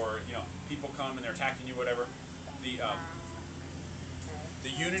work, or, you know, people come and they're attacking you, whatever, the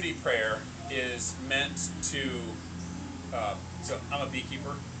Unity Prayer is meant to. So I'm a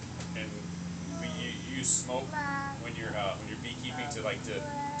beekeeper, and you use smoke when you're beekeeping to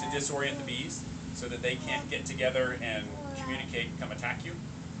disorient the bees, so that they can't get together and communicate and come attack you.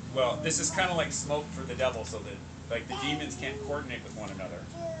 Well, this is kind of like smoke for the devil, so that like the demons can't coordinate with one another,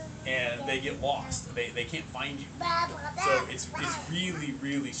 and they get lost. They can't find you. So it's really,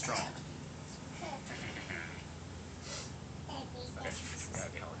 really strong. Okay.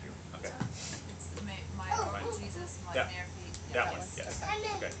 Okay. It's my Lord Jesus, my That- bare feet. That one, yes.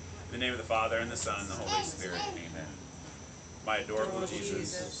 Okay. In the name of the Father, and the Son, and the Holy Spirit. Amen. My adorable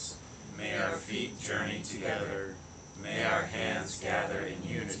Jesus, may our feet journey together, may our hands gather in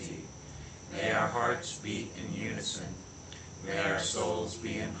unity, may our hearts beat in unison, may our souls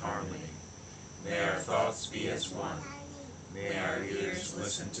be in harmony, may our thoughts be as one, may our ears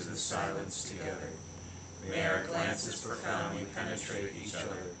listen to the silence together, May our glances profoundly penetrate each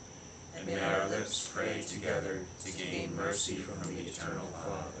other, and may our lips pray together to gain mercy from the eternal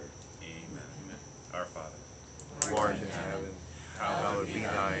Father. Amen. Our Father, Who art in heaven, hallowed be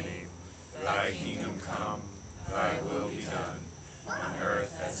thy name. Thy kingdom come, thy will be done, on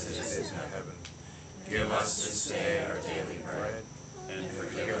earth as it is in heaven. Give us this day our daily bread, and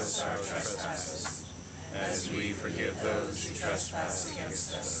forgive us our trespasses, as we forgive those who trespass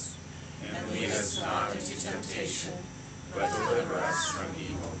against us. And lead us not into temptation, but deliver us from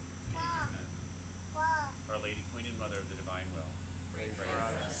evil. Amen. Our Lady, Queen and Mother of the Divine Will, Pray for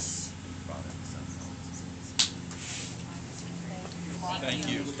us. Father, Son, Thank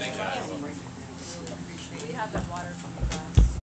you. Thank you. We have the water from the ground.